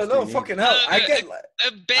 No, That's no, unique. fucking hell! I No, get.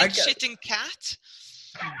 A bed shitting cat.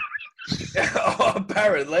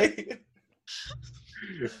 Apparently.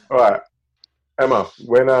 All right, Emma.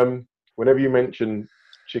 Whenever you mention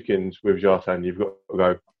chickens with Zartan, you've got to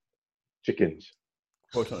go chickens.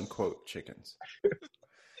 Quote unquote chickens.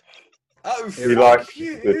 Oh, You fuck like the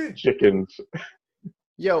you. chickens?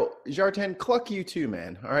 Yo, Zartan, cluck you too,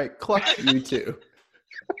 man. All right, cluck you too.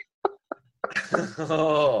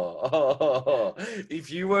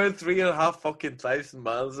 If you were 3,500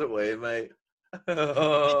 miles away, mate.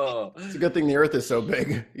 It's a good thing the Earth is so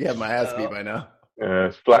big. You have my ass beat by now. Yeah,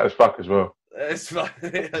 it's flat as fuck as well. It's fine.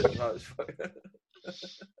 It's fine.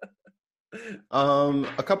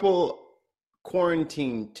 A couple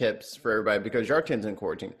quarantine tips for everybody because Zartan's in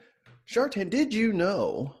quarantine. Zartan, did you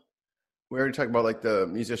know? We already talked about like the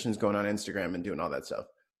musicians going on Instagram and doing all that stuff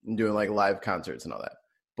and doing like live concerts and all that.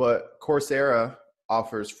 But Coursera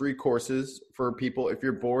offers free courses for people if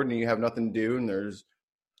you're bored and you have nothing to do and there's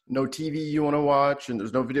no TV you want to watch and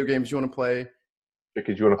there's no video games you want to play.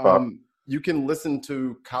 Chickens, you want to fuck? You can listen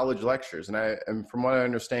to college lectures, and from what I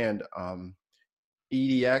understand,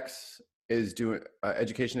 EDX is doing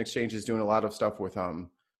Education Exchange is doing a lot of stuff with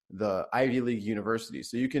the Ivy League universities,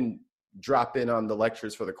 so you can drop in on the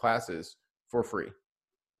lectures for the classes for free.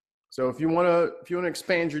 So if you want to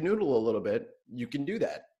expand your noodle a little bit, you can do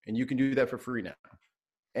that, and you can do that for free now.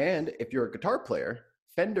 And if you're a guitar player,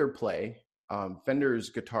 Fender Play, Fender's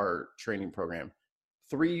guitar training program,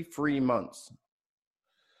 3 free months.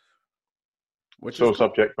 Which Sore is cool.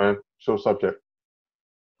 subject, man. Sore subject.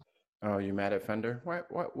 Oh, you mad at Fender? What?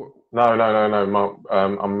 No.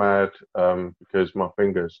 I'm mad because my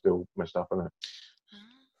finger's still messed up, isn't it?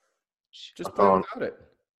 Just I play can't. without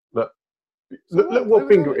it. Look what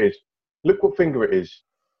finger it is. Look what finger it is.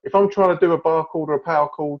 If I'm trying to do a bar chord or a power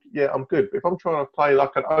chord, yeah, I'm good. But if I'm trying to play like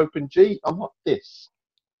an open G, I'm like this.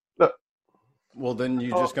 Look. Well, then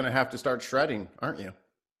you're just going to have to start shredding, aren't you?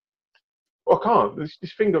 I can't. This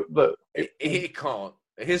finger, look. He can't.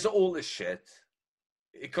 He's old as shit.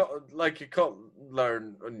 He can't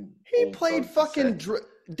learn. He played fucking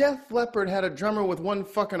Def Leppard had a drummer with one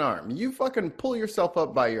fucking arm. You fucking pull yourself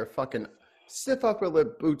up by your fucking stiff upper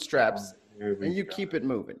lip bootstraps and you keep it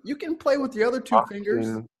moving. You can play with the other two fingers.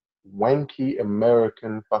 Wanky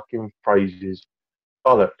American fucking phrases.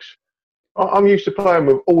 Bollocks. I'm used to playing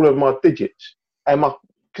with all of my digits. And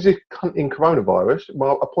because it's in coronavirus,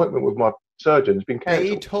 my appointment with my surgeon's been cancelled.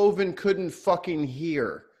 Beethoven couldn't fucking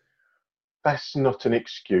hear. That's not an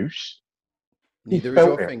excuse. Neither is felt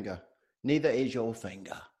your it. finger. Neither is your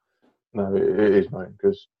finger. No, it is, mate,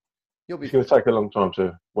 because You'll be it's going to take a long time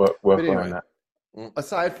to work anyway, around that.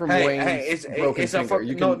 aside from Wayne's broken it's a finger.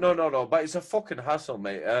 You can, no, but it's a fucking hassle,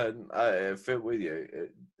 mate. I feel with you.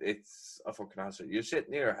 It's a fucking hassle. You're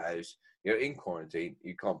sitting in your house. You're in quarantine.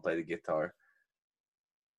 You can't play the guitar.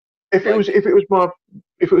 If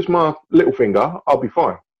it was my little finger, I'll be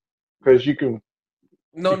fine because you can.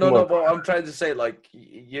 No. You can work. But I'm trying to say, like,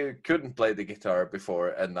 you couldn't play the guitar before,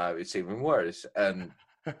 and now it's even worse. And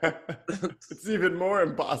it's even more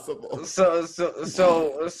impossible. so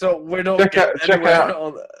we're not Check getting out- anywhere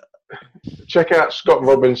on Check out Scott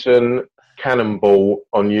Robinson Cannonball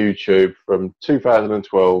on YouTube from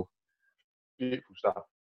 2012. Beautiful stuff.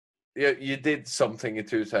 Yeah, you did something in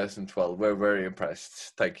 2012. We're very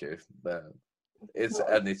impressed. Thank you. It's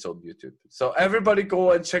on YouTube. So everybody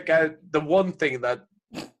go and check out the one thing that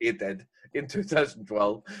he did in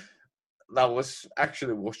 2012 that was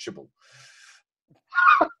actually watchable.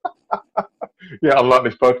 Yeah, unlike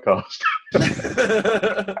this podcast.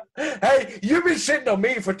 Hey, you've been shitting on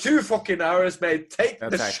me for 2 fucking hours, mate. Take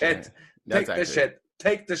the shit.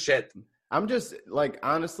 Take the shit. I'm just like,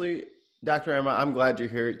 honestly, Dr. Emma, I'm glad you're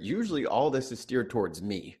here. Usually all this is steered towards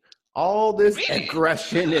me. All this Really?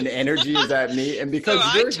 aggression and energy is at me. And because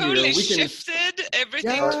So you're I totally here, we can... shifted everything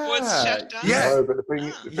everything Yeah. was shut down. Yeah. No, but the thing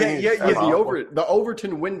is, Yeah, Emma, The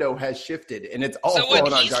Overton window has shifted, and it's all So what?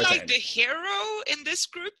 falling on He's like Jartan. the hero in this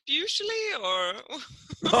group usually, or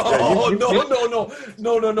Oh, you-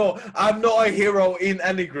 no. I'm not a hero in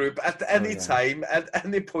any group at any yeah. time, at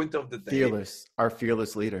any point of the day. Our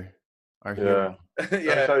fearless leader, our yeah. hero.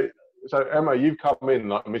 Yeah. So Emma, you've come in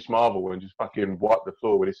like Miss Marvel and just fucking wiped the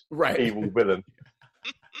floor with this Right. evil villain.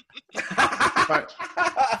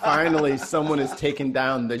 Finally, someone has taken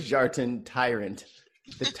down the Jartan tyrant,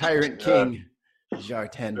 the tyrant king,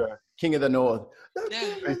 Jartan, Yeah. king of the north. The Yeah.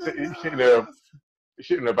 king of the He's sitting north. there, he's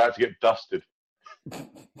sitting there about to get dusted.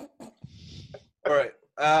 All right.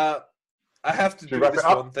 I have to Should we do wrap this it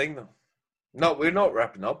up? one thing though. No, we're not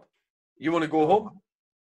wrapping up. You want to go home?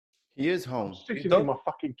 He is home. Sitting done? in my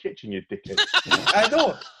fucking kitchen, you dickhead. I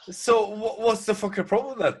know. So what's the fucking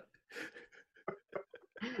problem then?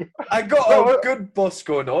 I got No, a good boss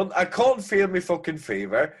going on. I can't feel my fucking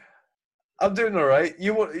favour. I'm doing all right.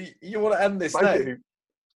 You want to end this now? Basically,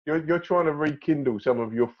 you're trying to rekindle some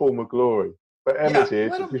of your former glory. But Emma's here.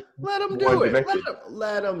 Let to him, just let him wind do your it. neck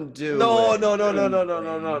Let in. him do No, it. no.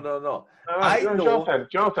 I know.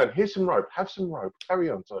 Jonathan, here's some rope. Have some rope. Carry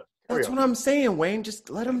on, sir. That's what I'm saying, Wayne. Just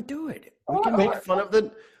let him do it. We can make fun of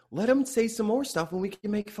the. Let him say some more stuff, and we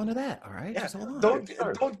can make fun of that. All right, Yeah, just hold on.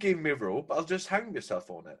 don't give me rope. I'll just hang myself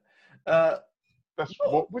on it. That's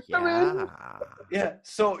what we're doing. Yeah. Yeah.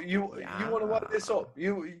 So you want to wind this up?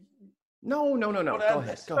 No. Wanna Go end ahead.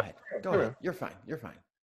 this? Go ahead. Go ahead. You're fine.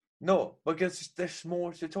 No, because there's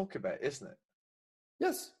more to talk about, isn't it?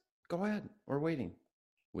 Yes. Go ahead. We're waiting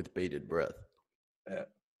with bated breath. Yeah.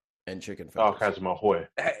 And chicken feathers. Sarcasm ahoy.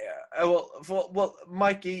 Well,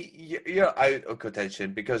 Mikey, you're out of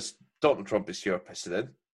contention because Donald Trump is your president.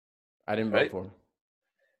 I didn't Right. vote for him.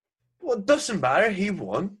 Well, it doesn't matter. He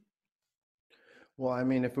won. Well, I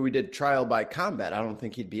mean, if we did trial by combat, I don't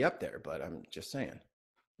think he'd be up there. But I'm just saying.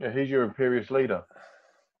 Yeah, he's your imperious leader.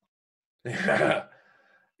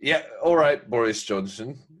 Yeah. All right, Boris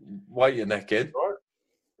Johnson. Why you naked? Right?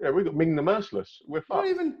 Yeah, we got Ming the Merciless. We're Don't fucked.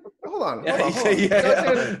 even. Hold on. Yeah,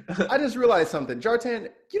 Jartan, I just realized something. Jartan,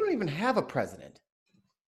 you don't even have a president.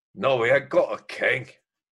 No, we had got a king. Get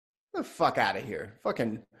the fuck out of here.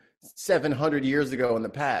 Fucking 700 years ago in the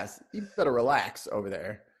past. You better relax over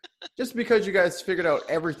there. Just because you guys figured out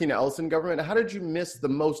everything else in government, how did you miss the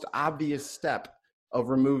most obvious step of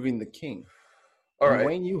removing the king? All And right.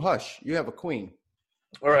 Wayne, you hush. You have a queen.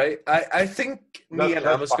 All right. I think me and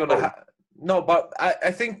Emma's going to have... No, but I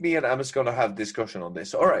think me and Emma's going to have discussion on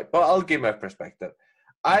this. All right, but I'll give my perspective.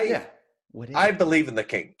 What is I it? believe in the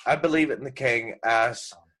king. I believe in the king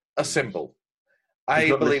as a symbol. I He's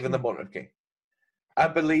not believe in the listening. monarchy. I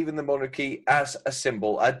believe in the monarchy as a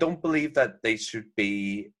symbol. I don't believe that they should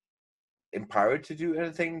be empowered to do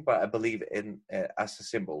anything, but I believe in as a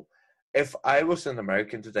symbol. If I was an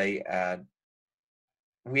American today and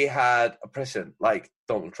we had a president like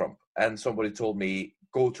Donald Trump and somebody told me,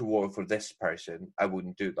 go to war for this person, I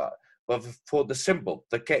wouldn't do that. But for the symbol,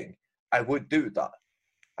 the king, I would do that.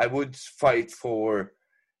 I would fight for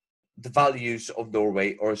the values of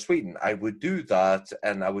Norway or Sweden. I would do that,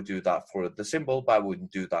 and I would do that for the symbol, but I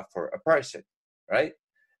wouldn't do that for a person, right?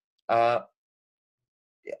 I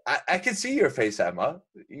can see your face, Emma.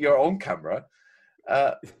 You're on camera.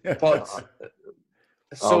 But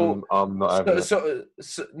so I'm not having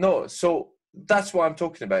it. so that's what I'm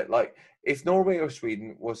talking about. Like, if Norway or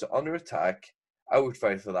Sweden was under attack, I would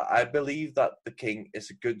fight for that. I believe that the king is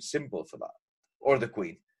a good symbol for that, or the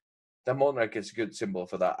queen. The monarch is a good symbol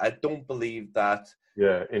for that. I don't believe that.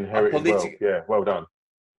 Yeah, inherited wealth. Yeah, well done.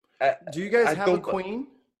 Do you guys I have a don't- queen?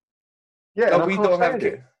 Yeah, No, and I we can't don't have stand a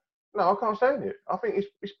it. king. No, I can't stand it. I think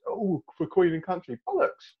it's all for Queen and country. Bollocks.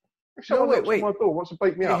 If No, someone wait, knocks wait. on my door, wants to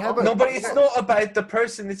beat me They up, have I'm a- No, gonna but fucking it's get not about the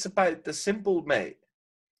person. It's about the symbol, mate.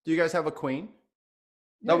 Do you guys have a queen?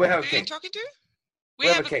 No, we Yeah. have a Who are you king. talking to? We We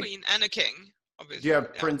have have a a king. queen and a king, obviously. Do you have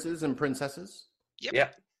Yeah. princes and princesses? Yep. Yeah.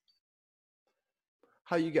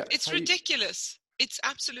 How you got? It's how you- ridiculous. It's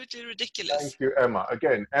absolutely ridiculous. Thank you, Emma.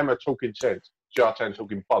 Again, Emma talking sense. Jartan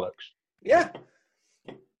talking bollocks. Yeah.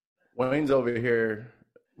 Wayne's over here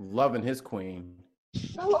loving his queen.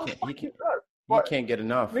 No, He can't, no. he can't get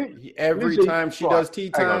enough. Liz- Every Lizzie, time she right, does tea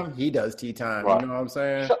hang on. time, he does tea time. Right. You know what I'm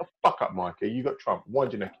saying? Shut the fuck up, Mikey. You got Trump.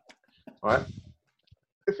 Wind your neck. Right?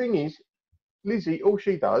 The thing is, Lizzie, all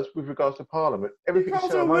she does with regards to Parliament, everything's Also,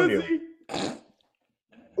 ceremonial. Lizzie.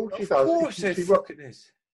 All she Of does course is it she fucking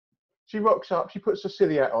is. rocks up, she puts a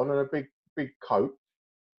silly hat on and a big coat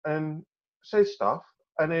and says stuff,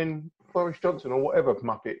 and then Boris Johnson or whatever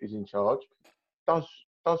muppet is in charge does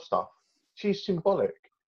stuff. She's symbolic.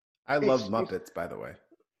 I love It's- Muppets, by the way.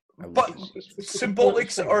 But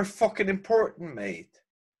symbolics are fucking important, mate.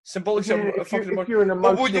 Symbolics Yeah, are if fucking you- important. if you're an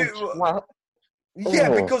But would emotional twat, Yeah,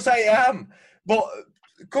 Oh. because I am. But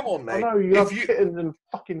come on, I mate. know you If love you kittens and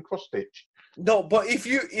fucking cross stitch. no, but if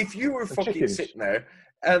you were And fucking chickens. sitting there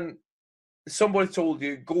and somebody told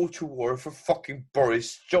you go to war for fucking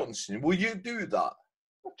Boris Johnson, will you do that?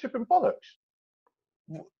 Chipping bollocks.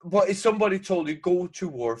 But if somebody told you go to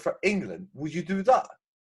war for England, would you do that?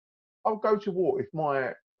 I'll go to war if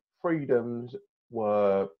my freedoms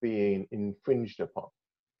were being infringed upon.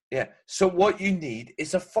 Yeah. So what you need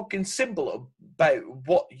is a fucking symbol about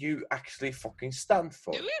what you actually fucking stand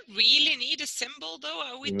for. Do we really need a symbol, though?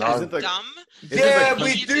 Are we No. that Isn't the- dumb? Yeah, the we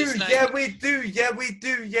country- do. It's like- Yeah, we do. Yeah, we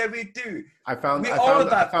do. Yeah, we do. I found. We I are found.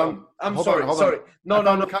 that I found. dumb. I'm hold sorry. on, hold sorry. On. No, I no,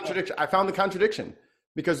 found no. the contradiction. I found the contradiction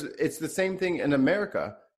because it's the same thing in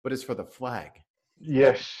America, but it's for the flag.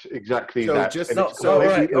 Yes, exactly So that. just- And it's so-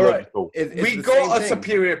 completely all right. illogical. It's We the got same a thing.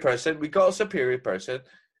 superior person. We got a superior person,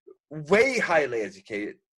 way highly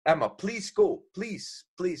educated. Emma, please go. Please,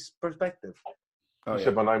 perspective. Oh, You yeah.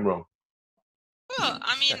 said my name wrong. Well,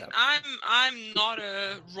 I mean, Shut up. I'm not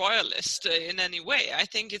a royalist in any way. I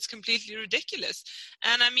think it's completely ridiculous.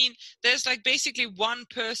 And I mean, there's like basically one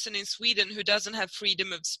person in Sweden who doesn't have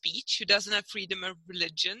freedom of speech, who doesn't have freedom of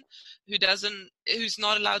religion, who's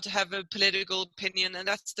not allowed to have a political opinion, and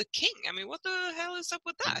that's the king. I mean, what the hell is up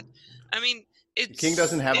with that? I mean, The king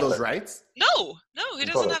doesn't have those it's- rights. No, he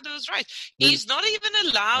doesn't Bollocks. have those rights. He's not even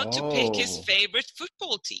allowed to pick his Oh. favorite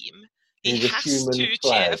football team. He He's a has human to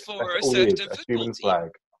flag. cheer for a That's all he is, certain a football human team.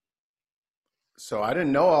 flag. So I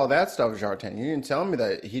didn't know all that stuff, Jartan. You didn't tell me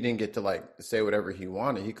that he didn't get to like say whatever he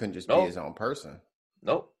wanted. He couldn't just No. be his own person.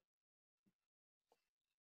 No.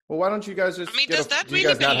 Well, why don't you guys just? I mean, get does a, that do you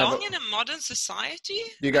really guys not have belong a- in a modern society?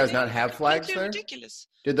 Do you guys I not think have it's flags completely there? ridiculous.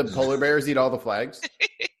 Did the polar bears eat all the flags?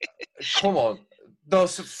 Come on.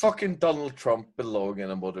 Does fucking Donald Trump belong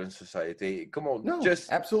in a modern society? Come on. No,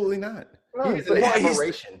 Just absolutely not. No, he is but an what he's-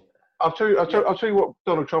 aberration. I'll tell you what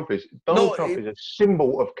Donald Trump is. Donald Trump is a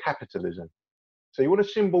symbol of capitalism. So you want a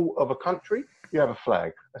symbol of a country, you have a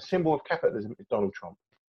flag. A symbol of capitalism is Donald Trump.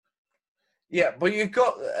 yeah, but you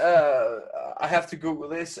got. I have to Google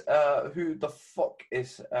this. Who the fuck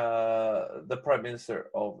is the prime minister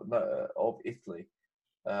of Italy?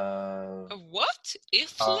 A what?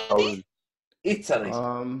 Italy? Oh, Italy.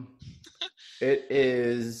 It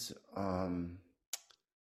is.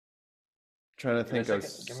 Trying to Give me a think of.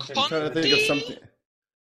 second, give me a I'm trying to think of something.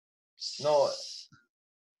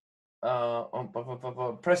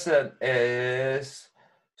 No. President is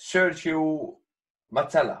Sergio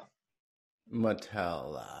Mattarella.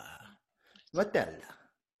 Matella.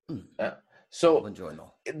 So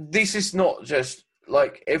Buongiorno. this is not just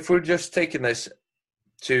like if we're just taking this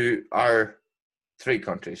to our three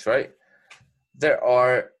countries, right? There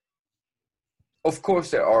are, of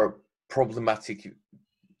course, problematic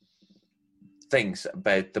things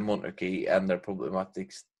about the monarchy, and there are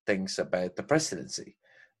problematic things about the presidency,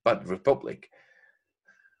 but republic.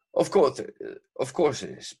 Of course it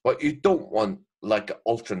is. But you don't want like an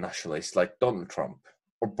ultra nationalist like Donald Trump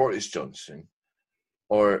or Boris Johnson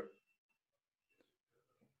or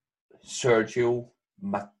Sergio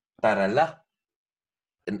Mattarella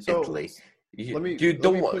in So, Italy. You let me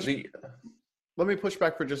don't want push- Let me push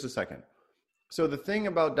back for just a second. So the thing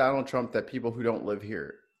about Donald Trump that people who don't live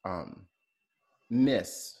here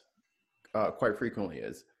miss quite frequently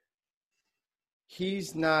is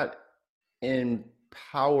he's not in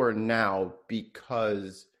power now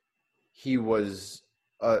because he was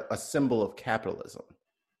a symbol of capitalism.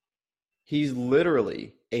 He's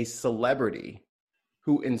literally a celebrity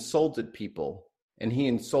who insulted people, and he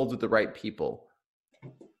insulted the right people.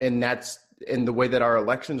 And that's, and the way that our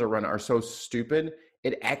elections are run are so stupid,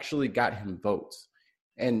 it actually got him votes.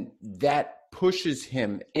 And that pushes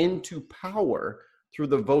him into power through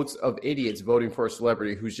the votes of idiots voting for a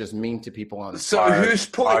celebrity who's just mean to people on the So I- whose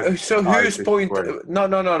point? I So whose point? disagree.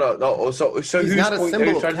 No. So He's whose not a point are symbol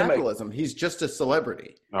you of trying to make? capitalism. He's just a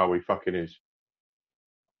celebrity. No, he fucking is.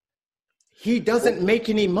 He doesn't make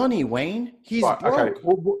any money, Wayne. He's Right, broke. okay.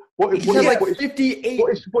 What He has like is 58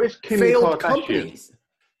 what is Kim failed Kardashian? companies.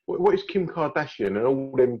 What is Kim Kardashian and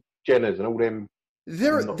all them Jenners and all them?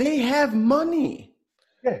 They have money.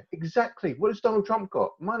 Yeah, exactly. What has Donald Trump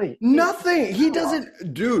got? Money. Nothing. He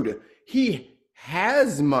doesn't, dude. He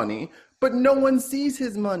has money, but no one sees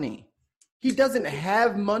his money. He doesn't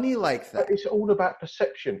have money like that. But it's all about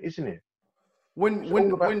perception, isn't it? When It's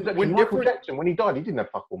all about perception. Michael different Jackson, when he died, he didn't have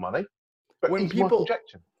fuck all money. But When he's people- Michael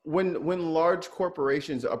Jackson. when large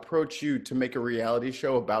corporations approach you to make a reality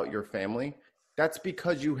show about your family, that's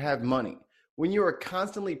because you have money. when you are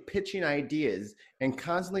constantly pitching ideas and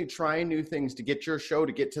constantly trying new things to get your show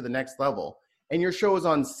to get to the next level, and your show is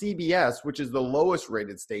on CBS, which is the lowest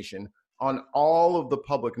rated station on all of the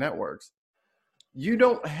public networks, you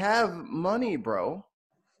don't have money, bro.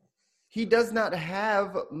 He does not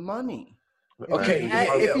have money. Okay,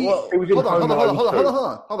 Hold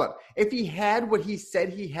on. If he had what he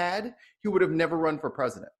said he had, he would have never run for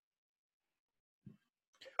president.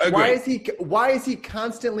 Agreed. Why is he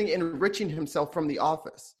constantly enriching himself from the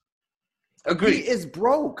office? Agreed. He is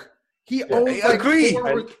broke. He owns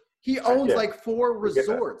like four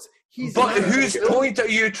resorts. But whose point are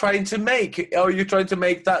you trying to make? Are you trying to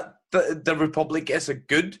make that the Republic is a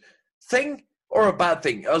good thing or a bad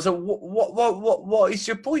thing? Also, what is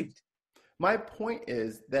your point? My point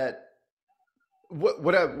is that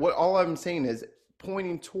what all I'm saying is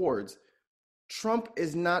pointing towards Trump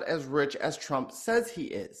is not as rich as Trump says he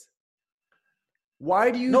is. Why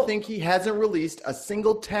do you think he hasn't released a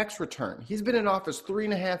single tax return? He's been in office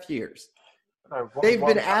 3.5 years. They've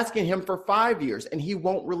been asking him for 5 years, and he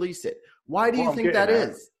won't release it. Why do you think that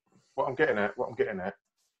is? What I'm getting at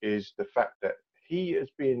is the fact that he has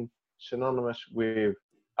been synonymous with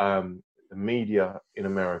the media in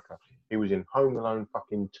America. He was in Home Alone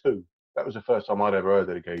fucking 2. That was the first time I'd ever heard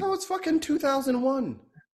of the game. That was fucking 2001.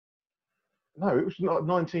 No, it was not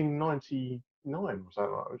 1999 or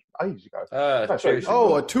something like that. It was ages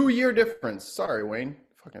ago. A 2-year difference. Sorry, Wayne.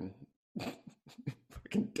 Fucking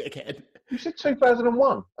dickhead. You said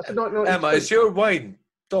 2001. I said 1992. Emma, is your wine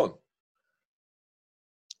done?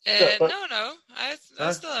 No. I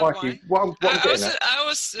still have Mikey, wine. I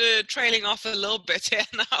was trailing off a little bit here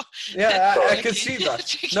now. Yeah, I can see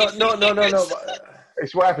that. No.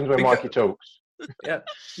 It's what happens when Mikey talks. Yeah.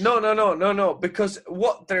 No. Because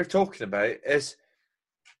what they're talking about is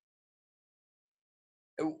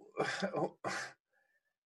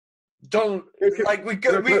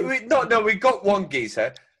we got one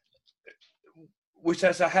geezer which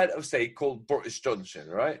has a head of state called Boris Johnson,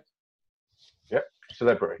 right? Yep,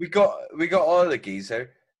 celebrity. We got other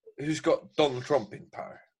geezer who's got Donald Trump in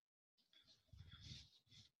power.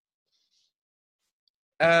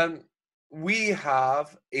 And we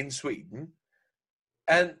have in Sweden,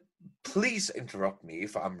 and please interrupt me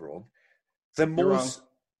if I'm wrong, You're wrong.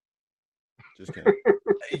 Just kidding.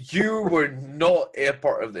 You were not a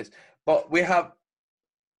part of this, but we have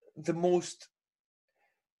the most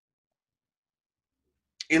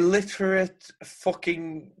illiterate,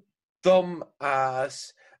 fucking dumb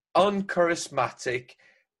ass, uncharismatic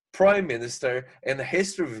prime minister in the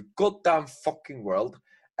history of the goddamn fucking world,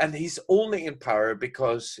 and he's only in power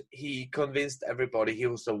because he convinced everybody he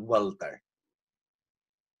was a welder.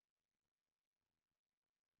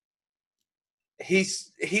 He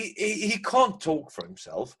can't talk for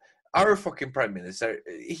himself. Our fucking prime minister,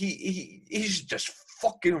 he should just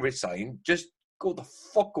fucking resign. Just go the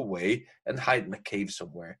fuck away and hide in a cave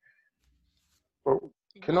somewhere. Well,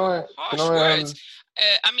 can I? Words.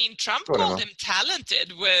 I mean, Trump called him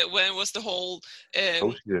talented when it was the whole. Of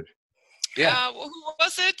course he did. Yeah. Who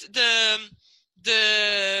was it?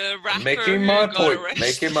 The rapper. Making my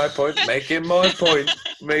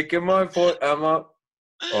point, Emma.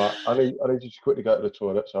 All right, I need you to quickly go to the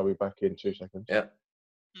toilet, so I'll be back in 2 seconds. Yeah.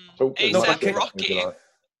 ASAP Rocky.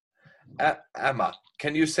 Emma,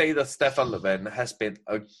 can you say that Stefan Löfven has been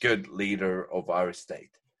a good leader of our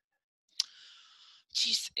state?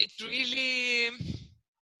 Jeez, it really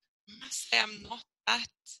must say I'm not that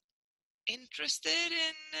interested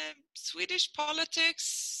in Swedish politics,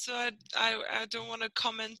 so I don't want to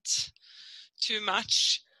comment too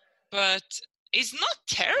much, but it's not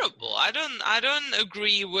terrible. I don't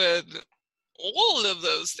agree with all of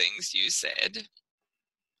those things you said.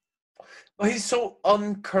 Well, he's so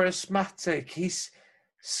uncharismatic. He's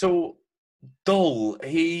so dull.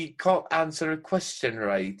 He can't answer a question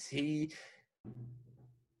right. He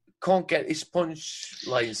can't get his punch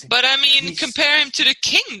lines. But I mean, compare him to the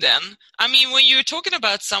king then. I mean, when you're talking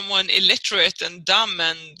about someone illiterate and dumb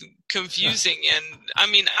and confusing, and I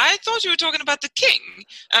mean, I thought you were talking about the king.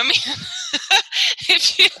 I mean,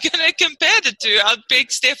 if you're going to compare the two, I'd pick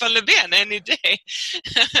Stefan Löfven any day.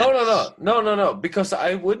 No, because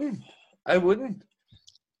I wouldn't.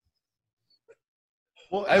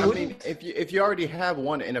 Well, I mean, if you already have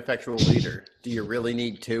one ineffectual leader, do you really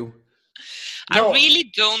need two? No. I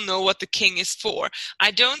really don't know what the king is for.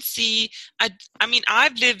 I don't see. I mean,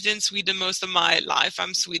 I've lived in Sweden most of my life.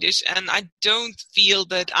 I'm Swedish, and I don't feel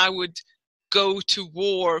that I would go to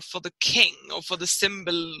war for the king or for the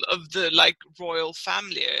symbol of the royal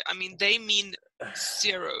family. I mean, they mean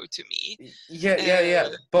zero to me. Yeah.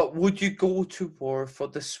 But would you go to war for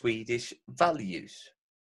the Swedish values?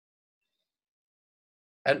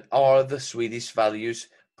 And are the Swedish values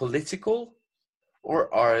political,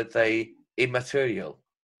 or are they immaterial?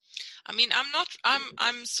 I mean,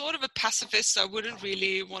 I'm sort of a pacifist. I wouldn't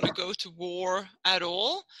really want to go to war at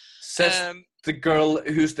all. Says the girl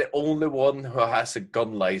who's the only one who has a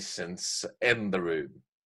gun license in the room.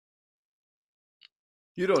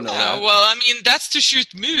 You don't know that. Well, I mean, that's to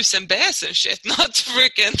shoot moose and bears and shit, not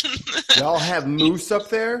freaking. Y'all have moose up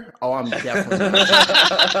there? Oh, I'm definitely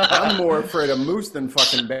not. I'm more afraid of moose than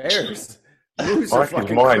fucking bears. Moose are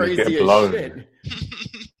fucking crazy as shit.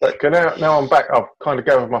 But now I'm back. I've kind of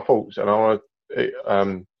gathered my thoughts, and I want to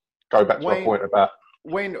go back to my point about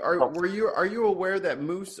Wayne. Are you aware that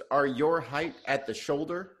moose are your height at the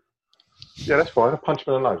shoulder? Yeah, that's fine. I'll punch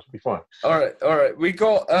him in the nose. It'll be fine. All right. We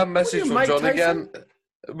got a message from John again.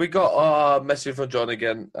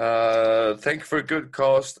 Thank you for a good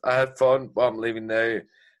cast. I had fun, but I'm leaving now.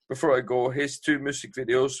 Before I go, here's 2 music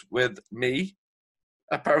videos with me,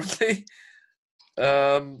 apparently.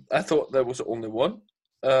 I thought there was only one.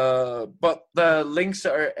 But the links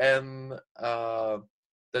are in the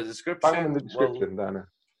description. I'm in the description, Dana.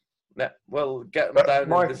 Well, get them down in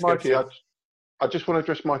the description. Mikey, I just want to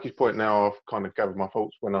address Mikey's point now. I've kind of gathered my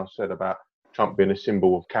thoughts when I said about Trump being a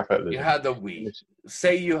symbol of capitalism. You had a we.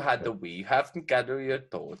 Say you had a we. You haven't gathered your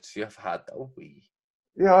thoughts. You've had a we.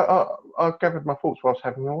 Yeah, I gathered my thoughts whilst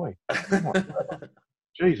having a wee.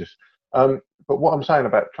 Jesus. But what I'm saying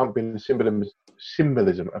about Trump being the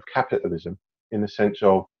symbolism of capitalism, in the sense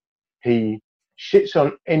of he shits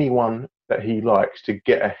on anyone that he likes to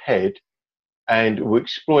get ahead, and will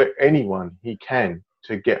exploit anyone he can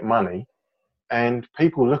to get money, and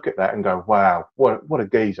people look at that and go, "Wow, what a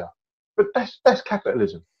geezer!" But that's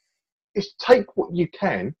capitalism. It's take what you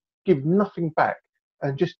can, give nothing back,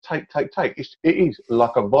 and just take. It is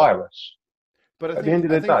like a virus. But at the end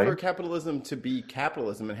of the day, for capitalism to be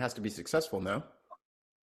capitalism, it has to be successful, no?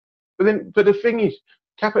 But the thing is,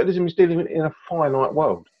 capitalism is dealing in a finite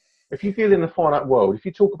world. If you deal in a finite world, if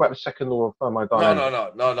you talk about the second law of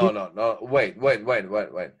thermodynamics... No. Wait.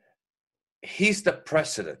 He's the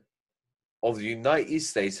president of the United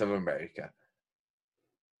States of America.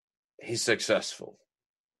 He's successful.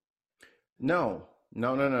 No.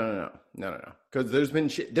 Because there's been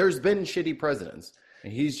shitty presidents,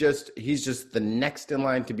 and he's just the next in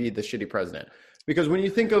line to be the shitty president. Because when you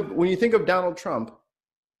think of Donald Trump,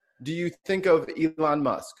 do you think of Elon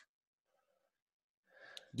Musk?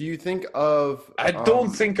 Do you think of... I don't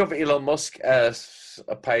think of Elon Musk as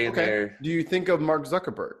a pioneer. Okay. Do you think of Mark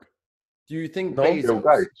Zuckerberg? Do you think Bezos? Bill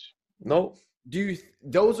Gates? No.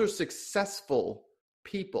 Those are successful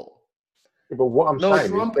people. Yeah, but what I'm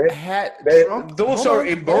saying is... Those are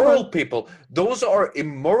immoral people. Those are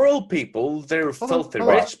immoral people. They're filthy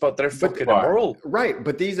rich, but they're fucking immoral. Right,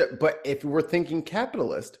 but if we're thinking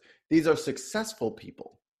capitalist, these are successful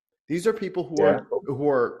people. These are people who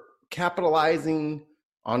are capitalizing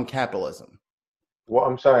on capitalism. What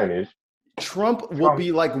I'm saying is, Trump will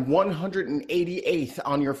be like 188th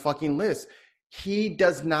on your fucking list. He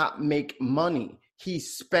does not make money. He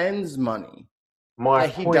spends money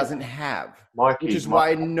that he doesn't have, which is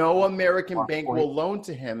why no American bank will loan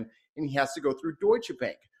to him, and he has to go through Deutsche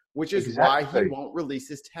Bank, which is why he won't release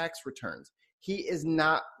his tax returns. He is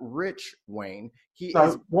not rich, Wayne. He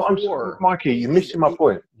is poor. Mikey, you're missing my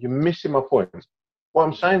point. You're missing my point. What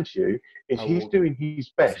I'm saying to you is he's doing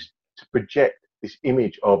his best to project this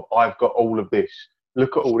image of, I've got all of this.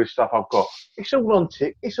 Look at all this stuff I've got. It's all on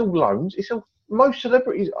tick. It's all loans. Most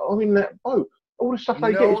celebrities are in that boat. All the stuff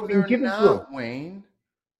they get has been given to them. Wayne.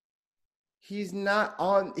 He's not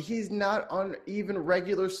on even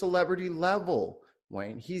regular celebrity level,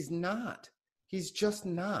 Wayne. He's not. He's just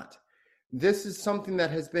not. This is something that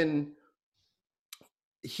has been,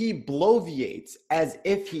 he bloviates as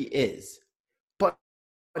if he is, but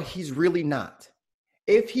he's really not.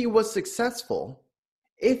 If he was successful,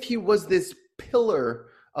 if he was this pillar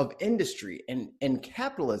of industry and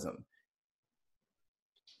capitalism,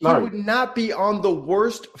 he would not be on the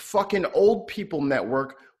worst fucking old people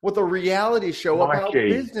network with a reality show about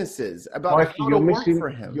businesses, about how to work for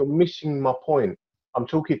him. You're missing my point. I'm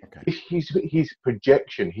talking his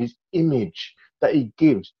projection, his image that he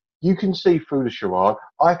gives. You can see through the charade.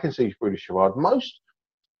 I can see through the charade. Most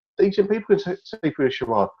decent people can see through the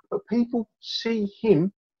charade. But people see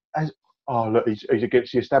him as, oh, look, he's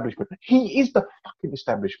against the establishment. He is the fucking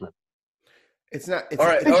establishment. It's not. All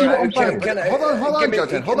right. Hold on,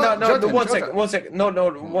 Justin. Hold on.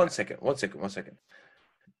 One second.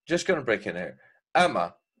 Just going to break in here.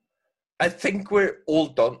 Emma, I think we're all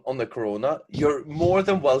done on the corona. You're more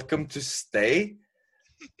than welcome to stay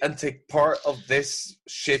and take part of this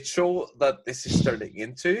shit show that this is turning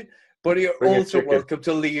into. But you're Bring a also chicken. welcome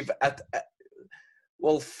to leave at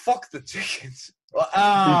well, fuck the chickens.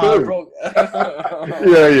 You do. Wrong.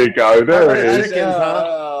 There you go. There it is. Chickens,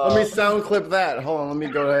 huh? Let me sound clip that. Hold on, let me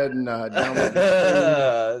go ahead and download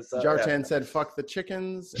the stream. Jartan said, "Fuck the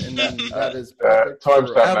chickens," and then that is perfect.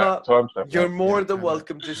 Timestamp Emma, that. Timestamp You're that. more than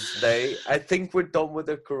welcome to stay. I think we're done with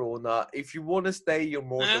the corona. If you want to stay, you're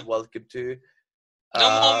more than welcome to.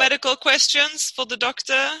 No more medical questions for the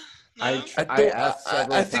doctor. No? I asked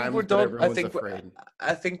several I think times, we're but done. everyone's afraid.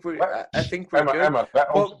 I think we're Emma, good. Emma, that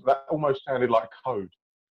But- almost sounded like code.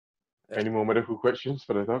 Any more medical questions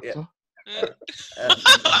for the doctor?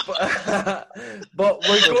 But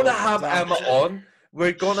we're going to have Emma on.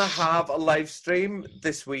 We're going to have a live stream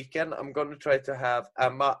this weekend. I'm going to try to have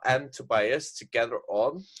Emma and Tobias together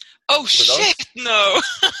on. Oh shit! No.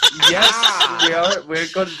 Yes, we are. We're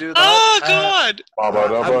going to do that. Oh god.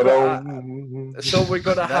 So we're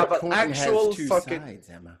going to have an coin actual has two fucking. sides,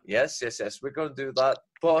 Emma. Yes. We're going to do that.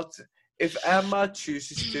 But if Emma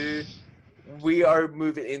chooses to, we are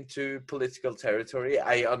moving into political territory.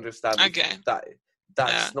 I understand Okay.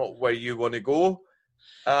 that's not where you want to go.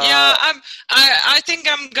 Yeah, I think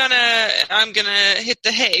I'm gonna hit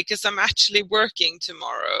the hay because I'm actually working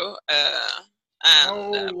tomorrow.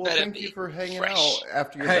 And better thank be you for hanging fresh. out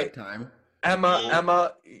after your Hey. bedtime.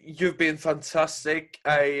 Emma, you've been fantastic.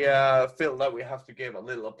 I feel that we have to give a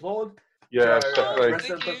little applause. Yeah, to our, definitely.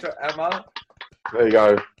 President Thank you. Dr. Emma. There you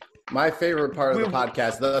go. My favorite part of the We-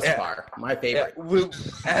 podcast thus yeah. far. My Yeah, favorite.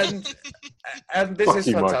 and this Fuck is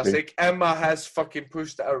you, Mikey. fantastic. Emma has fucking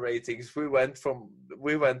pushed our ratings. We went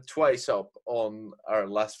twice up on our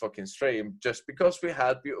last fucking stream just because we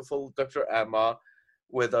had beautiful Dr. Emma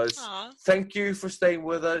with us. Aw. Thank you for staying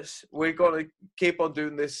with us. We're gonna keep on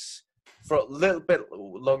doing this for a little bit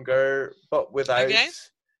longer, but without. Okay.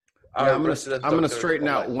 our I'm resident gonna doctor straighten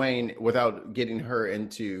out online. Wayne without getting her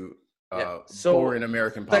into Yeah. So, boring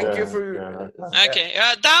American Thank politics. you for. Yeah. Okay,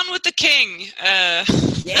 down with the king.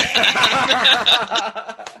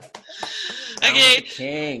 Okay,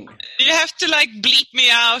 King. you have to like bleep me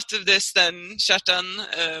out of this then, Shatan.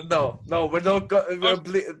 No, we're not. No,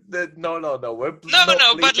 we're No,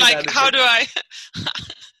 not but bleeping like, how anything. do I?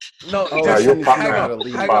 No, Oh, just you're you're fucked hang now. up,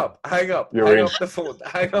 Leave. hang up, hang up, You're hang in. up the phone,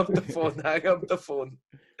 hang up the phone, hang up the phone.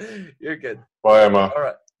 You're good. Bye, Emma. All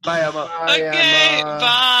right, bye, Emma. Bye, Okay, Emma.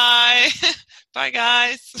 bye. Bye,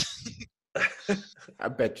 guys. I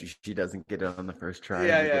bet you she doesn't get it on the first try.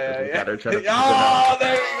 Yeah. Got her trying to Oh,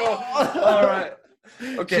 there you go. All right.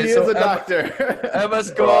 Okay, she so is a Emma, doctor. Emma's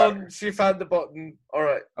gone. She found the button. All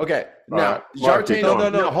right. Okay, All now right, Marky, Jartan. go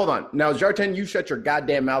on. No. Hold on. Now Jartan, you shut your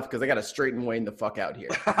goddamn mouth because I got to straighten Wayne the fuck out here.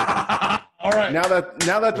 All right. Now that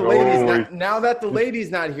the lady's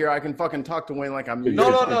not here, I can fucking talk to Wayne like I'm. No.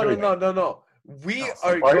 We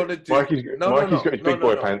are gonna do. Mikey's got his big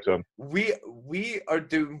boy pants on. We are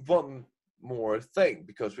doing one more thing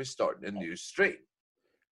because we're starting a new stream.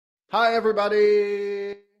 Hi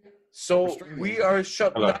everybody. So We're streaming. we are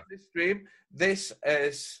shutting Hello. down the stream. This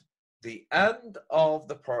is the end of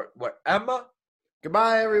the part where Emma.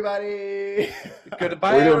 Goodbye everybody.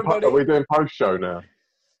 Goodbye, everybody. Are we doing post show now?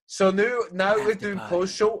 So now we're doing Goodbye.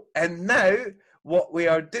 post show, and now what we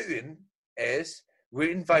are doing is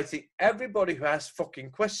we're inviting everybody who has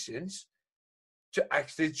fucking questions to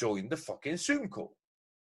actually join the fucking Zoom call.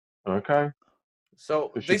 Okay.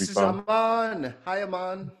 So This should this be is fun. Aman. Hi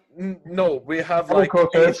Aman. no, we have Hello, like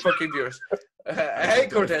Cortez. 8 fucking viewers. Hey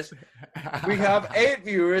Cortez, we have 8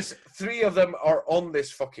 viewers. 3 of them are on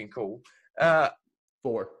this fucking call.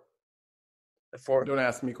 4. For Don't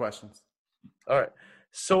ask me questions. all right.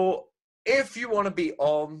 So if you want to be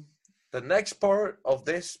on the next part of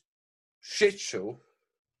this shit show,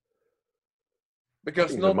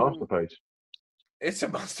 because It's a masterpiece. it's a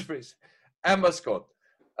masterpiece. Emma's gone.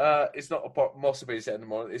 It's not a masterpiece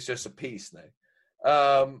anymore. It's just a piece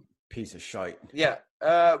now. Piece of shite. Yeah.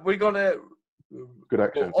 We're gonna Good go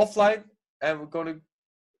accent. offline, and we're gonna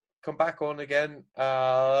come back on again.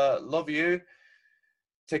 Love you.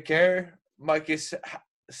 Take care. Mike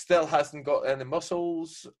still hasn't got any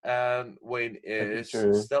muscles, and Wayne is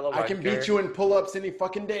too. still a wanker. I can beat you in pull-ups any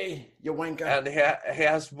fucking day, you wanker. And he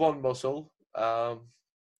has 1 muscle. And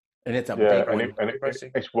it's a Yeah, big and, one.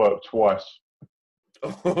 it's worked twice.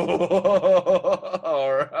 All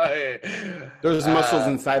right. There's muscles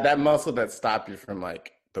inside that muscle that stop you from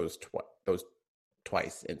like those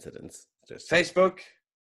twice incidents. Just Facebook,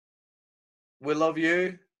 we love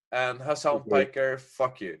you, and Hassan Okay. Piker,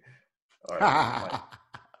 fuck you. All right. Bye.